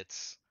play the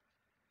hits?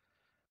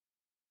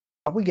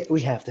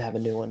 We have to have a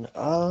new one.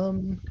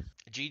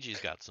 Gigi's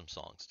got some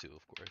songs too,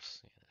 of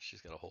course. Yeah, she's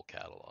got a whole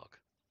catalog.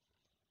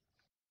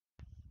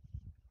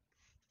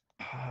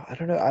 I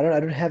don't know. I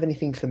don't have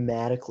anything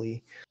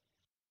thematically.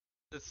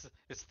 It's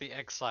the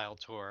Exile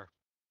tour.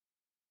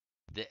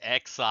 The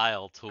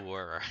Exile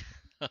tour.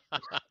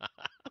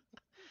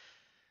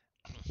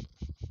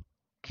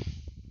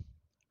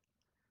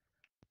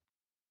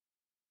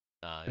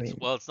 I mean,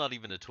 It's not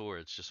even a tour.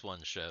 It's just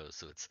one show.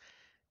 So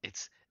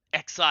it's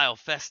Exile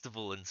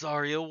Festival in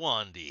Zaria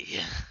Wandi.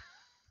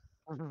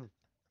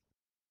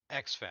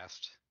 X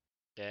Fest.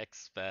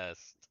 X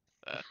Fest.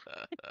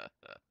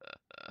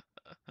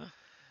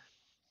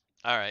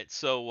 All right,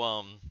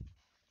 so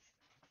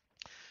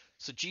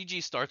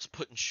Gigi starts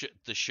putting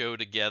the show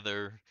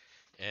together,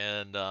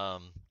 and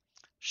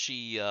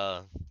she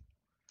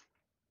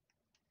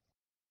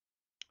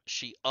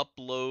she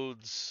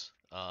uploads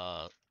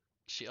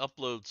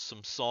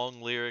some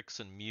song lyrics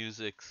and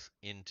musics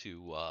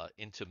into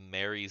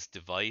Mary's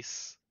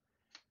device,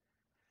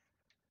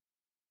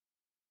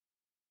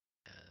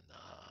 and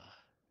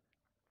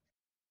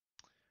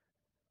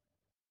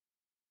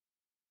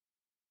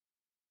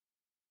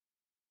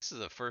this is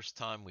the first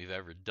time we've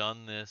ever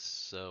done this.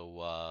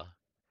 So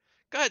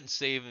go ahead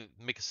and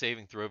make a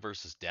saving throw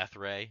versus Death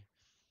Ray.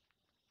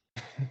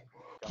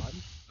 God.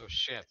 Oh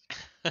shit.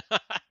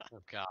 Oh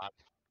God.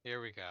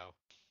 Here we go.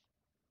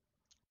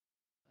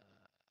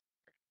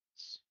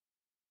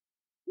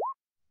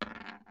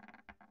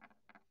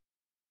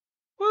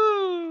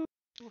 Woo!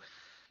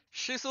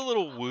 She's a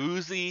little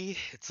woozy.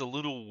 It's a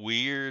little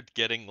weird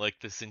getting like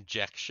this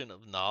injection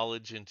of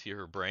knowledge into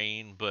her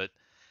brain, but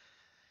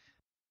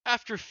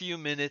after a few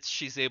minutes,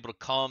 she's able to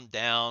calm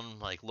down,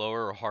 like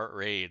lower her heart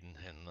rate, and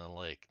then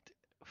like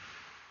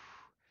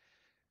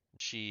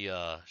she's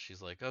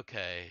like,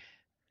 okay,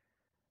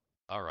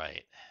 all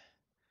right,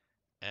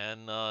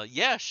 and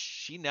yeah,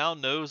 she now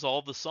knows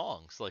all the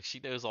songs. Like she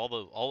knows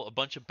all a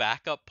bunch of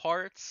backup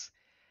parts,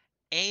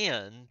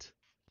 and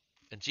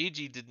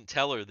Gigi didn't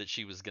tell her that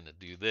she was gonna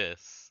do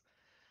this,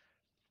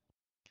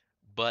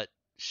 but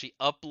she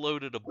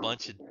uploaded a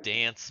bunch of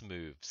dance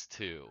moves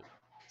too.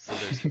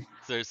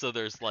 So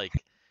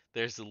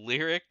there's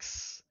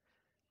lyrics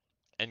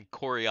and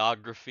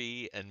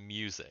choreography and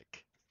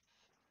music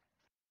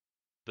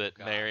that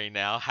God. Mary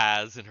now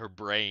has in her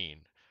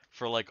brain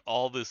for like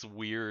all this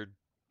weird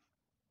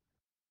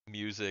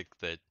music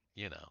that,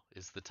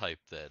 is the type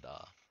that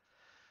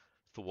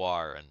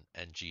Thiwar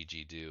and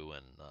Gigi do,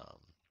 and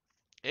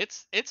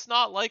it's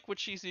not like what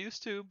she's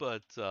used to,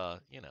 but it's Yeah.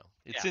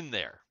 in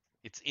there.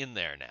 It's in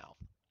there now.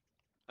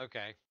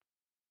 Okay.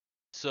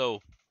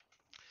 So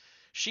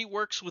she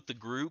works with the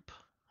group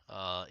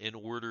in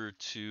order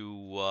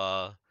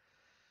to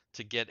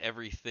get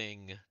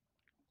everything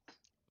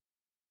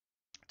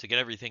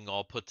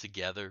all put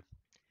together.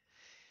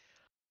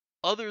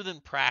 Other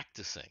than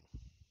practicing,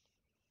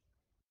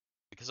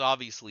 because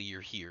obviously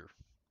you're here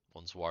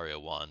on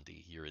Zwaria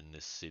Wandi, you're in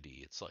this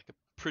city. It's like a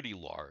pretty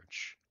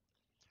large.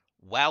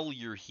 While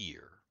you're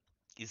here,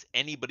 is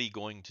anybody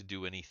going to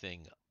do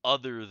anything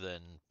other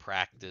than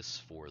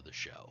practice for the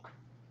show?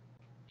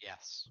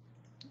 Yes.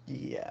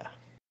 yeah.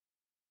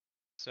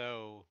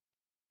 So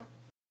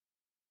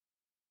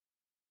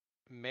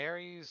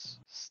Mary's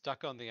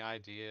stuck on the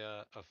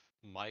idea of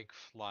Mike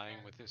flying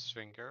with his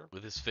finger.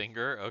 With his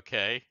finger,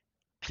 okay.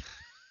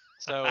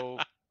 So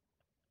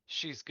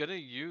she's gonna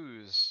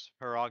use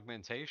her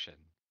augmentation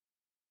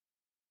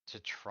to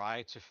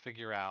try to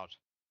figure out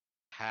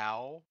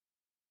how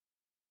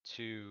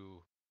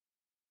to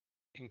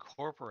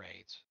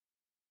incorporate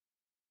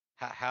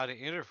how to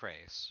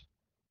interface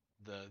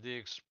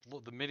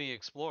the mini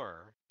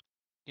explorer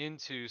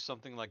into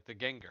something like the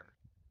Gengar.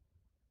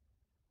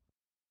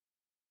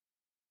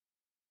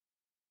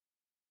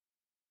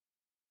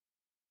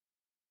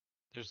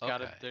 There's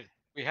got Okay. to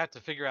we have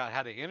to figure out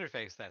how to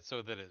interface that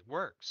so that it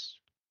works.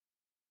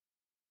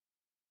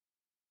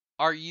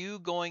 Are you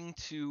going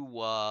to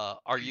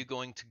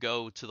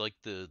go to like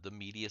the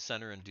media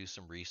center and do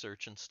some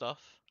research and stuff?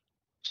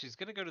 She's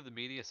gonna go to the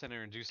media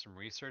center and do some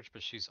research,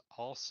 but she's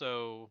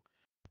also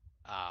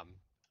um,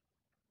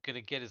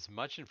 gonna get as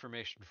much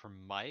information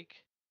from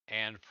Mike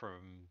and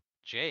from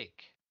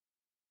Drake,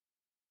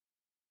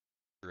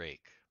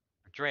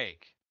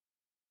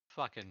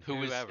 fucking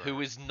whoever. Who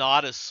is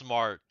not as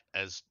smart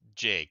as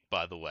Jake,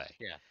 by the way.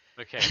 Yeah.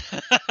 Okay.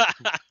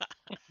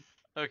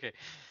 Okay.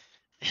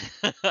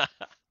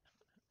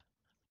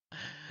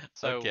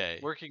 So Okay.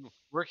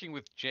 working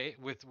with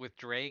with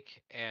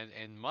Drake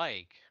and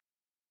Mike,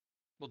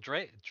 Well,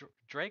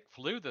 Drake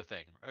flew the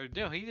thing. Or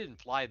no, he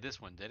didn't fly this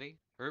one, did he?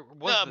 Or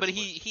was No, this but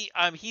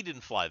one? he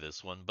didn't fly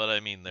this one, but I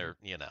mean they're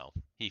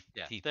he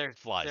Yeah, he they're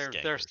flies they're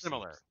gangers.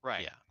 similar,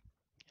 right? Yeah.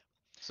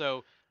 So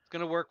it's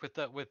gonna work with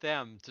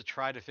them to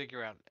try to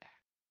figure out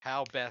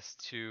how best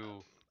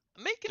to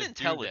Make an do this.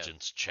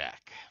 intelligence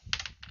check.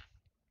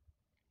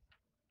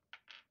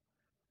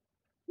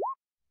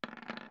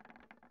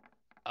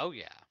 Oh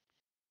yeah.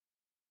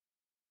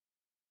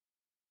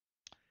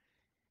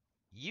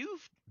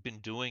 You've been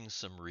doing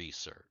some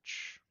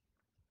research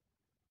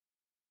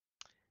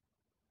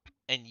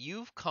and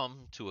you've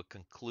come to a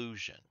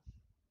conclusion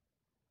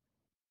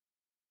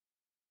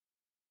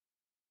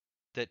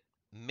that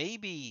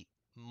maybe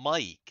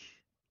Mike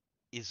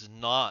is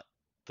not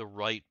the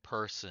right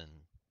person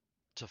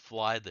to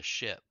fly the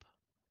ship.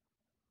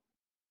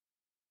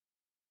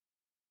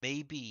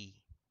 Maybe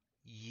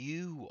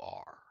you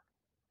are.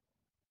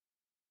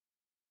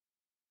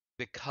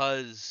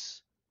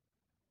 Because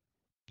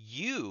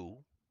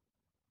you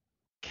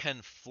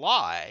can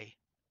fly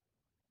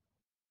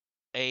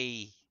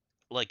a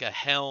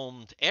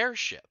helmed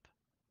airship,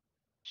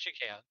 She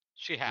can.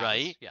 She has.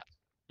 right? Yeah.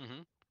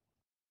 Mm-hmm.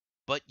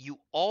 But you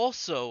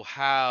also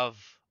have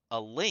a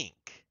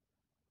link,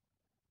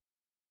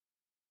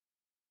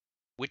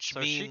 which So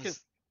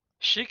means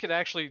she could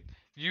actually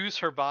use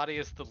her body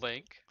as the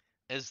link.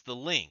 as the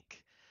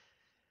link.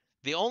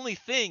 The only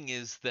thing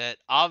is that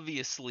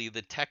obviously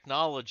the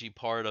technology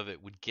part of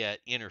it would get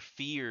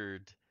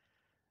interfered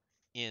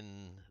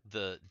in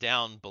the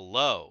down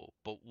below,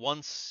 but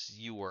once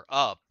you were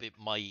up,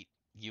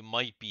 you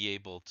might be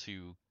able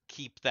to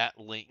keep that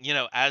link,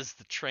 as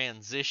the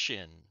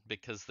transition,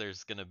 because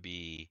there's going to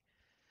be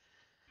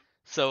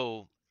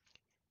so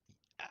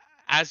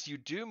as you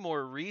do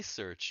more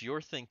research,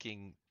 you're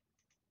thinking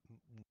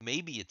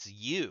maybe it's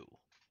you.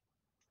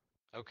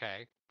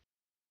 Okay.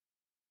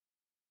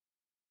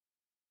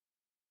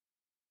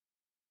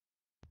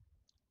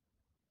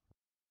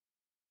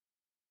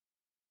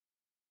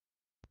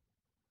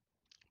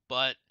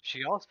 But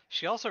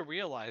She also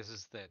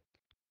realizes that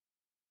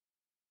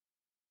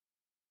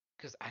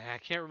because I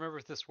can't remember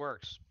if this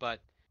works, but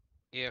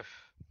if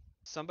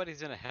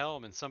somebody's in a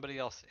helm and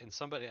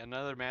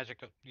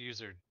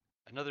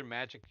another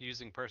magic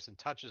using person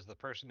touches the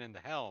person in the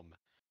helm,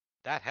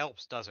 that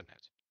helps, doesn't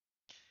it?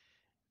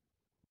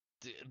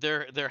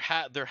 there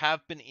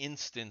have been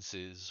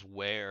instances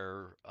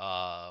where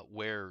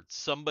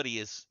somebody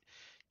is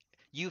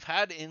you've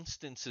had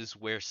instances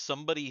where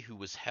somebody who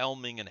was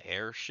helming an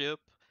airship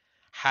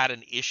had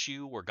an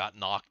issue or got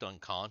knocked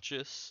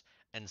unconscious,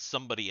 and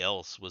somebody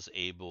else was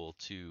able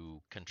to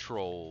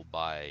control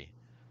by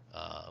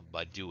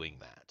doing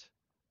that.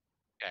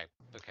 Okay.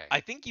 Okay. I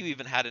think you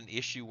even had an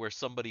issue where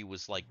somebody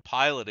was like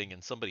piloting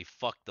and somebody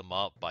fucked them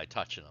up by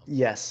touching them.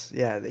 Yes,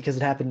 yeah, because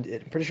it happened.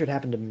 I'm pretty sure it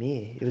happened to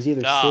me. It was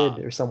either Ah,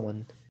 Sid or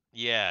someone.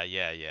 yeah.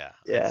 And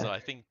so Yeah. I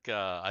think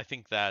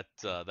that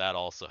that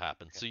also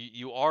happened. So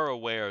you are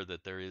aware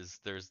that there's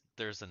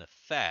an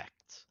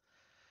effect.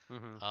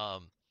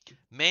 Mm-hmm.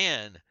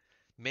 Man,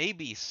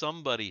 maybe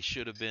somebody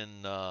should have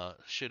been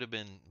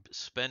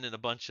spending a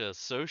bunch of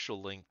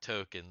social link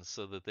tokens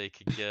so that they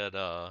could get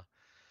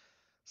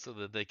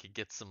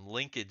some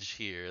linkage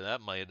here.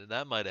 That might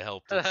have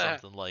helped with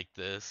something like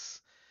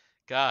this.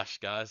 Gosh,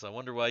 guys, I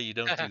wonder why you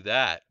don't do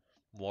that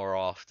more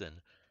often.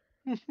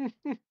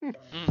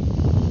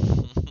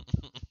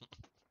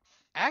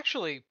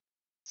 Actually,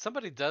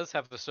 somebody does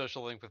have the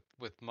social link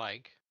with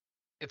Mike.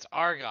 It's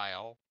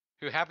Argyle,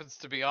 who happens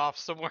to be off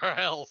somewhere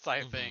else,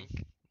 I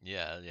think.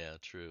 Yeah,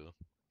 true.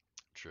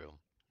 True.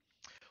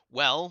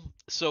 Well,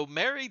 so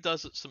Mary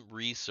does some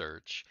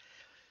research.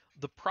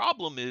 The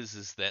problem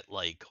is that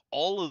like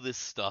all of this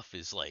stuff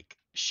is like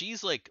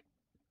she's like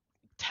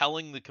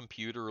telling the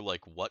computer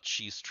like what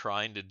she's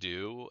trying to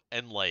do,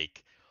 and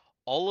like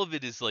all of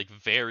it is like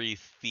very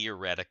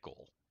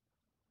theoretical.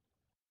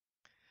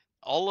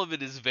 All of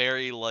it is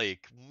very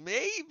like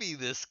maybe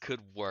this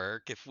could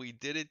work if we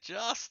did it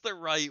just the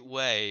right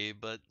way,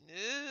 but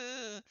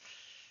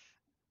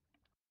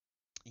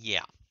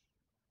yeah.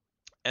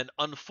 And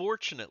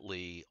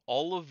unfortunately,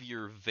 all of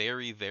your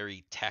very,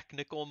 very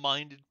technical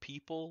minded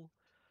people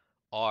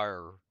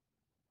are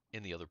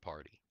in the other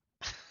party.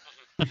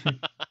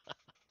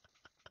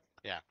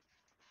 Yeah.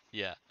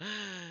 Yeah,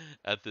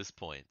 at this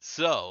point.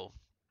 So,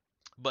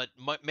 but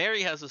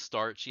Mary has a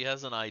start. She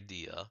has an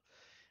idea.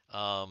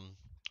 All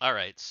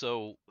right.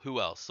 So who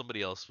else?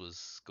 Somebody else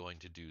was going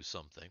to do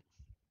something.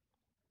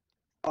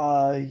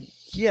 Uh,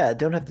 yeah,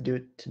 don't have to do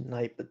it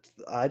tonight, but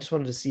I just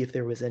wanted to see if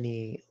there was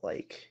any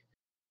like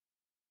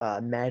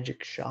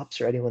magic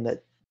shops or anyone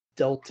that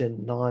dealt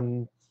in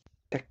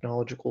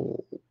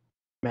non-technological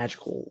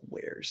magical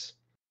wares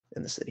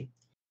in the city.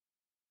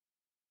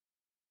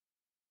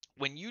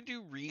 When you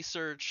do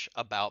research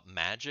about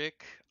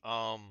magic,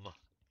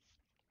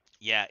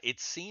 yeah, it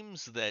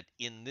seems that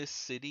in this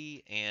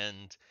city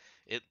and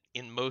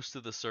in most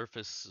of the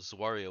surface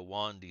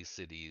Zwariawandi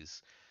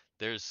cities,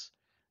 there's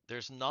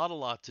not a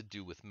lot to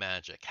do with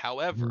magic.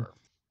 However,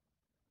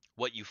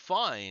 what you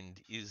find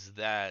is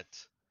that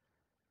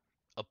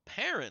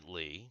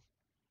apparently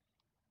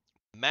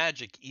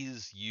magic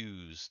is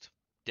used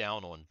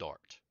down on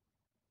Dart.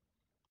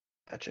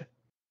 Gotcha.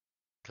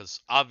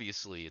 Because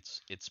obviously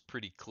it's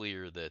pretty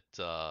clear that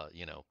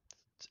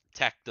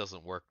tech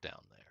doesn't work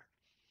down there.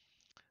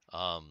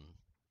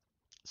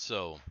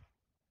 So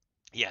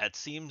yeah, it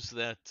seems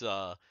that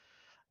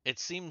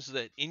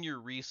in your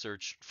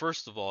research,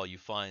 first of all, you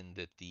find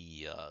that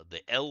the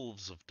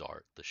elves of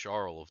Dart, the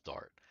Sharl of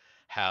Dart,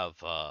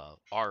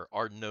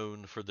 are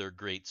known for their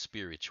great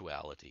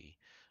spirituality.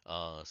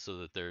 So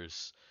that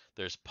there's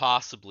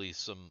possibly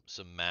some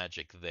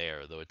magic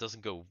there, though it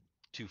doesn't go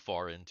too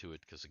far into it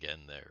because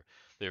again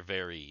they're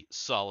very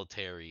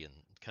solitary and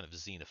kind of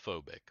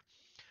xenophobic.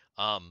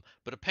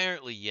 But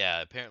apparently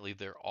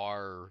there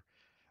are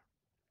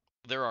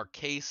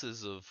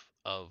cases of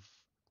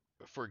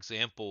for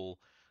example,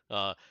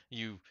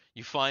 you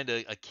find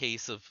a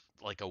case of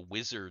like a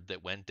wizard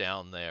that went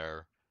down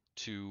there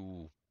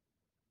to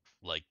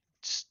like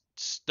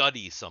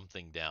study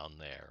something down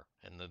there,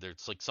 and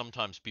there's like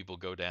sometimes people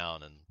go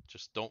down and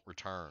just don't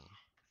return.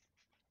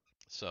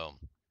 So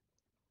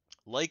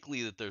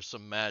likely that there's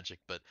some magic,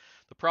 but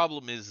the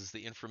problem is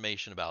the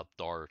information about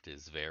Dart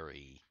is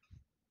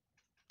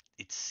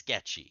it's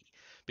sketchy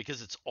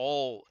because it's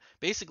all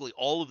basically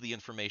all of the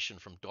information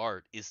from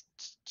Dart is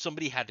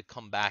somebody had to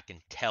come back and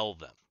tell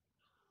them,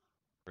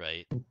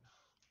 right?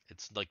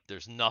 It's like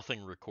there's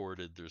nothing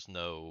recorded,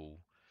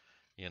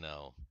 you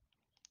know,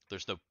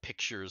 there's no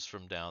pictures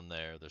from down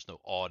there, there's no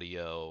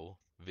audio,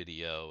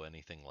 video,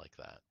 anything like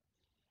that.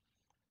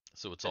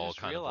 So it's I all just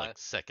kind of like realized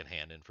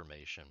secondhand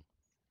information.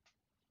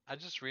 I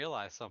just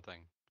realized something.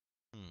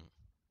 Hmm.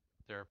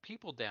 There are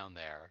people down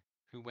there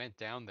who went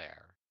down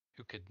there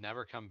who could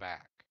never come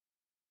back.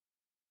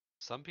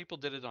 Some people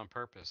did it on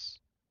purpose.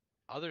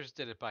 Others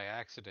did it by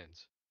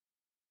accident.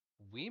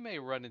 We may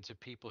run into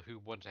people who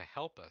want to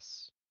help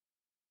us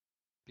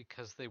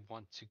because they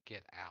want to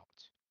get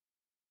out.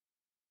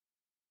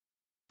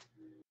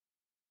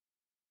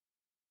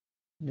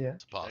 Yeah.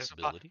 It's a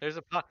possibility. There's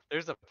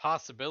a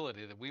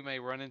possibility that we may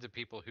run into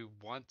people who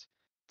want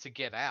to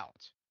get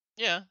out.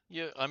 Yeah,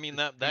 I mean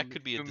that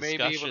could be a who may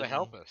be able discussion. to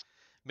help us.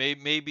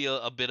 Maybe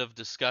a bit of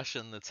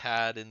discussion that's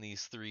had in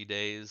these 3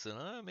 days,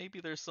 and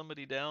maybe there's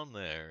somebody down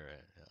there.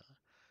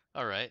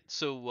 All right,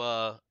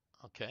 so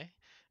okay.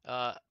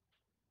 Uh,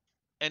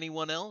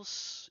 anyone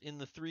else in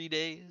the 3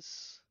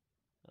 days?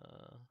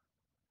 Uh,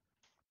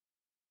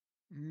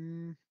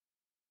 Mm,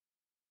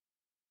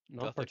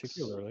 not Guthix,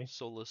 particularly.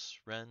 Solus,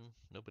 Ren.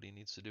 Nobody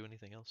needs to do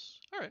anything else.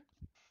 All right.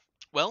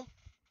 Well,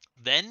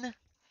 then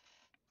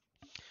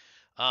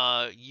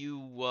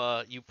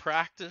you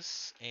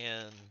practice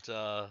and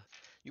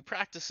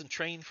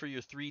train for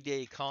your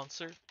 3-day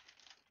concert.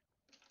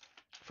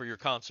 For your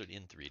concert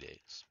in 3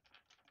 days.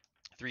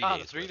 3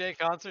 days. The 3-day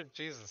concert?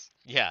 Jesus.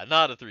 Yeah,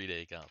 not a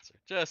 3-day concert,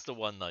 just a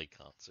one-night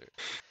concert.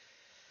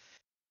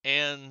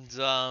 And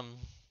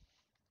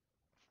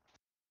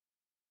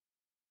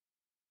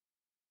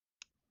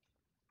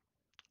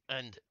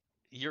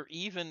you're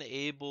even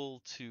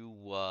able to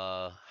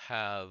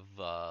have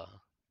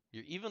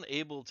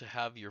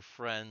your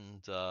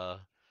friend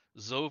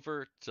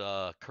Zovert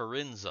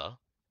Karinza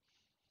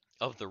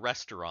of the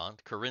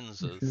restaurant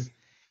Karinza's.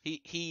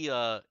 He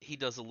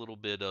does a little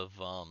bit of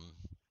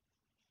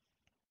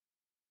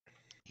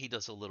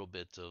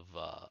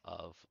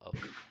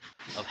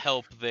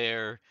help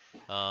there.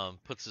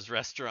 Puts his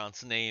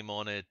restaurant's name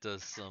on it.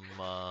 Does some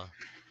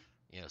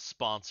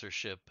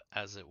sponsorship,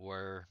 as it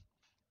were,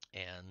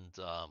 and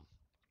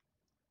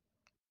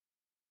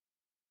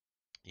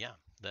yeah.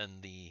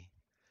 Then the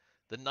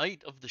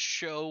night of the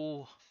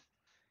show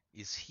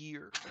is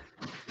here.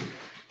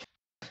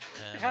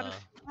 And,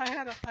 I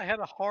had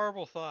a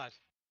horrible thought.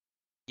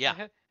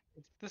 yeah.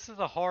 This is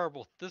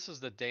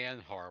the Dan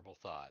horrible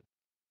thought.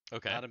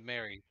 Okay. Not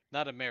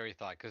a Mary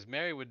thought, because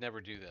Mary would never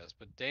do this,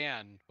 but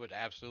Dan would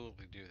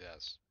absolutely do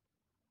this.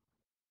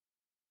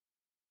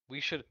 We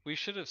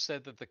should have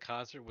said that the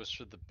concert was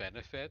for the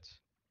benefit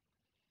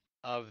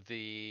of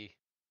the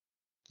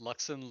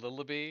Luxon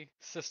Lillaby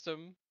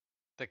system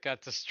that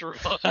got destroyed.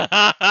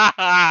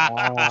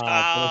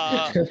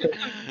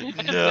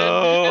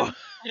 No.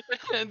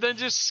 And then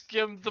just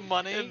skimmed the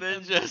money. And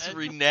then just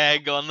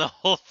renege on the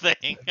whole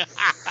thing.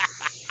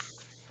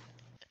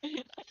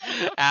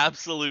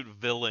 Absolute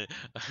villain.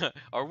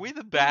 Are we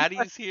the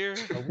baddies here?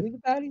 Are we the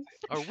baddies?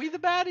 Are we the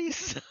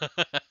baddies?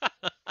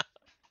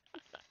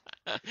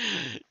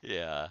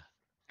 Yeah.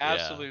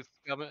 Absolute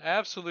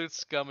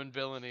scum and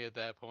villainy at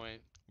that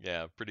point.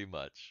 Yeah, pretty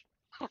much.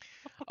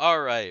 All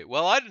right.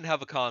 Well, I didn't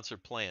have a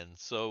concert planned,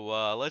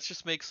 so let's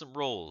just make some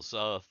rolls.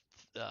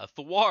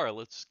 Thiwar,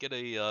 let's get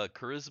a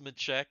charisma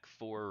check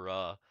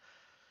for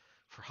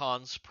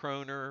Hans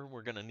Proner.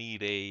 We're gonna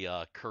need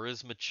a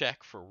charisma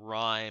check for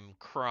Rhyme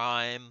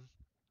Crime.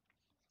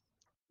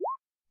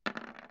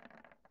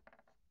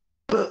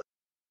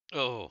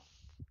 Oh.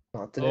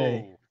 Not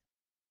today.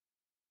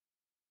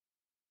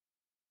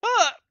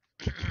 Oh.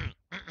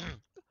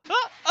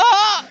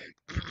 Ah!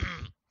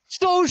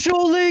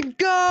 Social link,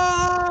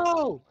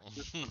 go!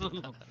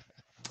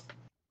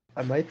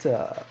 I might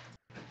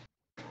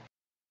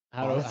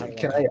honestly,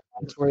 can I- I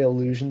auditory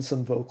illusion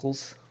some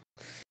vocals?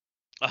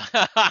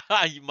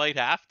 You might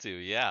have to,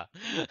 yeah.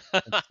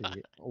 Let's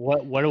see.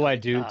 What do I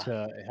do Ah.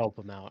 to help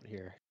him out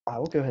here? I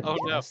will go ahead and Oh,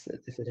 no. cast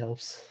it if it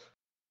helps.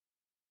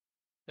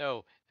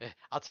 No,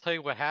 I'll tell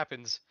you what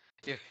happens.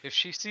 If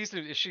she sees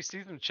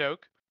him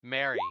choke,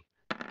 Mary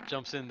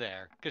jumps in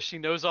there because she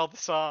knows all the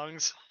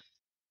songs.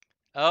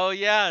 Oh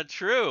yeah,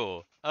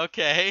 true.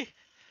 Okay.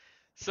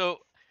 So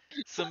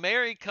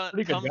Mary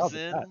Pretty good comes job at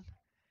that.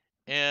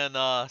 in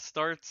and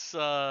starts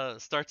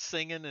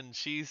singing, and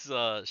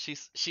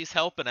she's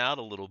helping out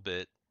a little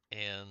bit,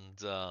 and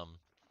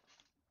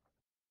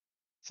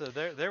So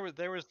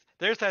there's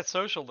that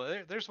social.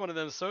 There's one of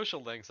those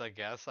social links, I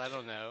guess. I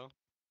don't know.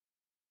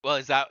 well,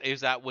 is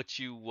that what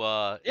you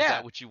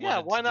Yeah,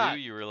 wanted why to do? not?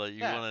 You were like, you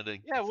Yeah, wanted to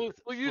yeah. We'll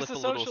use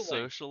flip the a little social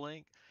link. social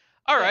link.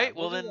 All Yeah, right,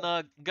 we'll well do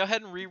then go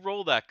ahead and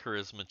re-roll that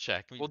charisma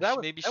check. Well,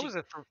 Maybe she that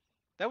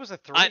was a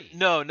 3.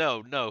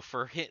 no,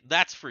 for him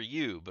that's for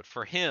you, but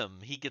for him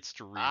he gets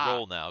to Ah.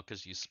 re-roll now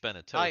because you spent a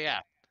Oh token.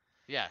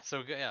 yeah.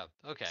 So yeah,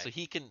 okay. So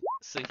he can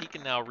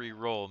now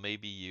re-roll.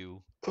 Maybe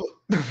you.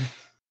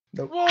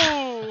 Nope.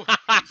 Whoa!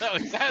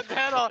 That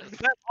that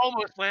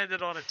almost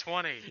landed on a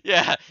 20.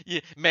 yeah,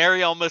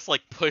 Mary almost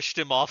like pushed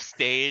him off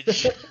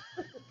stage.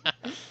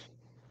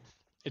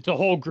 It's a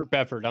whole group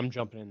effort. I'm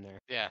jumping in there.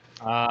 Yeah.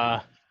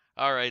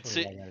 All right, What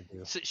so, do I gotta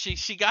do? so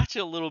she got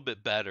you a little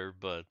bit better,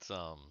 but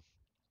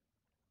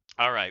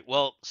all right.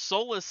 Well,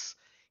 Solus,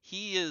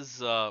 he is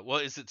well,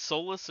 is it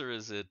Solus or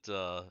is it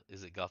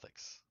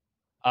Guthix?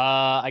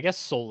 I guess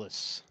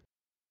Solus.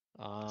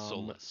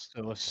 Solus.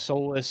 So Okay.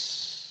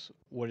 Solus,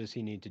 what does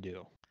he need to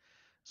do?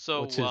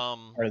 So What's his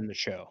part in the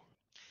show?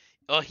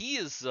 he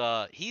is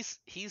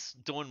he's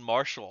doing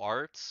martial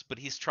arts, but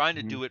he's trying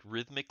to do it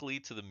rhythmically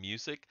to the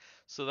music.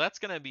 So that's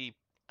gonna be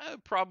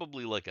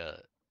probably like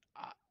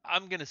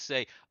I'm gonna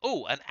say,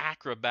 an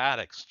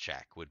acrobatics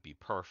check would be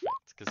perfect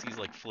because he's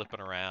like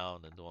flipping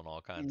around and doing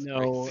all kinds of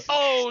No. crazy.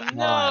 Oh Not.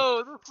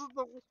 no!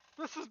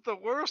 This is the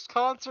worst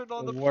concert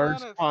on the Worst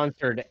planet.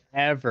 concert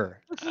ever.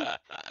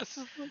 This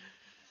is the,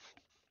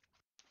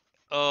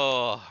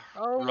 Oh,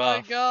 oh my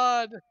rough.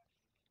 god!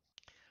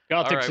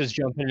 Guthix right. is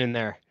jumping in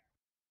there.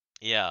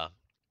 Yeah.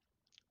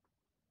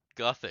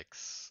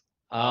 Guthix.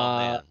 Oh Uh,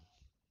 man.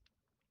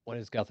 What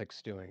is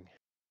Guthix doing?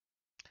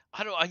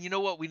 I don't. You know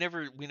what? We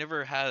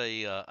never had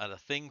a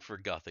thing for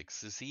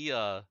Guthix. Is he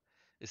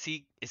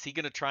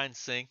gonna try and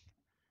sing?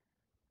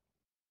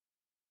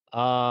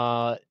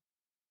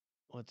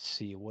 Let's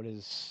see. What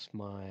is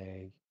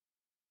my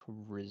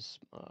charisma?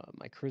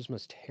 My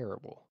charisma's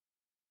terrible.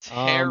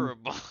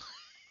 Terrible.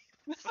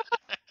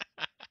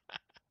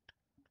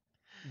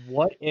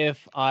 What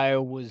if I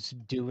was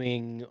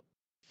doing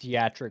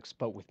theatrics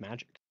but with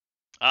magic?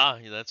 Ah,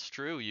 yeah, that's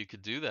true. You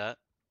could do that.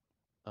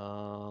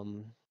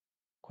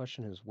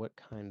 Question is what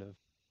kind of?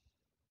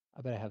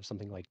 I bet I have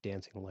something like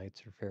dancing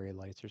lights or fairy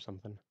lights or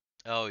something.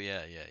 Oh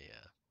yeah.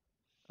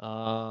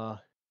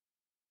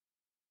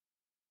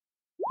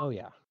 Oh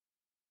yeah,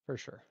 for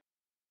sure.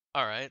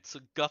 All right. So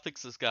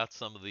Guthix has got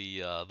some of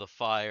the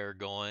fire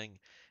going,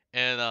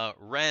 and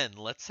Ren.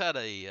 Let's get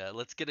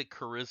a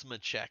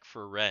charisma check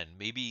for Ren.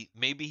 Maybe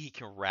he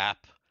can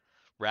wrap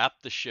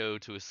the show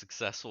to a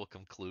successful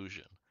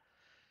conclusion.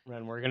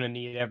 Ren, we're gonna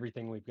need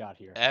everything we've got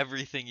here.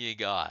 Everything you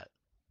got.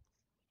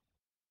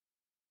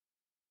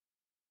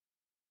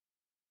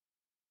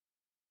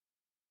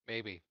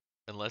 Maybe.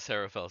 Unless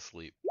Harro fell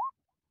asleep.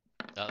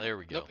 Oh, there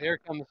we go. Nope. Here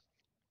it comes.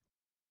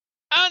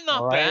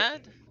 Not All right.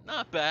 bad.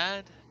 Not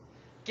bad.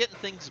 Getting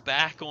things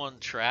back on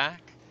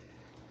track.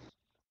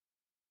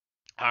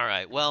 All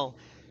right. Well,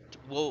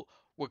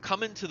 we're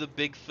coming to the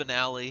big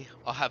finale.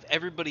 I'll have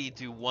everybody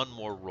do one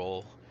more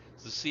roll.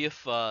 So see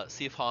if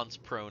Hans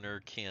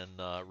Proner can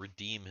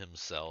redeem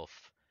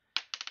himself.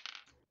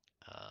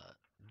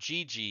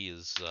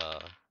 GG's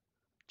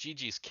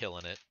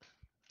killing it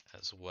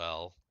as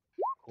well.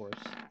 Of course.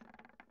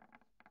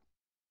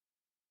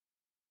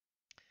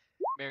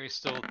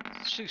 Mary's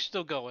she's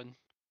still going.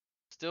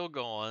 Still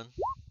going.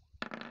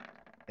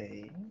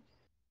 Hey.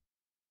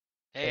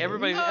 Hey,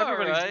 everybody,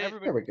 Alright.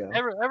 There we go.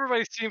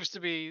 everybody seems to.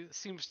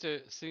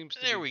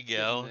 There be we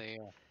getting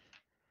go.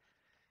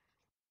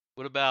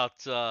 What about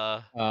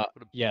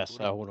Yes.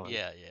 Hold on.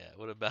 Yeah.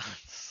 What about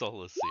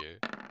Solus here?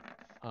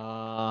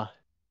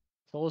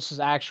 Solus is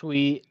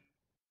actually,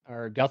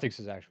 or Guthix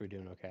is actually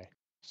doing okay.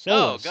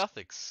 Solus. Solus. Oh,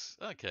 Guthix.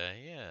 Okay,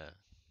 yeah.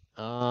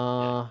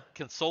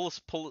 Can Solus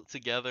pull it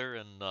together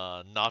and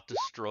not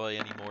destroy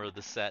any more of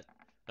the set?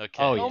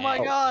 Okay. Oh, yeah. Oh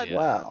my god! Yeah.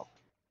 Wow.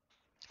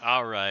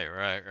 All right.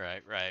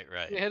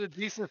 We had a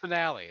decent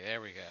finale.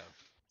 There we go.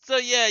 So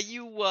yeah,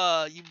 you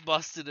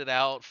busted it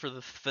out for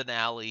the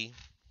finale.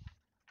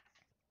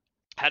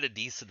 Had a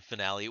decent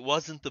finale. It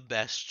wasn't the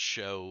best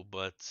show,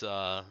 but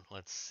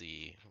let's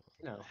see.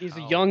 No, he's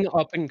a How- young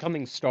up and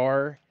coming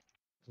star,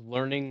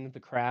 learning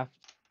the craft.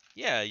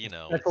 Yeah,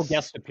 Special it's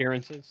guest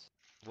appearances.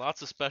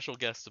 lots of special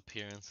guest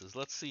appearances.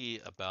 Let's see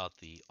about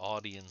the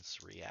audience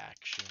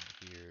reaction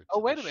here. Oh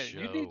to wait the a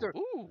minute! show.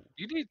 Ooh.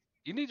 You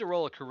You need to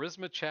roll a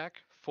charisma check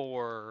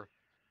for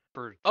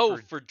Oh,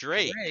 for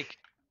Drake.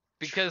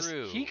 because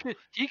True.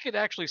 he could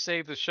actually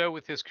save the show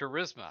with his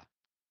charisma.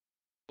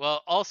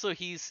 Well, also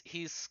he's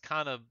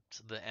kind of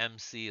the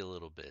MC a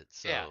little bit,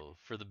 so Yeah.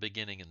 for the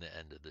beginning and the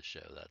end of the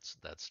show,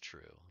 that's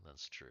true.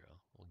 That's true.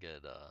 We'll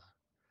get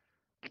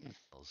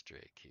Miles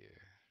Drake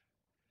here.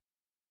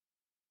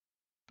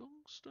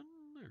 Tungsten,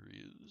 there he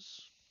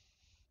is.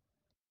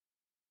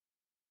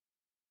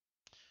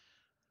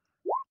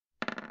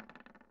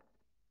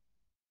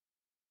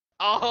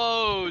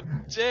 Oh,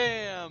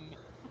 damn.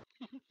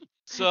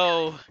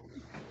 So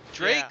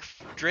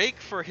Drake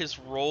for his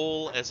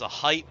role as a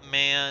hype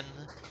man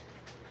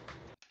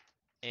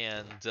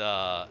and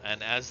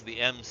as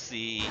the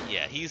MC,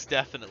 yeah, he's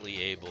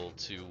definitely able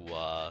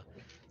to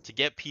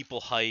get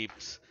people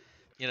hyped.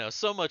 You know,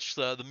 so much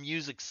the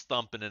music's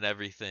thumping and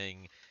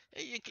everything.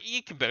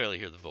 You can barely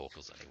hear the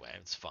vocals anyway.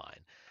 It's fine.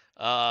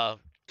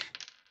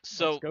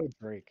 So Let's go,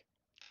 Drake.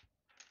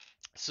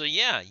 So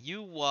yeah,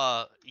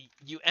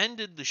 you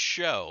ended the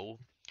show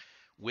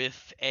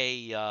with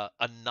a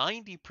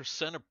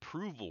 90%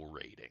 approval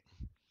rating,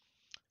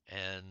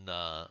 and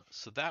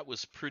so that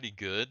was pretty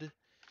good.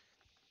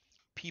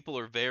 People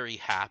are very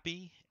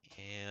happy,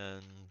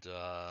 and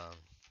let's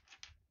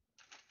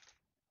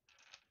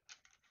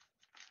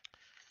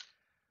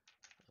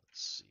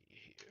see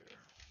here.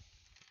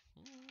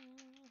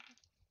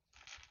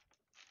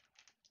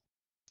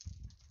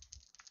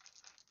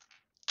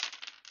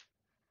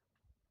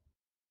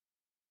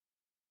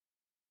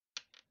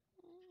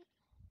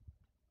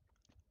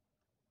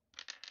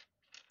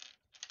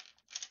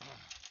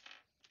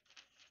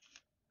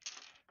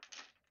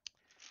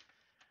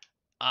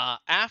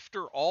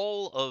 After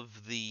all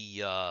of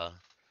the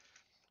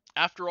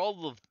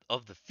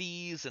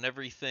fees and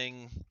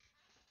everything,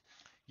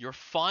 your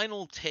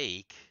final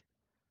take.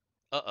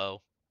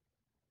 Uh-oh.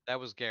 That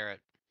was Garrett.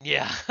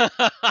 Yeah.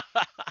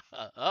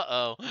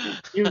 Uh-oh.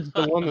 He was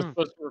the one that's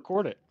supposed to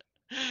record it.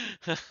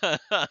 It's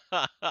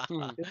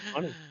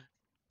funny.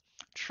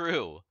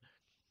 True.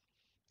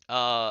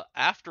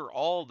 After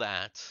all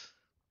that,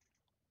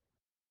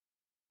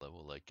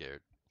 we'll let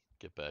Garrett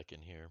get back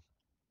in here.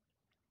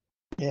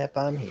 Yep,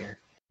 I'm here.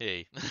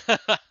 Hey.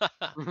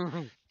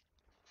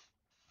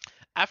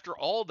 After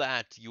all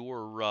that,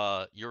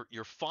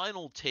 your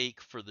final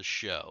take for the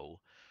show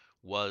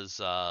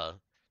was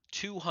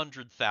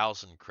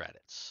 200,000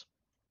 credits.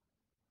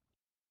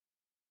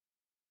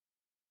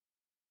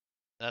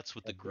 That's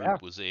what the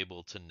group was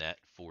able to net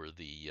for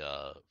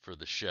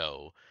the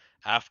show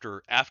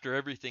after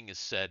everything is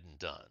said and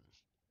done.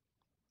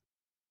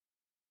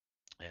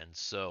 And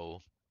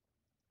so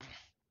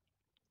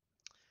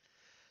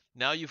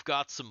now you've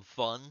got some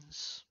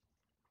funds.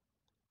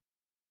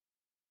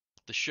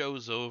 The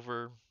show's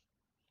over.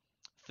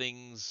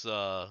 Things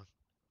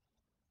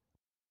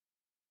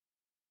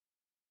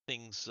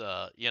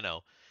you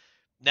know,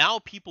 now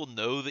people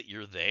know that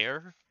you're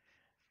there.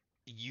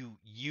 You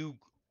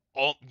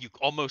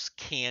almost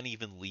can't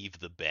even leave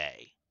the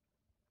bay.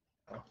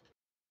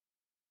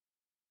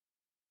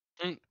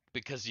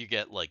 Because you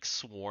get like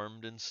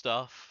swarmed and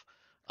stuff.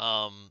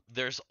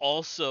 There's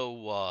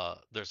also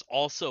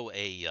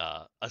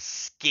a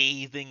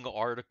scathing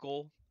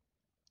article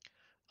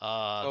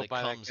that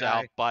comes that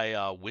out by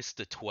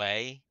Wista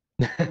Tway.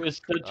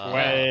 Mr.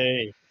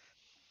 Tway.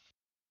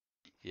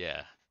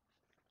 Yeah.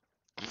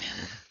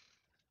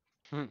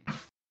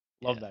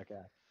 Love that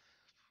guy.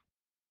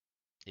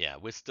 Yeah,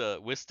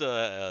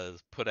 Wista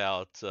put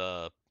out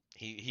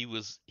he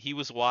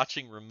was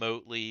watching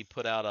remotely,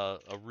 put out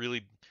a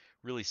really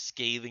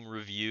scathing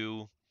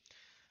review.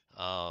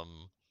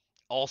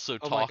 Also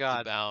talked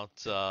about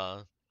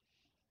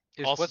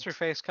is what's her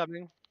face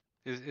coming?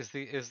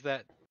 Is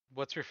that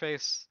what's her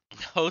face?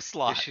 Host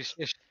lot.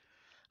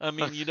 I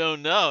mean, you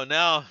don't know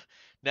now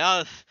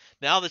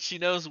that she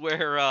knows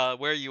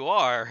where you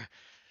are.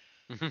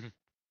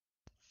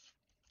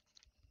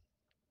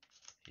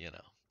 You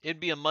know,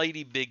 it'd be a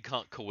mighty big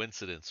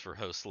coincidence for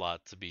Host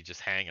lot to be just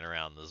hanging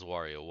around the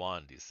Zwario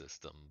Wandi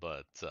system,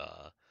 but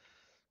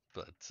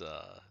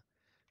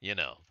you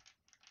know,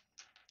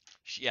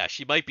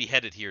 she might be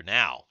headed here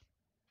now.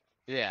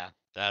 Yeah.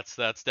 That's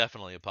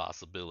definitely a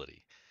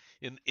possibility.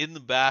 In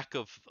the back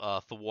of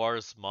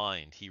Thiwar's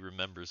mind, he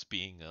remembers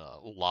being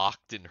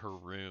locked in her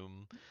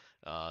room,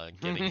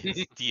 getting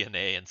his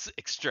DNA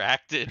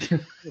extracted.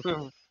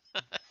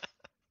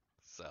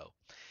 So,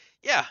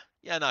 yeah,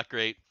 not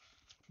great,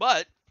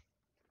 but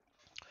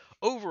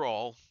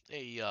overall,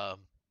 a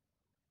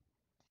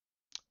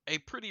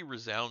pretty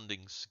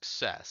resounding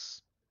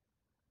success.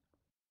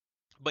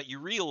 But you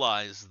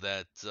realize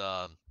that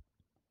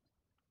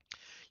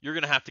you're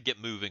going to have to get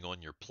moving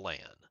on your plan.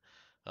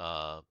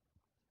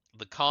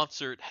 The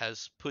concert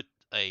has put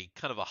a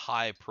kind of a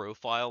high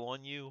profile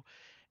on you,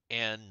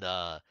 and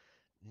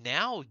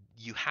now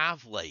you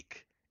have,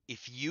 like,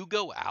 if you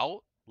go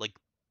out, like,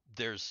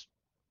 there's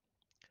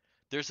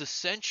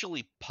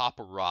essentially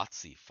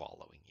paparazzi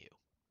following you.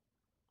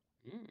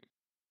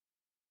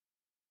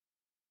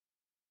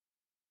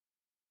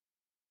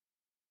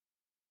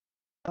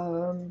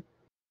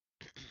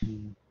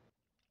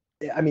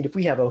 I mean, if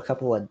we have a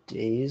couple of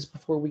days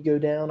before we go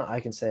down, I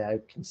can say I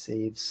can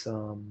save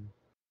some.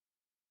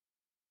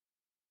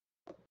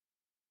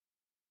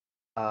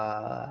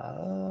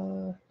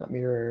 Not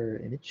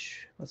mirror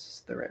image.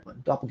 What's the right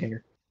one?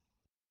 Doppelganger.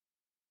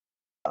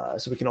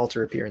 So we can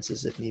alter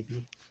appearances if need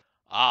be.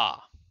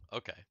 Ah,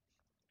 okay.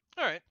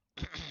 All right.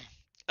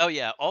 Oh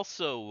yeah.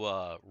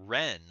 Also,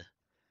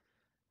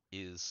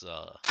 is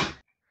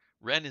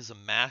Ren is a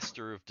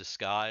master of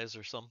disguise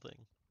or something.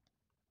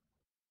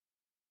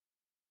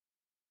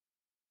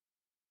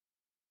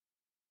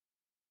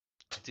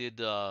 Did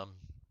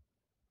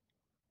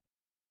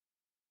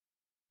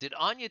did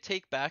Anya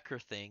take back her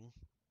thing?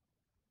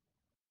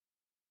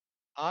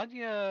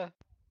 Anya,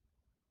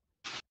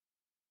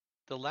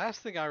 the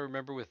last thing I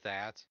remember with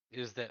that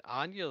is that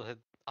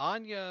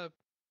Anya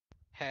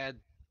had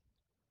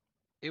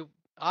it.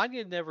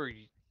 Anya never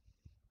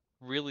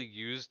really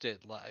used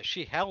it.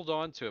 She held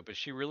on to it, but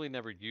she really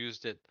never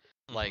used it.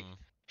 Like Mhm.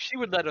 she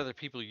would let other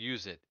people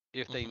use it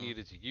if they Mhm.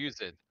 needed to use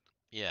it.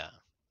 Yeah.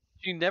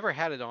 She never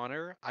had it on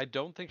her. I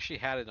don't think she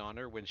had it on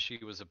her when she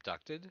was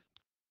abducted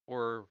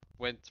or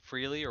went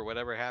freely or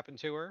whatever happened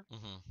to her.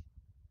 Mhm.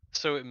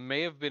 So it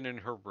may have been in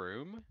her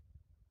room.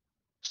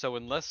 So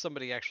unless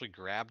somebody actually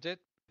grabbed it,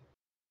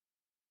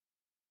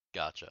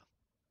 Gotcha.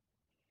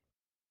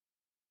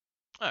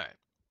 All right.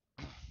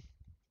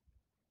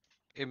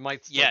 it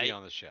might still Yeah. be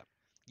on the ship.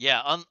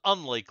 Yeah.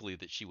 Unlikely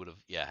that she would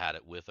have had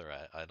it with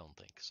her. I don't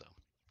think so.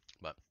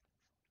 But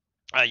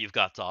you've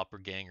got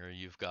Doppelganger.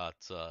 You've got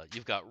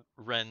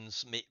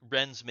Ren's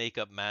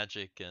makeup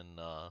magic and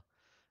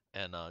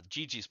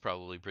Gigi's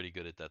probably pretty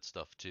good at that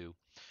stuff too.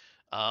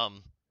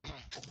 Um,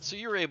 so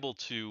you're able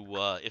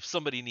to, if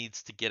somebody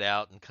needs to get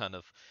out and kind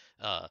of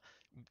uh,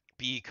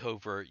 be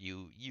covert,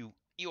 you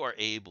are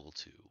able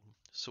to.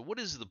 So what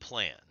is the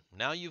plan?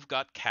 Now you've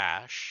got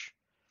cash.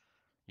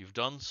 You've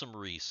done some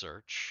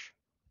research.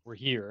 We're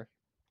here.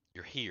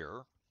 You're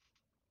here.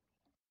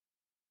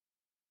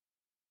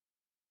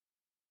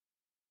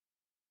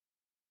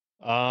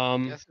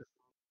 Guess it's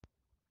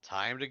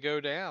time to go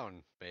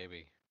down,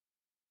 baby.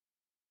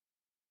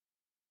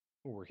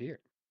 We're here.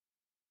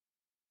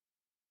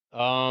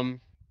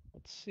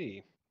 Let's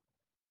see.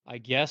 I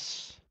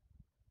guess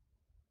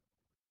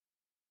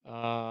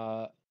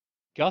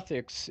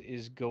Guthix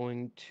is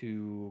going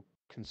to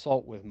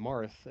consult with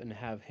Marth and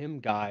have him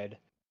guide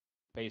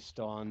based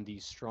on the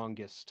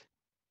strongest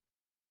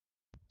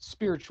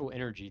spiritual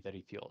energy that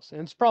he feels.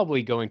 And it's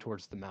probably going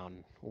towards the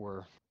mountain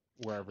or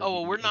wherever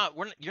Oh, the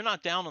well, you're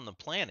not down on the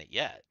planet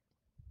yet.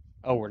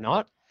 Oh, we're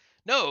not?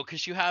 No,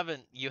 because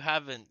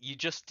you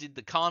just did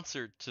the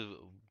concert to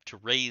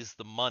raise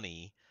the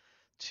money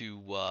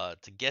to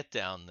get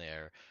down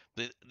there.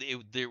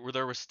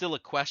 There was still a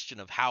question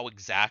of how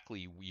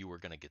exactly you were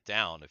going to get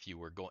down, if you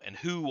were going, and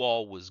who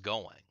all was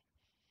going.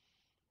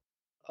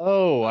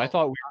 Oh, I Well,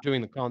 thought we were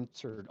doing the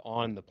concert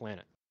on the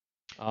planet.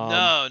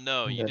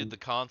 No, And you did then the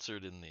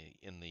concert in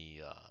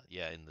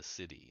the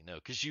city. No,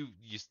 because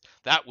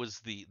that was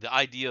the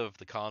idea of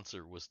the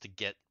concert was to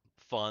get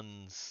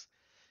funds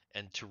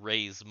and to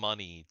raise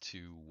money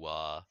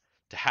to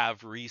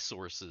have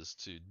resources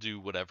to do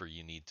whatever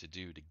you need to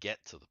do to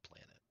get to the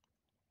planet.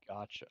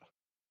 Gotcha.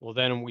 Well,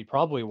 then we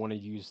probably want to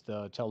use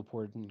the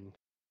teleport and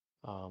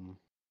um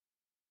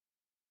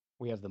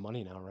we have the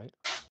money now, right?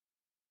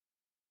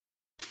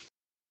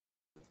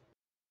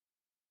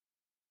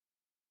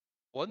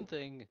 one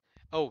thing.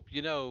 Oh,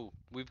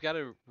 we've got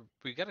to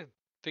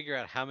figure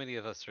out how many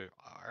of us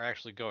are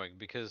actually going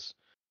because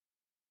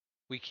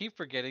we keep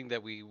forgetting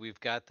that we've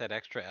got that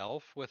extra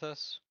elf with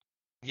us.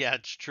 Yeah,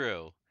 it's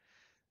true. We've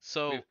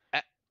So, we've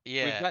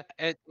yeah, got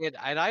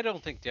and I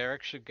don't think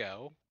Derek should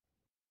go.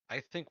 I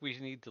think we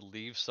need to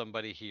leave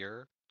somebody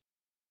here,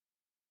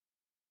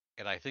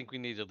 and I think we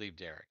need to leave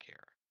Derek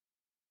here.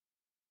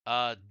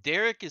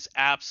 Derek is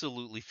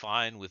absolutely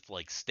fine with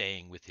like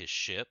staying with his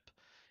ship.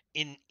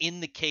 In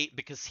the case,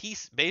 because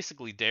he's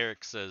basically,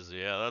 Derek says,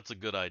 yeah, that's a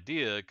good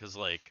idea, because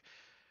like,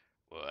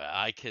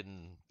 I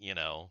can,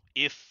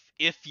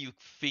 if you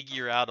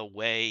figure out a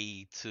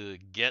way to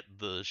get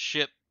the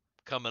ship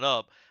coming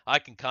up, I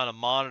can kind of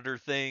monitor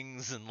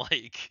things and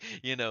like,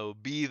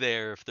 be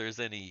there if there's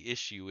any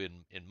issue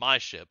in my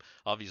ship.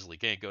 Obviously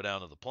can't go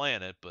down to the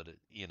planet, but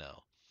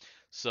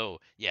so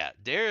yeah,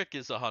 Derek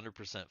is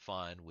 100%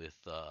 fine with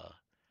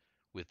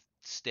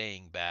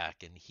staying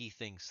back, and he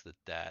thinks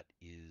that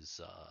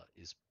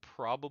is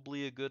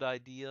probably a good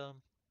idea.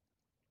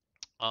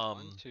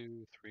 One, Um,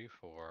 two, three,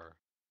 four,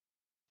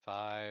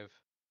 five.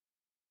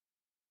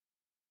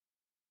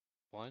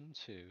 1,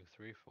 2,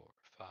 3, 4,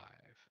 5,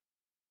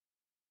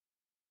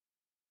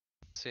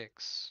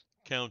 6,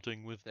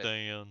 counting with 7,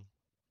 Dan.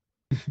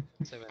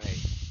 7,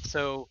 8.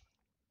 So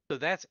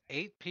that's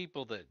 8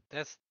 people.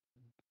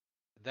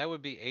 That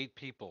would be 8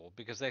 people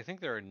because I think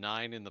there are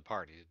 9 in the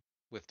party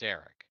with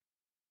Derek.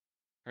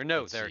 Or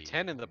no, Let's there are see.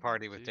 10 in the 1,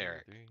 party with 2,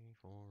 Derek. 3,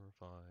 4,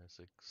 5,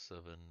 6,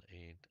 7,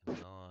 8,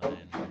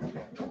 9,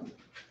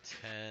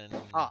 10,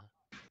 Ah,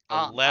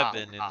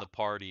 11 in the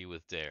party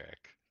with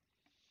Derek.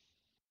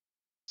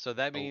 So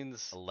that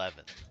means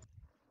 11.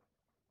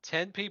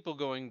 10 people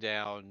going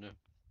down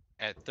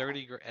at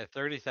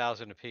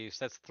 30,000 apiece.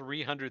 That's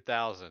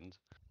 300,000.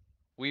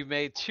 We've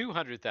made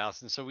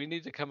 200,000, so we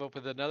need to come up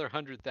with another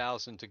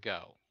 100,000 to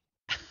go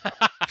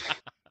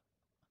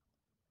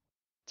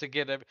to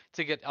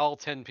get all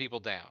 10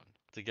 people down.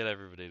 To get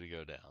everybody to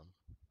go down.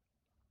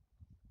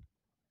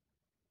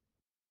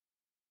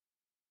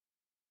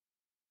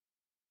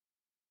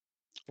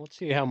 Let's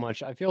see how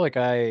much. I feel like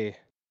I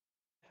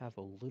have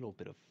a little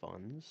bit of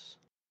funds.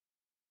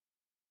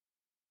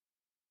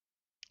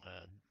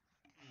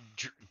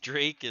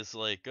 Drake is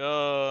like,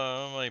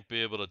 oh, I might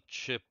be able to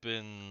chip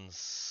in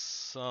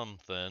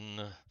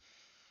something.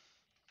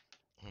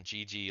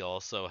 GG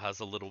also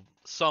has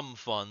some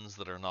funds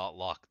that are not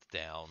locked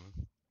down.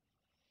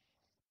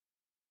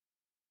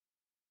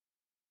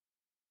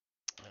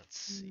 Let's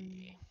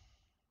see.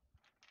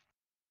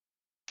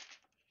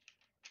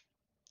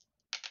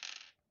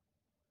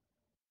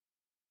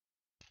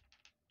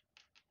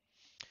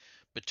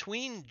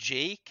 Between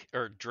Drake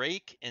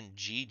and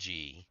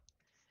Gigi,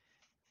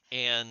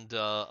 and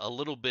a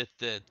little bit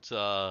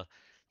that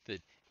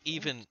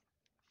even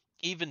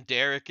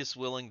Derek is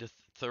willing to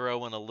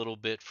throw in a little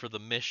bit for the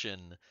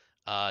mission.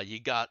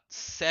 You got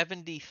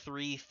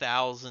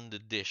 73,000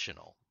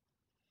 additional,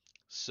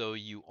 so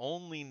you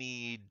only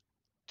need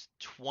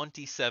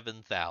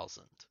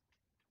 27,000.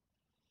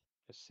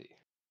 Let's see.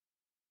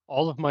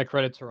 All of my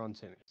credits are on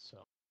Timmy, so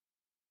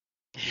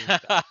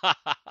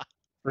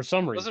for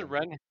some reason.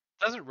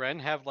 Doesn't Ren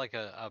have like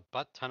a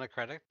butt ton of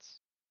credits?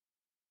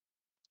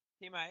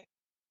 He might.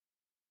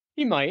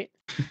 He might.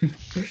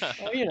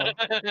 You know.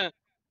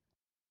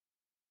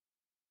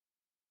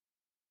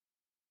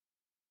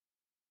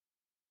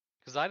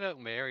 Because I know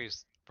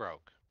Mary's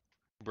broke.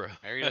 Bro,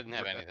 Mary doesn't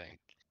have bro. anything.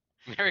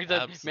 Mary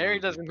Absolutely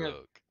doesn't have.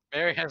 broke.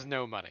 Mary has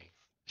no money.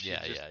 She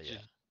Yeah. She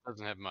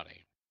doesn't have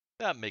money.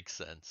 That makes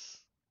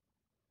sense.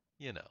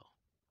 You know.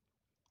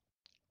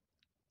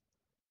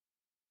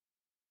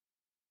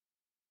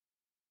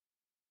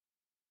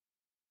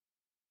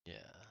 Yeah.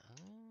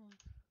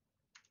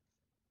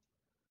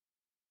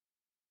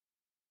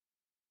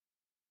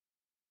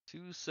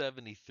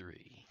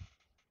 273.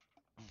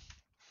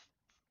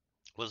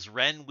 Was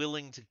Ren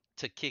willing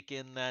to kick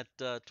in that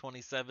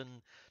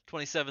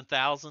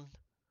 27,000?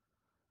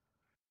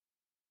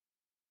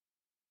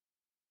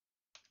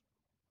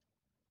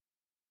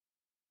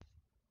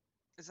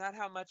 Is that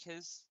how much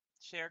his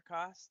share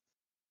cost?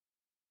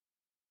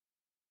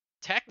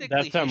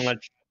 Technically, That's how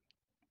much.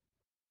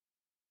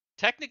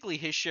 Technically,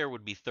 his share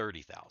would be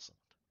 30,000.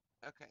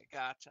 Okay,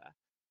 gotcha.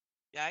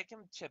 Yeah, I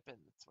can chip in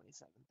the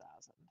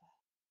 27,000.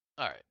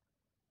 All right.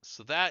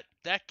 So that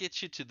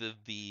gets you to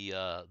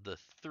the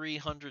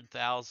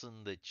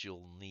 300,000 that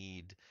you'll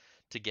need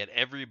to get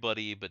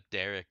everybody but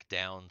Derek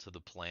down to the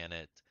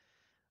planet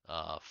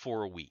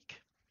for a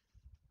week.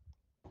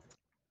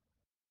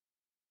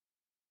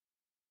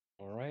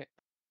 All right.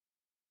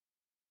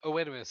 Oh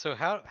wait a minute. So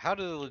how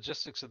do the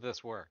logistics of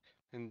this work?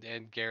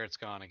 And Garrett's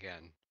gone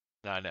again.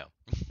 I know.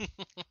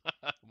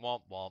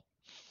 Womp womp.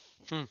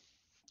 Hmm.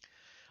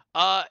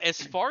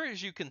 As far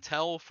as you can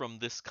tell from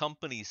this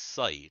company's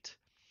site,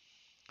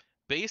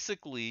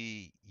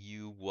 basically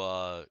you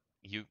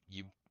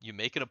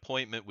make an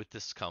appointment with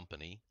this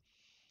company,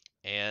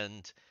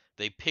 and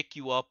they pick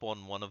you up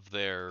on one of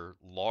their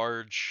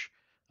large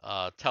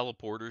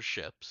teleporter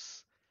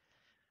ships.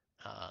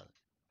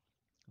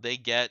 They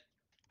get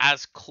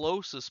as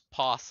close as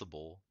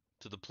possible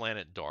to the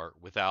planet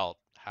Dart without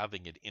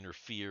having it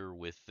interfere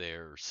with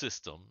their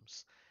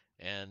systems,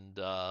 and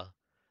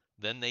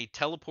then they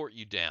teleport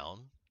you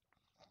down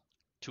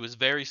to a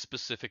very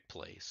specific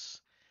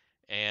place,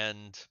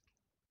 and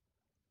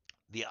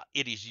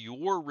it is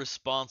your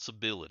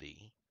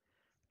responsibility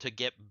to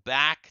get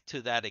back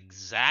to that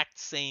exact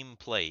same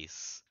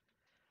place,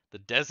 the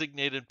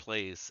designated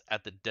place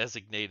at the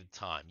designated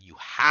time. You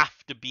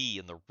have to be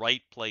in the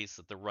right place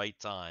at the right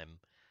time,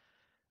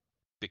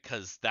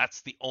 because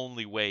that's the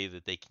only way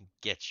that they can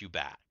get you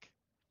back.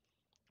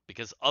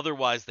 Because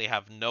otherwise they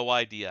have no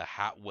idea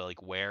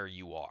where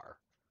you are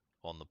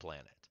on the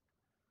planet.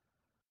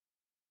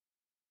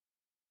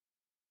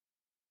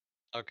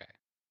 Okay.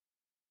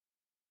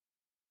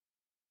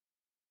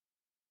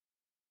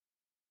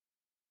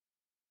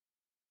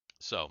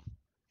 So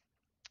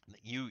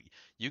you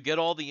get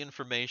all the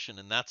information,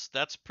 and that's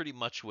pretty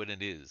much what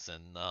it is,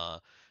 and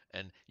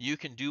you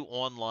can do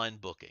online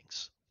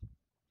bookings.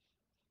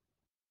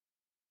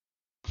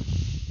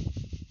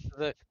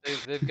 They've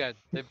got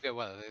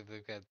what?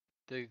 They've got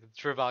the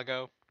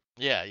Trivago.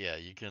 Yeah,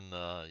 you can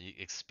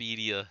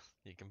Expedia.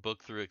 You can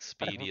book through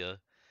Expedia,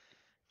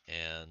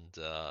 and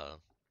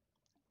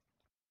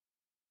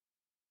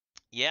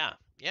yeah.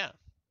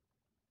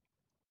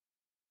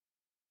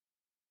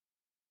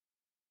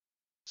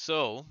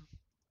 So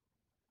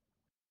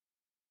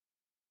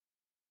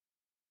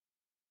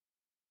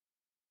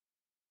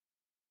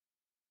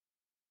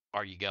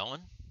are you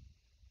going?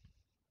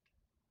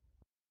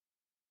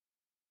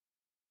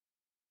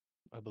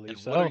 I believe And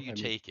so. what are you I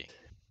mean, taking?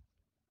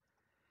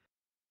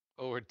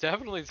 Oh, we're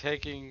definitely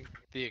taking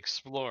the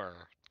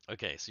Explorer.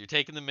 Okay, so you're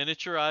taking the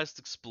miniaturized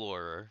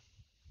explorer.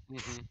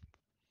 Mm-hmm.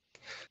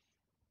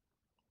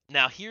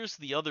 Now here's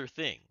the other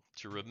thing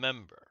to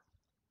remember.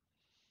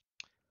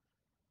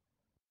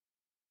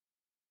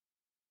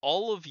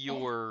 All of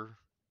your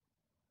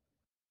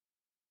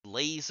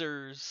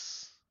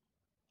lasers,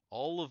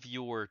 all of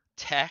your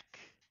tech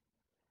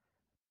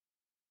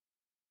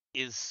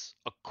is,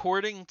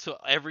 according to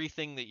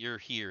everything that you're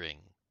hearing,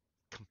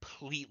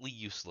 completely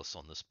useless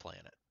on this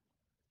planet.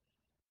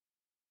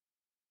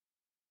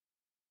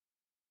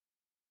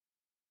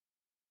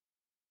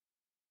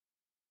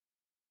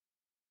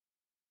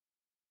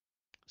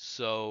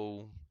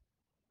 So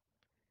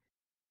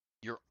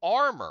your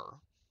armor,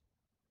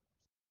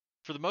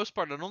 for the most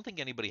part, I don't think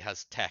anybody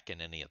has tech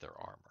in any of their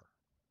armor.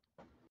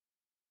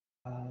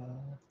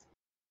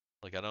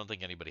 Like, I don't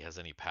think anybody has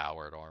any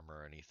powered armor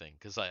or anything.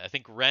 Because I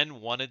think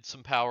Ren wanted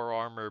some power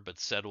armor, but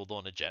settled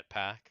on a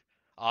jetpack.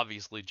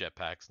 Obviously,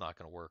 jetpack's not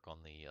going to work on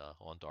the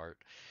on Dart,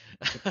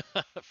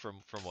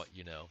 from what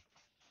you know.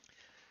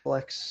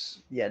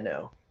 Flex, yeah,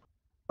 no.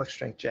 Flex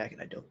strength jacket,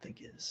 I don't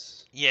think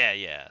is.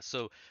 Yeah.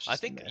 So It's I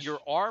just a think mesh. your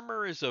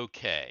armor is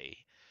okay,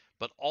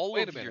 but all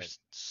Wait a of your minute.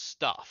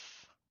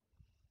 stuff.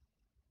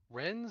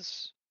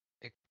 Ren's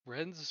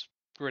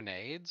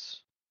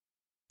grenades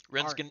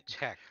Ren's aren't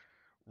tech.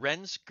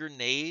 Ren's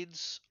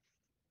grenades,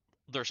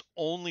 there's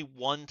only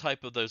one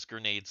type of those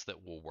grenades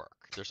that will work.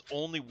 There's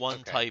only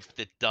one Okay. type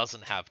that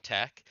doesn't have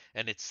tech,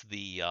 and it's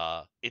the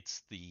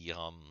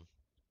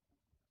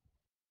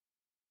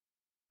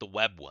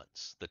web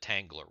ones, the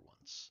tangler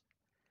ones.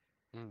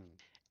 Hmm.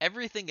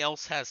 Everything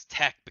else has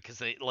tech because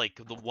they, like,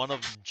 the one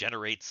of them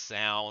generates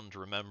sound,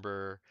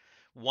 remember?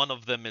 One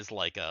of them is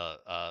like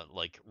a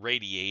like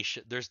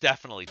radiation. There's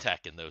definitely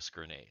tech in those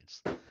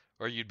grenades,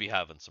 or you'd be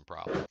having some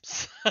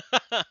problems.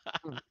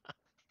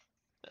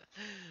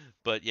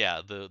 But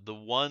yeah, the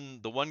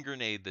one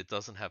grenade that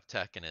doesn't have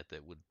tech in it,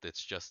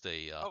 that's just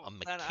a Oh,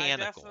 then I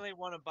mechanical. definitely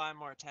want to buy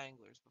more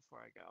tanglers before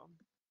I go.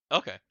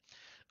 Okay.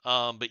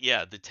 But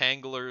yeah, the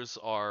tanglers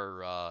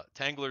are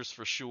tanglers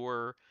for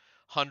sure.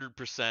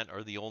 100%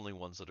 are the only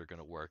ones that are going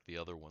to work. The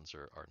other ones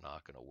are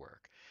not going to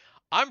work.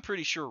 I'm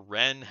pretty sure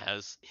Ren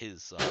has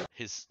his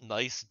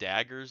nice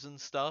daggers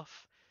and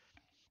stuff.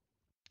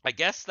 I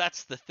guess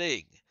that's the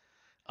thing.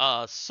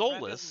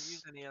 Ren doesn't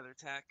use Solus. any other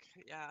tech.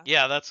 Yeah.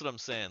 Yeah, that's what I'm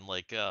saying.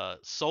 Like,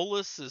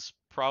 Solus is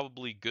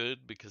probably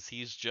good because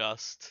he's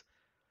just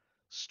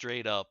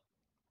straight up,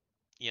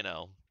 you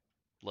know,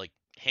 like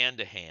hand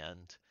to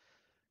hand.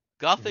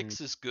 Mhm.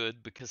 Guthix is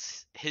good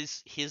because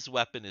his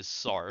weapon is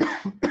Sarf,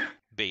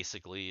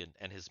 basically,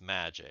 and his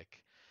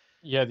magic.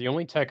 Yeah, the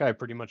only tech I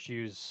pretty much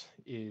use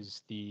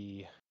is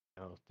the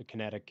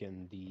kinetic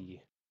and the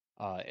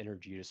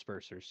energy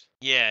dispersers.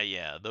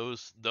 Yeah,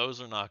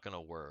 those are not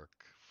gonna work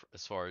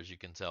as far as you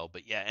can tell.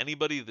 But yeah,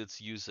 anybody that's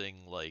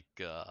using like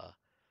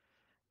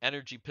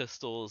energy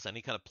pistols,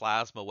 any kind of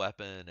plasma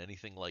weapon,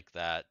 anything like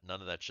that, none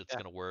of that shit's Yeah.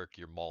 gonna work.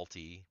 You're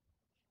multi.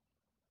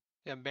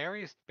 Yeah,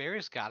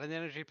 Mary's got an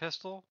energy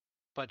pistol,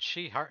 but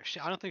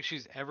I don't think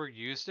she's ever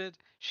used it.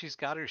 She's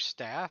got her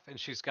staff and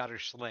she's got her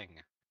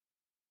sling.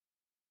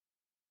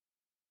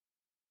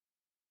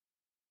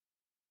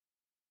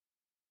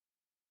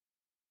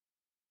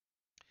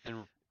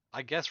 And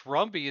I guess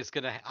Rumby is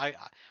gonna.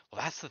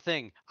 Well, that's the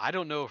thing. I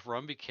don't know if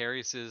Rumby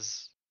carries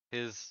his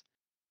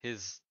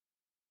his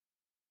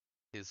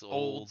His old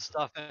old.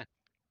 stuff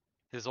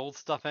his old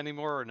stuff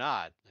anymore or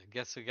not. I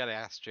guess we gotta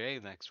ask Jay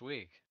next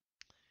week.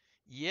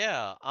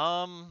 Yeah,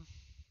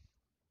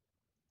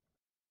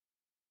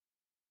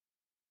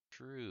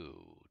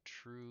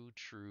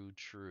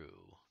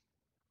 true.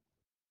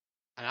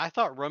 And I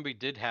thought Rumby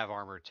did have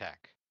armor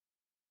tech,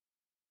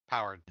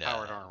 powered No,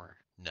 armor.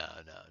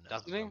 no.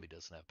 Doesn't he? Rumby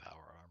doesn't have power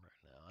armor.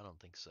 No, I don't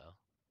think so.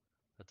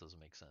 That doesn't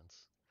make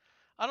sense.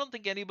 I don't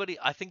think anybody.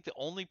 I think the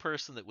only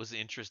person that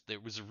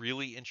was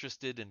really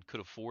interested and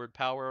could afford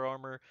power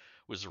armor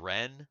was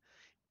Ren,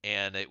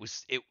 and it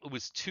was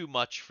too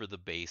much for the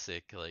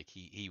basic. Like,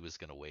 he was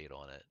gonna wait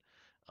on it.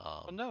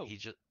 Well, no. He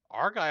just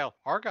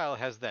Argyle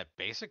has that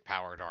basic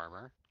powered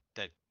armor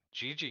that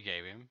Gigi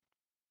gave him.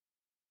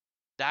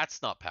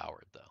 That's not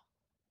powered though.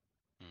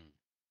 Hmm.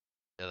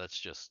 Yeah, that's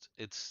just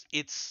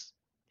it's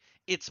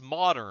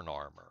modern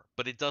armor,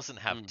 but it doesn't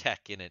have Hmm.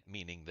 tech in it,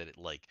 meaning that it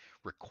like Ah.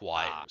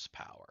 requires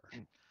power.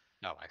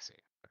 Oh, I see.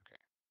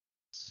 Okay.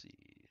 Let's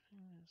see.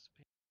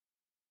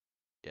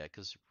 Yeah,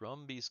 because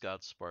Rumby's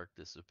got spark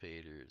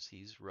dissipators.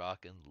 He's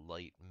rocking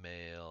light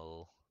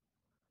mail.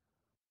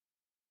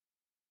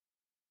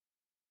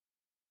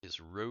 His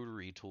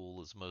rotary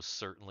tool is most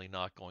certainly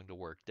not going to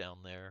work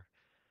down there.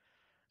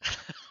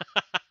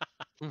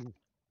 Mhm.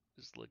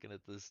 Just looking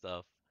at this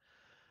stuff.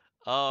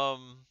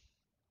 Um,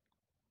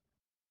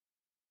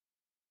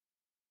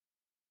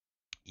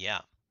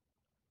 yeah.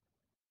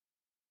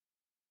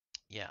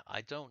 Yeah,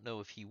 I don't know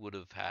if he would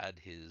have had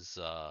his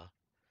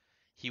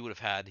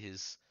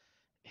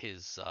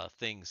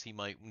things. He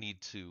might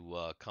need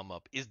to come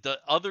up.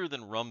 Other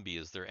than Rumby,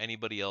 is there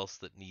anybody else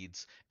that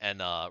needs,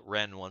 and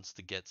Ren wants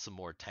to get some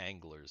more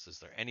tanglers? Is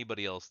there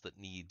anybody else that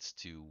needs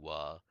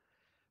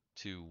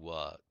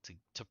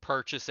to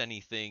purchase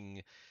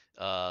anything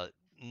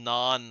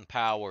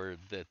non-powered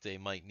that they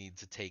might need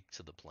to take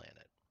to the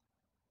planet.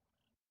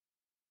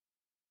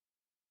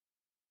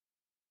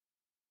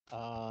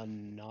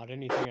 Not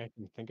anything I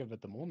can think of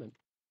at the moment.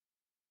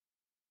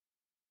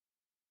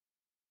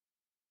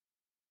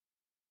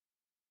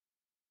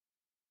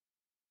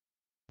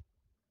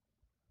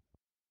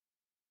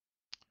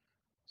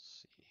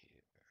 Let's see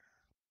here.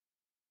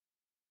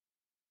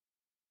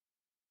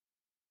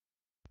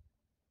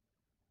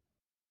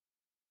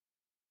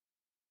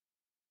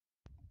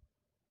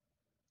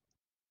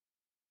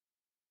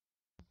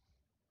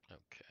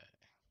 Okay.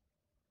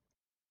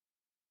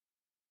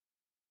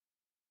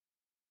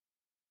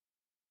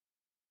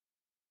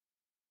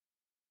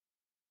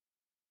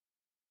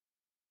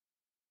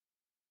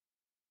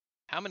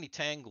 How many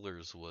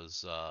tanglers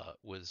was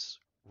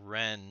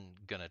Ren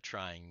gonna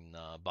try and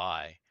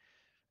buy?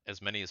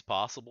 As many as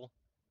possible?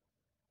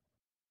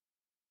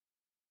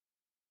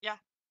 Yeah.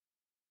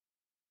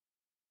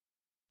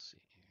 Let's see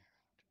here.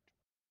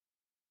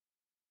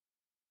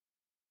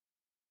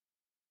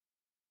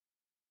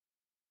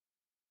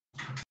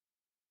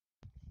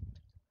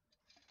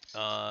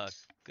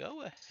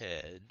 Go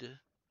ahead.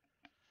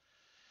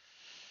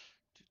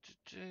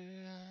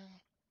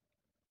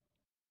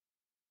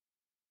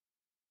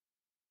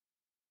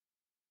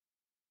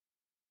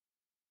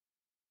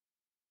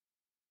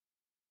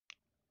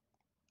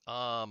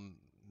 Um,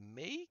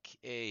 make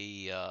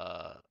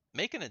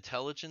an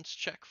intelligence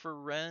check for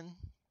Ren.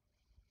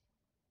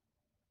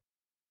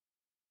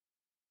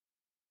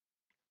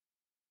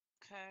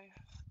 Okay.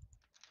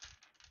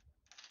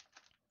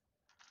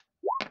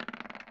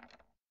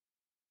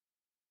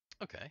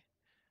 Okay.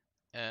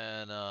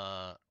 And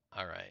all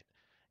right.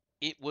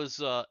 It was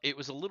a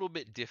little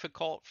bit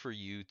difficult for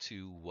you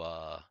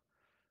to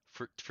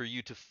for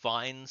you to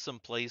find some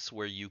place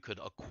where you could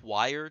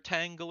acquire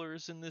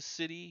tanglers in this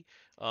city.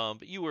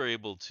 But you were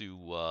able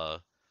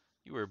to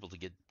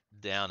get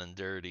down and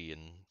dirty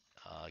and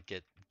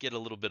get a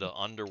little bit of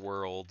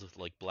underworld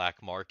like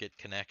black market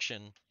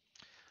connection.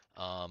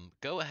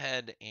 Go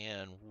ahead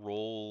and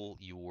roll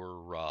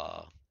your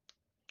uh,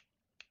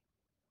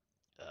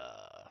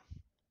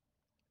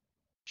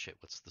 shit.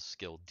 What's the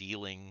skill?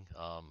 Dealing.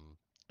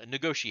 A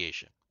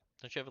negotiation.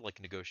 Don't you have it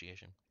like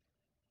negotiation?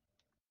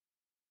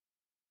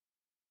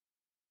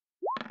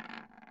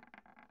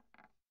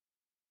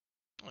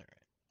 All right.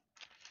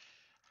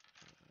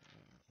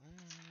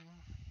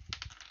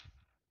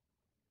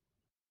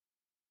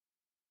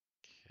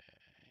 Okay.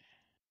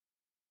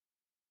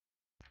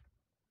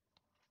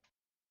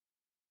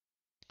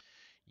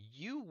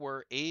 You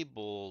were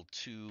able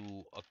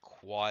to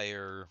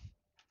acquire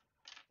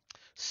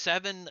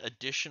 7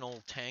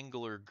 additional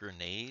Tangler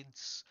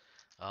grenades,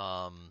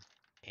 and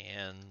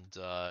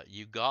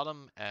you got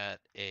them at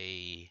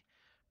a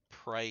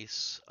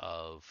price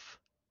of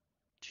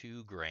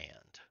 2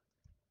 grand.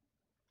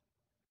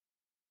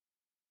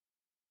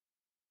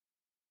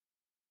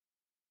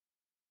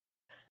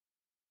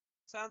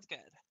 Sounds good.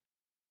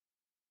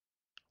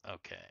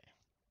 Okay.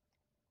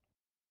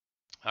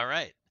 All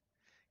right.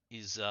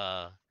 Is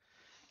that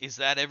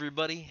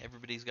everybody?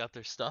 Everybody's got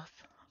their stuff?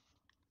 I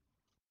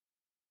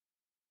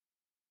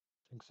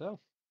think so.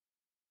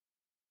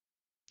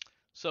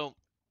 So,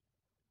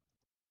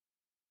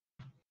 how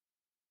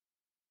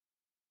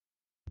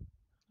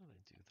did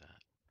I do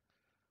that?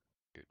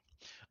 Weird.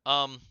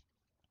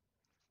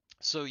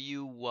 So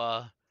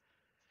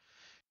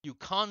you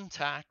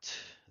contact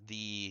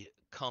the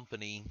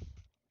company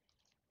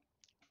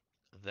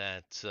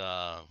that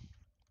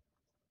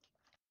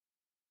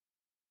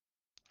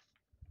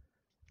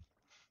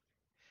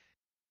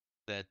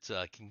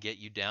can get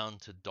you down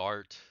to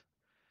Dart.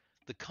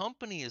 The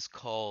company is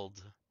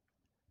called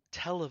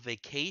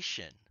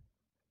Televacation,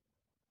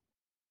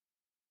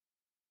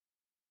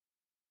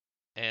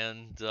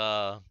 and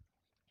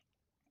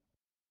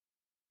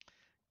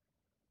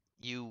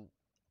you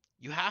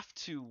you have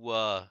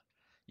to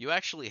you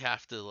actually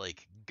have to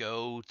like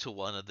go to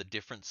one of the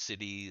different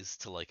cities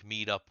to like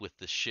meet up with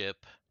the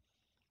ship.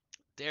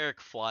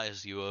 Derek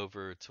flies you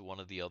over to one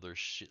of the other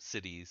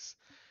cities.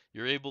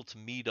 You're able to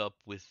meet up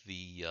with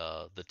the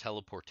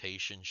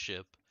teleportation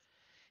ship.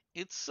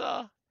 It's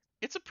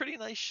it's a pretty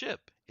nice ship.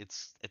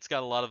 It's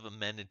got a lot of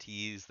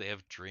amenities. They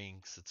have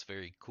drinks. It's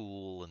very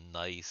cool and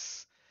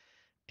nice.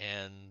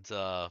 And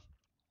the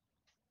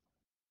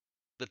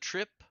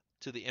trip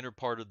to the inner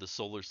part of the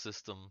solar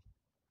system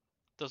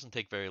doesn't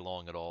take very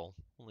long at all.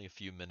 Only a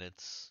few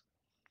minutes.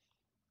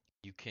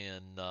 You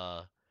can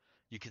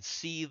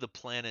see the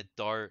planet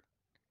Dart.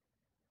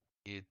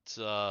 It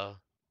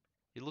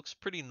looks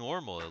pretty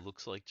normal. It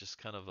looks like just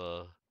kind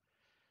of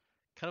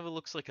it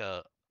looks like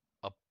a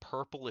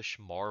purplish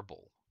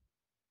marble.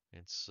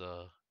 It's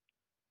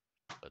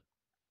but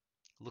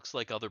looks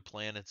like other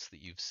planets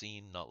that you've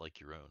seen, not like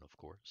your own, of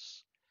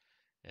course.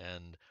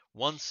 And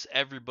once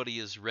everybody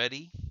is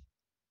ready,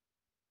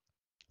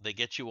 they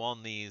get you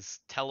on these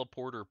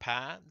teleporter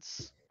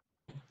pads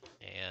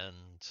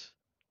and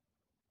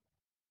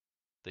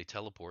they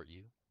teleport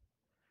you.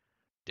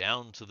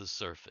 down to the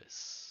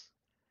surface.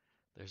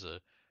 There's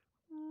a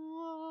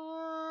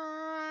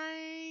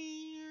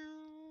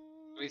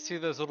We see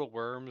those little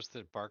worms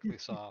that Barkley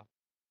saw.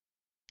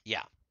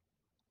 Yeah,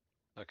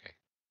 Okay.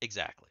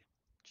 exactly.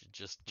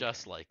 Just Okay.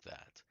 like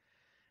that.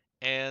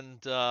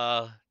 And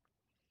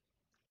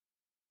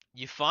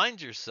you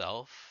find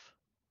yourself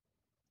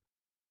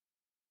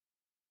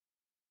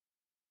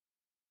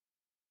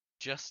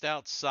just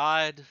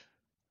outside.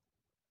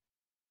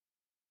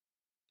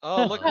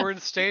 Oh, look, Uh, we're in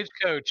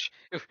Stagecoach.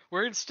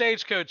 We're in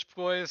Stagecoach,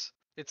 boys.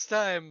 It's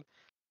time.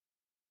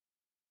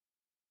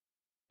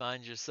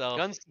 find yourself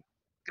Guns,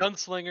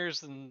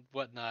 gunslingers and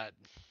whatnot.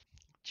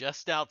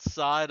 just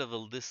outside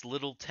of this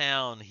little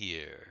town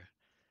here,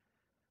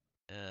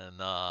 and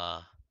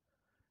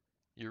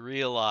you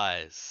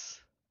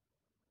realize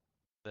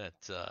that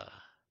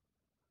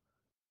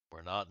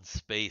we're not in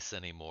space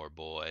anymore,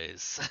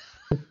 boys.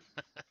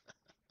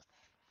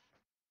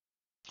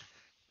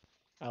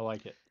 I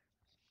like it.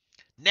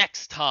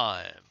 Next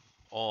time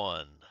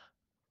on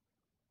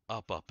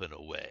Up and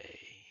Away,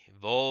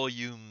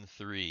 Volume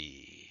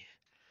 3,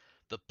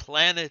 The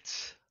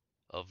Planet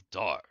of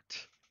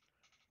Dart,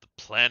 the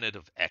Planet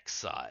of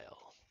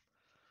Exile.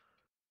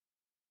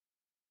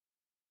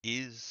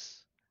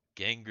 Is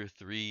Ganger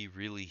 3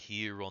 really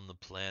here on the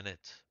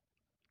planet?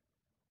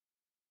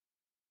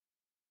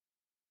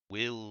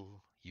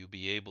 Will you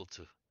be able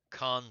to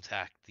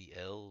contact the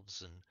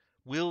elves, and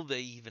will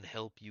they even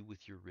help you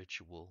with your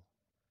ritual?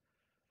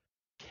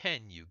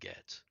 Can you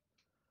get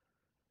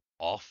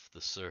off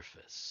the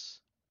surface?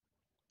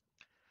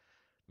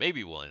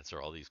 Maybe we'll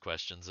answer all these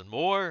questions and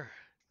more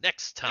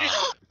next time.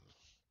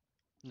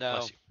 No,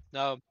 Bless you.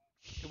 no,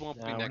 it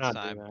won't be No, we're next not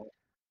doing time. that.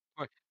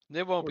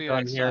 It won't We're be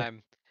done next here.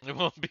 time. It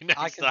won't be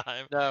I next can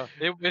time. no.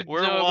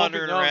 We're No, it won't be.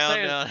 wandering No, I'm around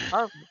saying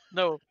now.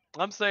 no.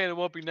 I'm saying it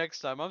won't be next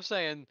time. I'm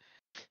saying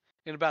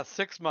in about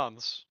 6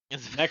 months.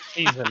 Next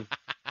season.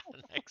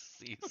 Next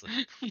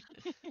season.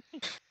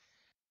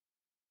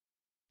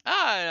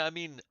 I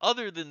mean,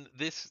 other than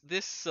this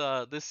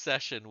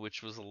session,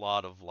 which was a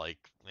lot of like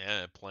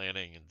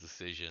planning and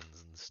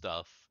decisions and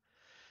stuff.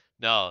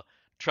 No,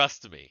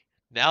 trust me.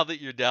 Now that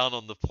you're down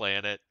on the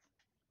planet,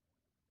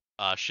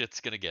 shit's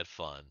gonna get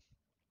fun.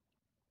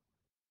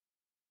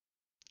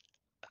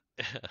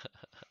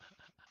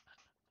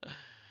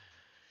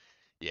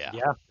 Yeah.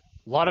 Yeah.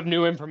 A lot of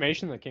new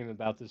information that came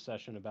about this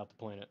session about the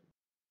planet.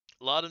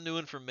 A lot of new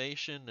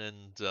information,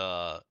 and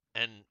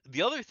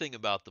the other thing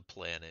about the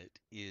planet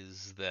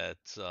is that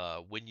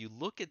when you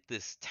look at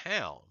this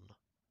town,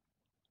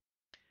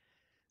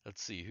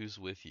 let's see who's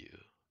with you.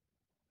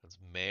 That's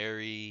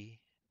Mary,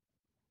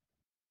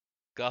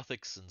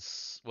 Guthix, and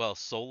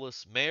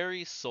Solus.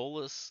 Mary,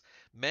 Solus,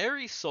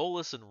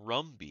 and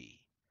Rumby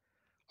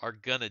are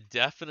gonna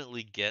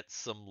definitely get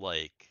some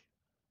like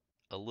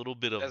a little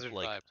bit of Desert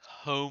like vibes.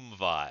 home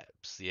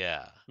vibes.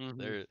 Yeah.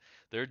 Mm-hmm.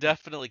 They're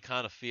definitely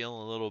kind of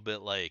feeling a little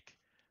bit like,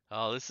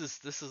 oh, this is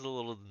a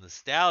little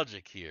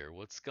nostalgic here.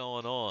 What's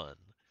going on?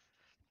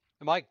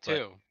 Mike But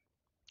too.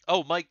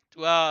 oh, Mike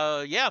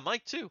yeah,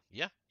 Mike too.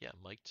 Yeah,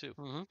 Mike too.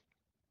 Mm-hmm.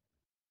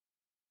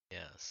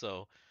 Yeah,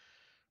 so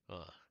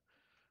uh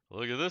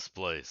look at this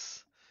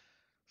place.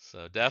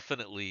 So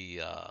definitely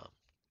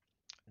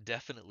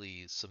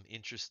some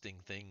interesting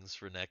things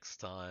for next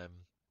time.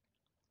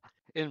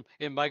 In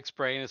Mike's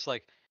brain, it's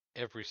like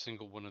every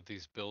single one of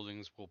these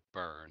buildings will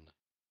burn.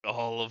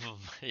 All of them.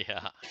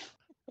 Yeah.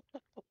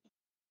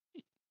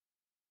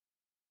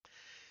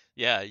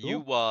 Yeah,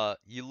 Cool.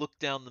 you look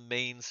down the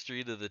main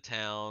street of the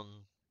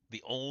town,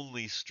 the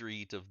only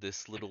street of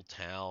this little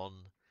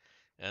town,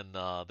 and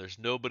there's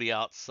nobody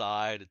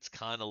outside. It's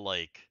kind of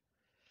like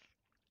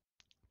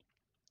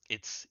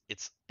it's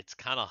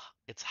kind of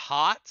it's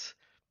hot,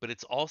 but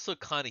it's also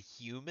kind of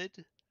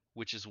humid,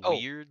 which is Oh,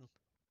 weird.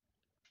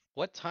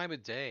 what time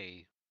of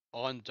day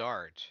on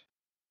Dart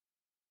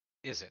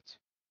is it?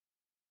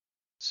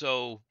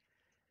 So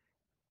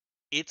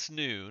it's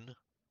noon.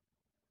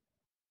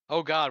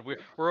 Oh God,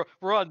 we're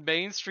on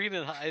Main Street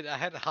and I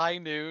had high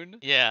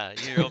noon. Yeah,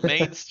 you're on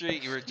Main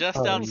Street. You were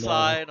just Oh no.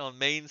 outside on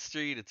Main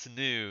Street. It's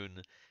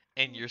noon,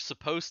 and you're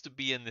supposed to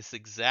be in this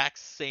exact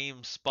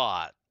same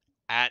spot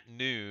at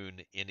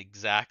noon in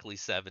exactly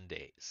 7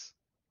 days.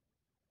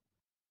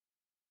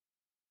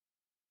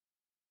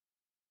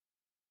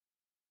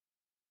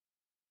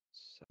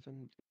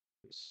 7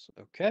 days.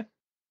 Okay.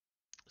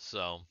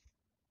 So,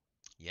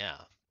 yeah.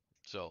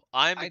 So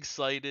I'm I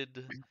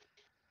excited.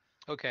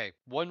 Okay,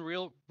 one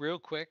real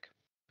quick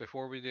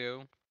before we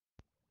do.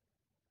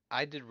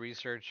 I did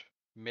research.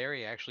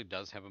 Mary actually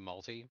does have a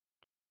multi.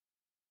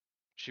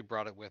 She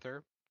brought it with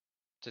her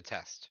to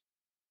test.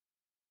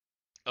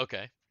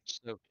 Okay.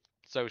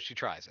 So she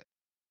tries it.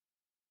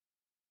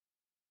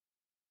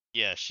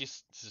 Yeah,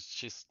 she's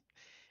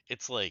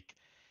it's like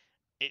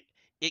it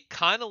it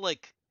kind of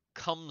like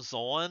comes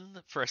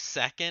on for a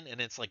second and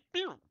it's like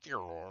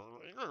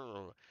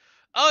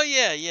oh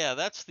yeah,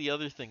 that's the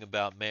other thing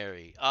about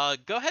Mary.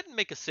 Go ahead and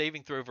make a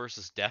saving throw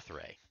versus Death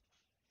Ray.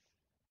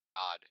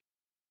 God.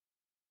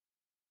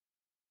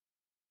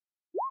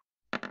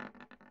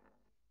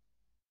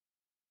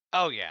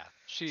 Oh yeah,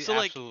 she So,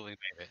 like, absolutely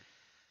made it.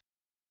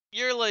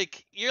 you're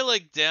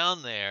like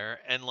down there,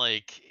 and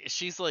like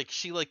she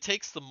like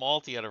takes the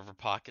malty out of her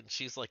pocket, and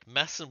she's like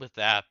messing with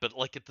that, but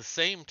like at the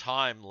same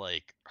time,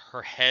 like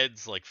her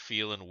head's like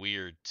feeling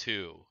weird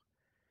too.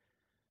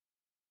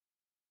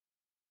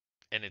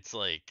 And it's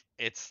like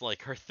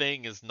her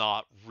thing is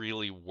not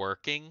really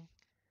working.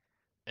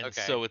 And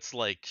Okay. so it's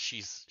like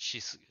she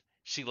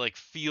like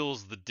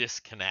feels the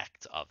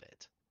disconnect of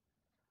it.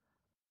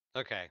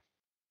 Okay.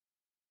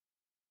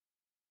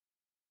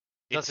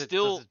 It's Does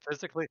still it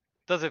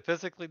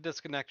physically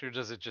disconnect, or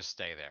does it just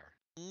stay there?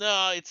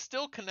 no, it's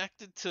still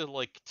connected to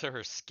like to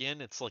her skin.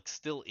 It's like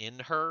still in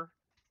her.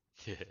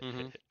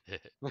 Mhm.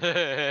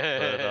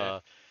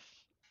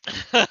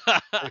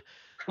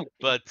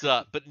 But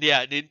but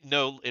yeah, it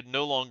no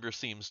longer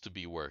seems to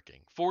be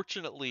working.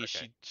 Fortunately,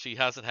 Okay. she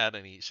hasn't had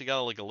any. She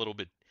got like a little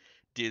bit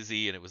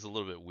dizzy, and it was a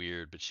little bit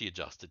weird, but she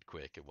adjusted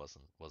quick. It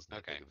wasn't that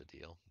Okay. big of a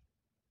deal.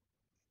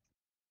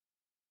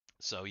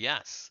 So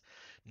yes,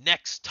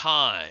 next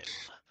time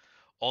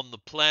on the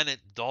planet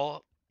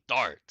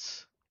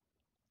Dart,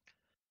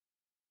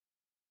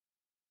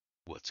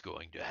 what's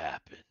going to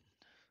happen?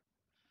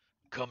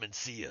 Come and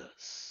see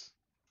us.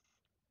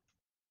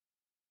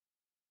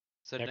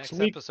 So Next next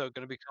week. episode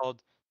going to be called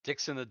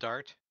Dix in the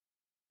Dart.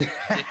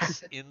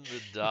 Dix in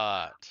the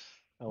dot.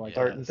 I like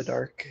Dart in the Yes.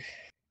 dark.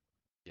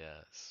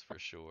 Yes, for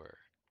sure.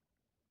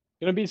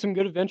 Gonna be some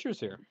good adventures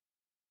here.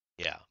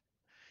 Yeah.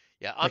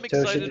 Yeah, I'm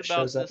Nectosha excited just about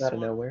shows up this out of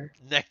one. nowhere.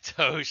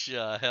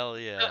 Nectosha, hell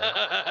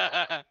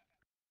yeah.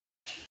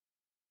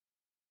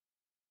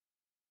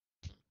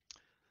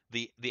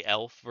 The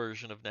elf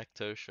version of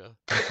Nectosha.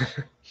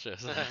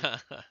 Shows Oh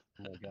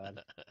my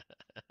god.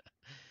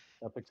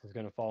 Guthix is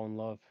gonna fall in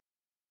love.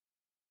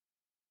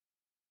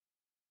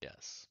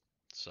 Yes.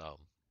 So,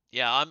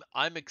 yeah,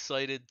 I'm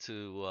excited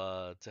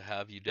to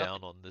have you Guthix,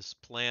 down on this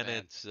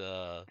planet.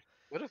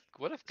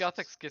 What if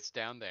Guthix gets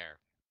down there,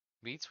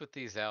 meets with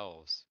these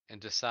elves, and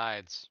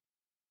decides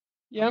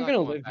Yeah, I'm I'm not gonna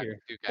going live back here.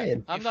 with you guys.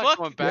 Hey, I'm you not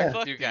going back yeah. with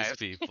fuck you these guys.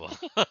 people.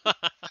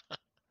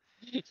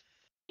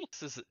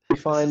 This is We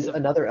this find is a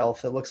another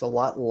elf that looks a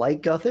lot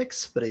like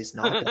Guthix, but he's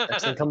not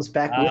Guthix, and comes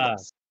back with Ah.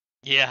 us.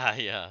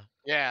 yeah.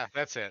 Yeah,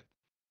 that's it.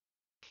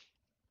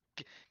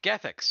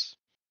 Guthix.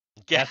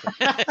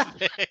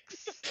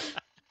 Guthix.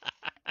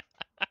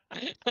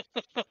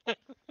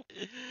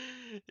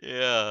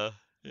 Yeah,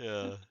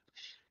 yeah.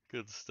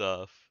 Good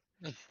stuff.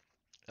 Oh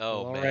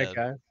Well, all right, man.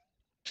 guys.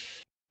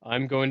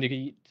 I'm going to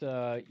eat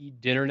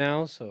dinner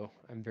now, so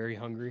I'm very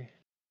hungry.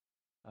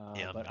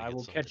 Yeah, I'm But gonna I get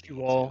will something catch to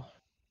you eat all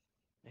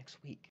next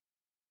week. too.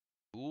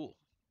 Cool.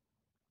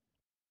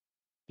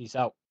 Peace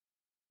out.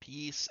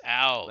 Peace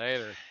out.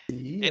 Later.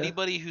 Yeah.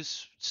 Anybody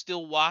who's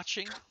still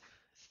watching,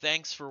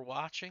 thanks for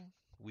watching.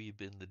 We've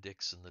been the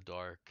Dicks in the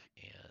Dark,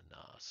 and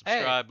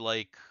subscribe,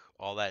 like,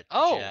 all that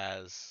Oh.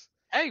 jazz.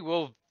 Hey,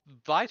 well,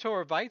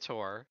 Vitor,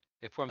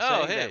 if I'm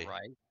Oh, saying that hey.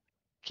 right.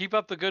 Keep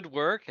up the good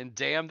work, and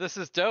damn, this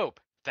is dope.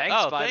 Thanks,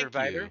 Oh, Spider thank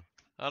Biter. you.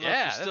 I don't know if Yeah,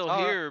 you're that's still all.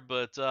 here,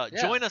 but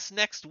Yeah. join us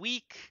next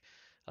week.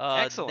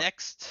 Excellent.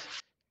 Next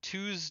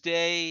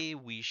Tuesday,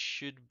 we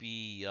should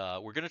be.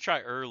 We're gonna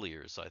try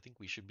earlier, so I think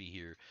we should be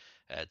here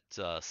at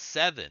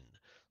 7.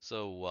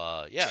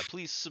 So yeah,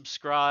 please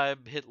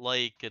subscribe, hit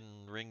like,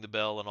 and ring the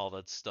bell and all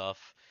that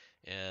stuff,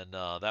 and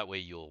that way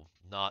you'll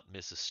not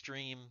miss a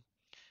stream.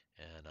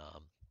 And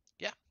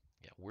yeah,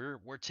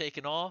 we're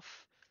taking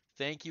off.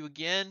 Thank you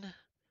again.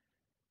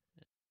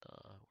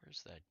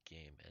 Where's that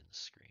game end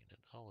screen? It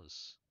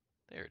always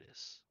there. It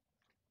is.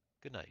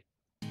 Good night.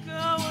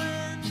 Going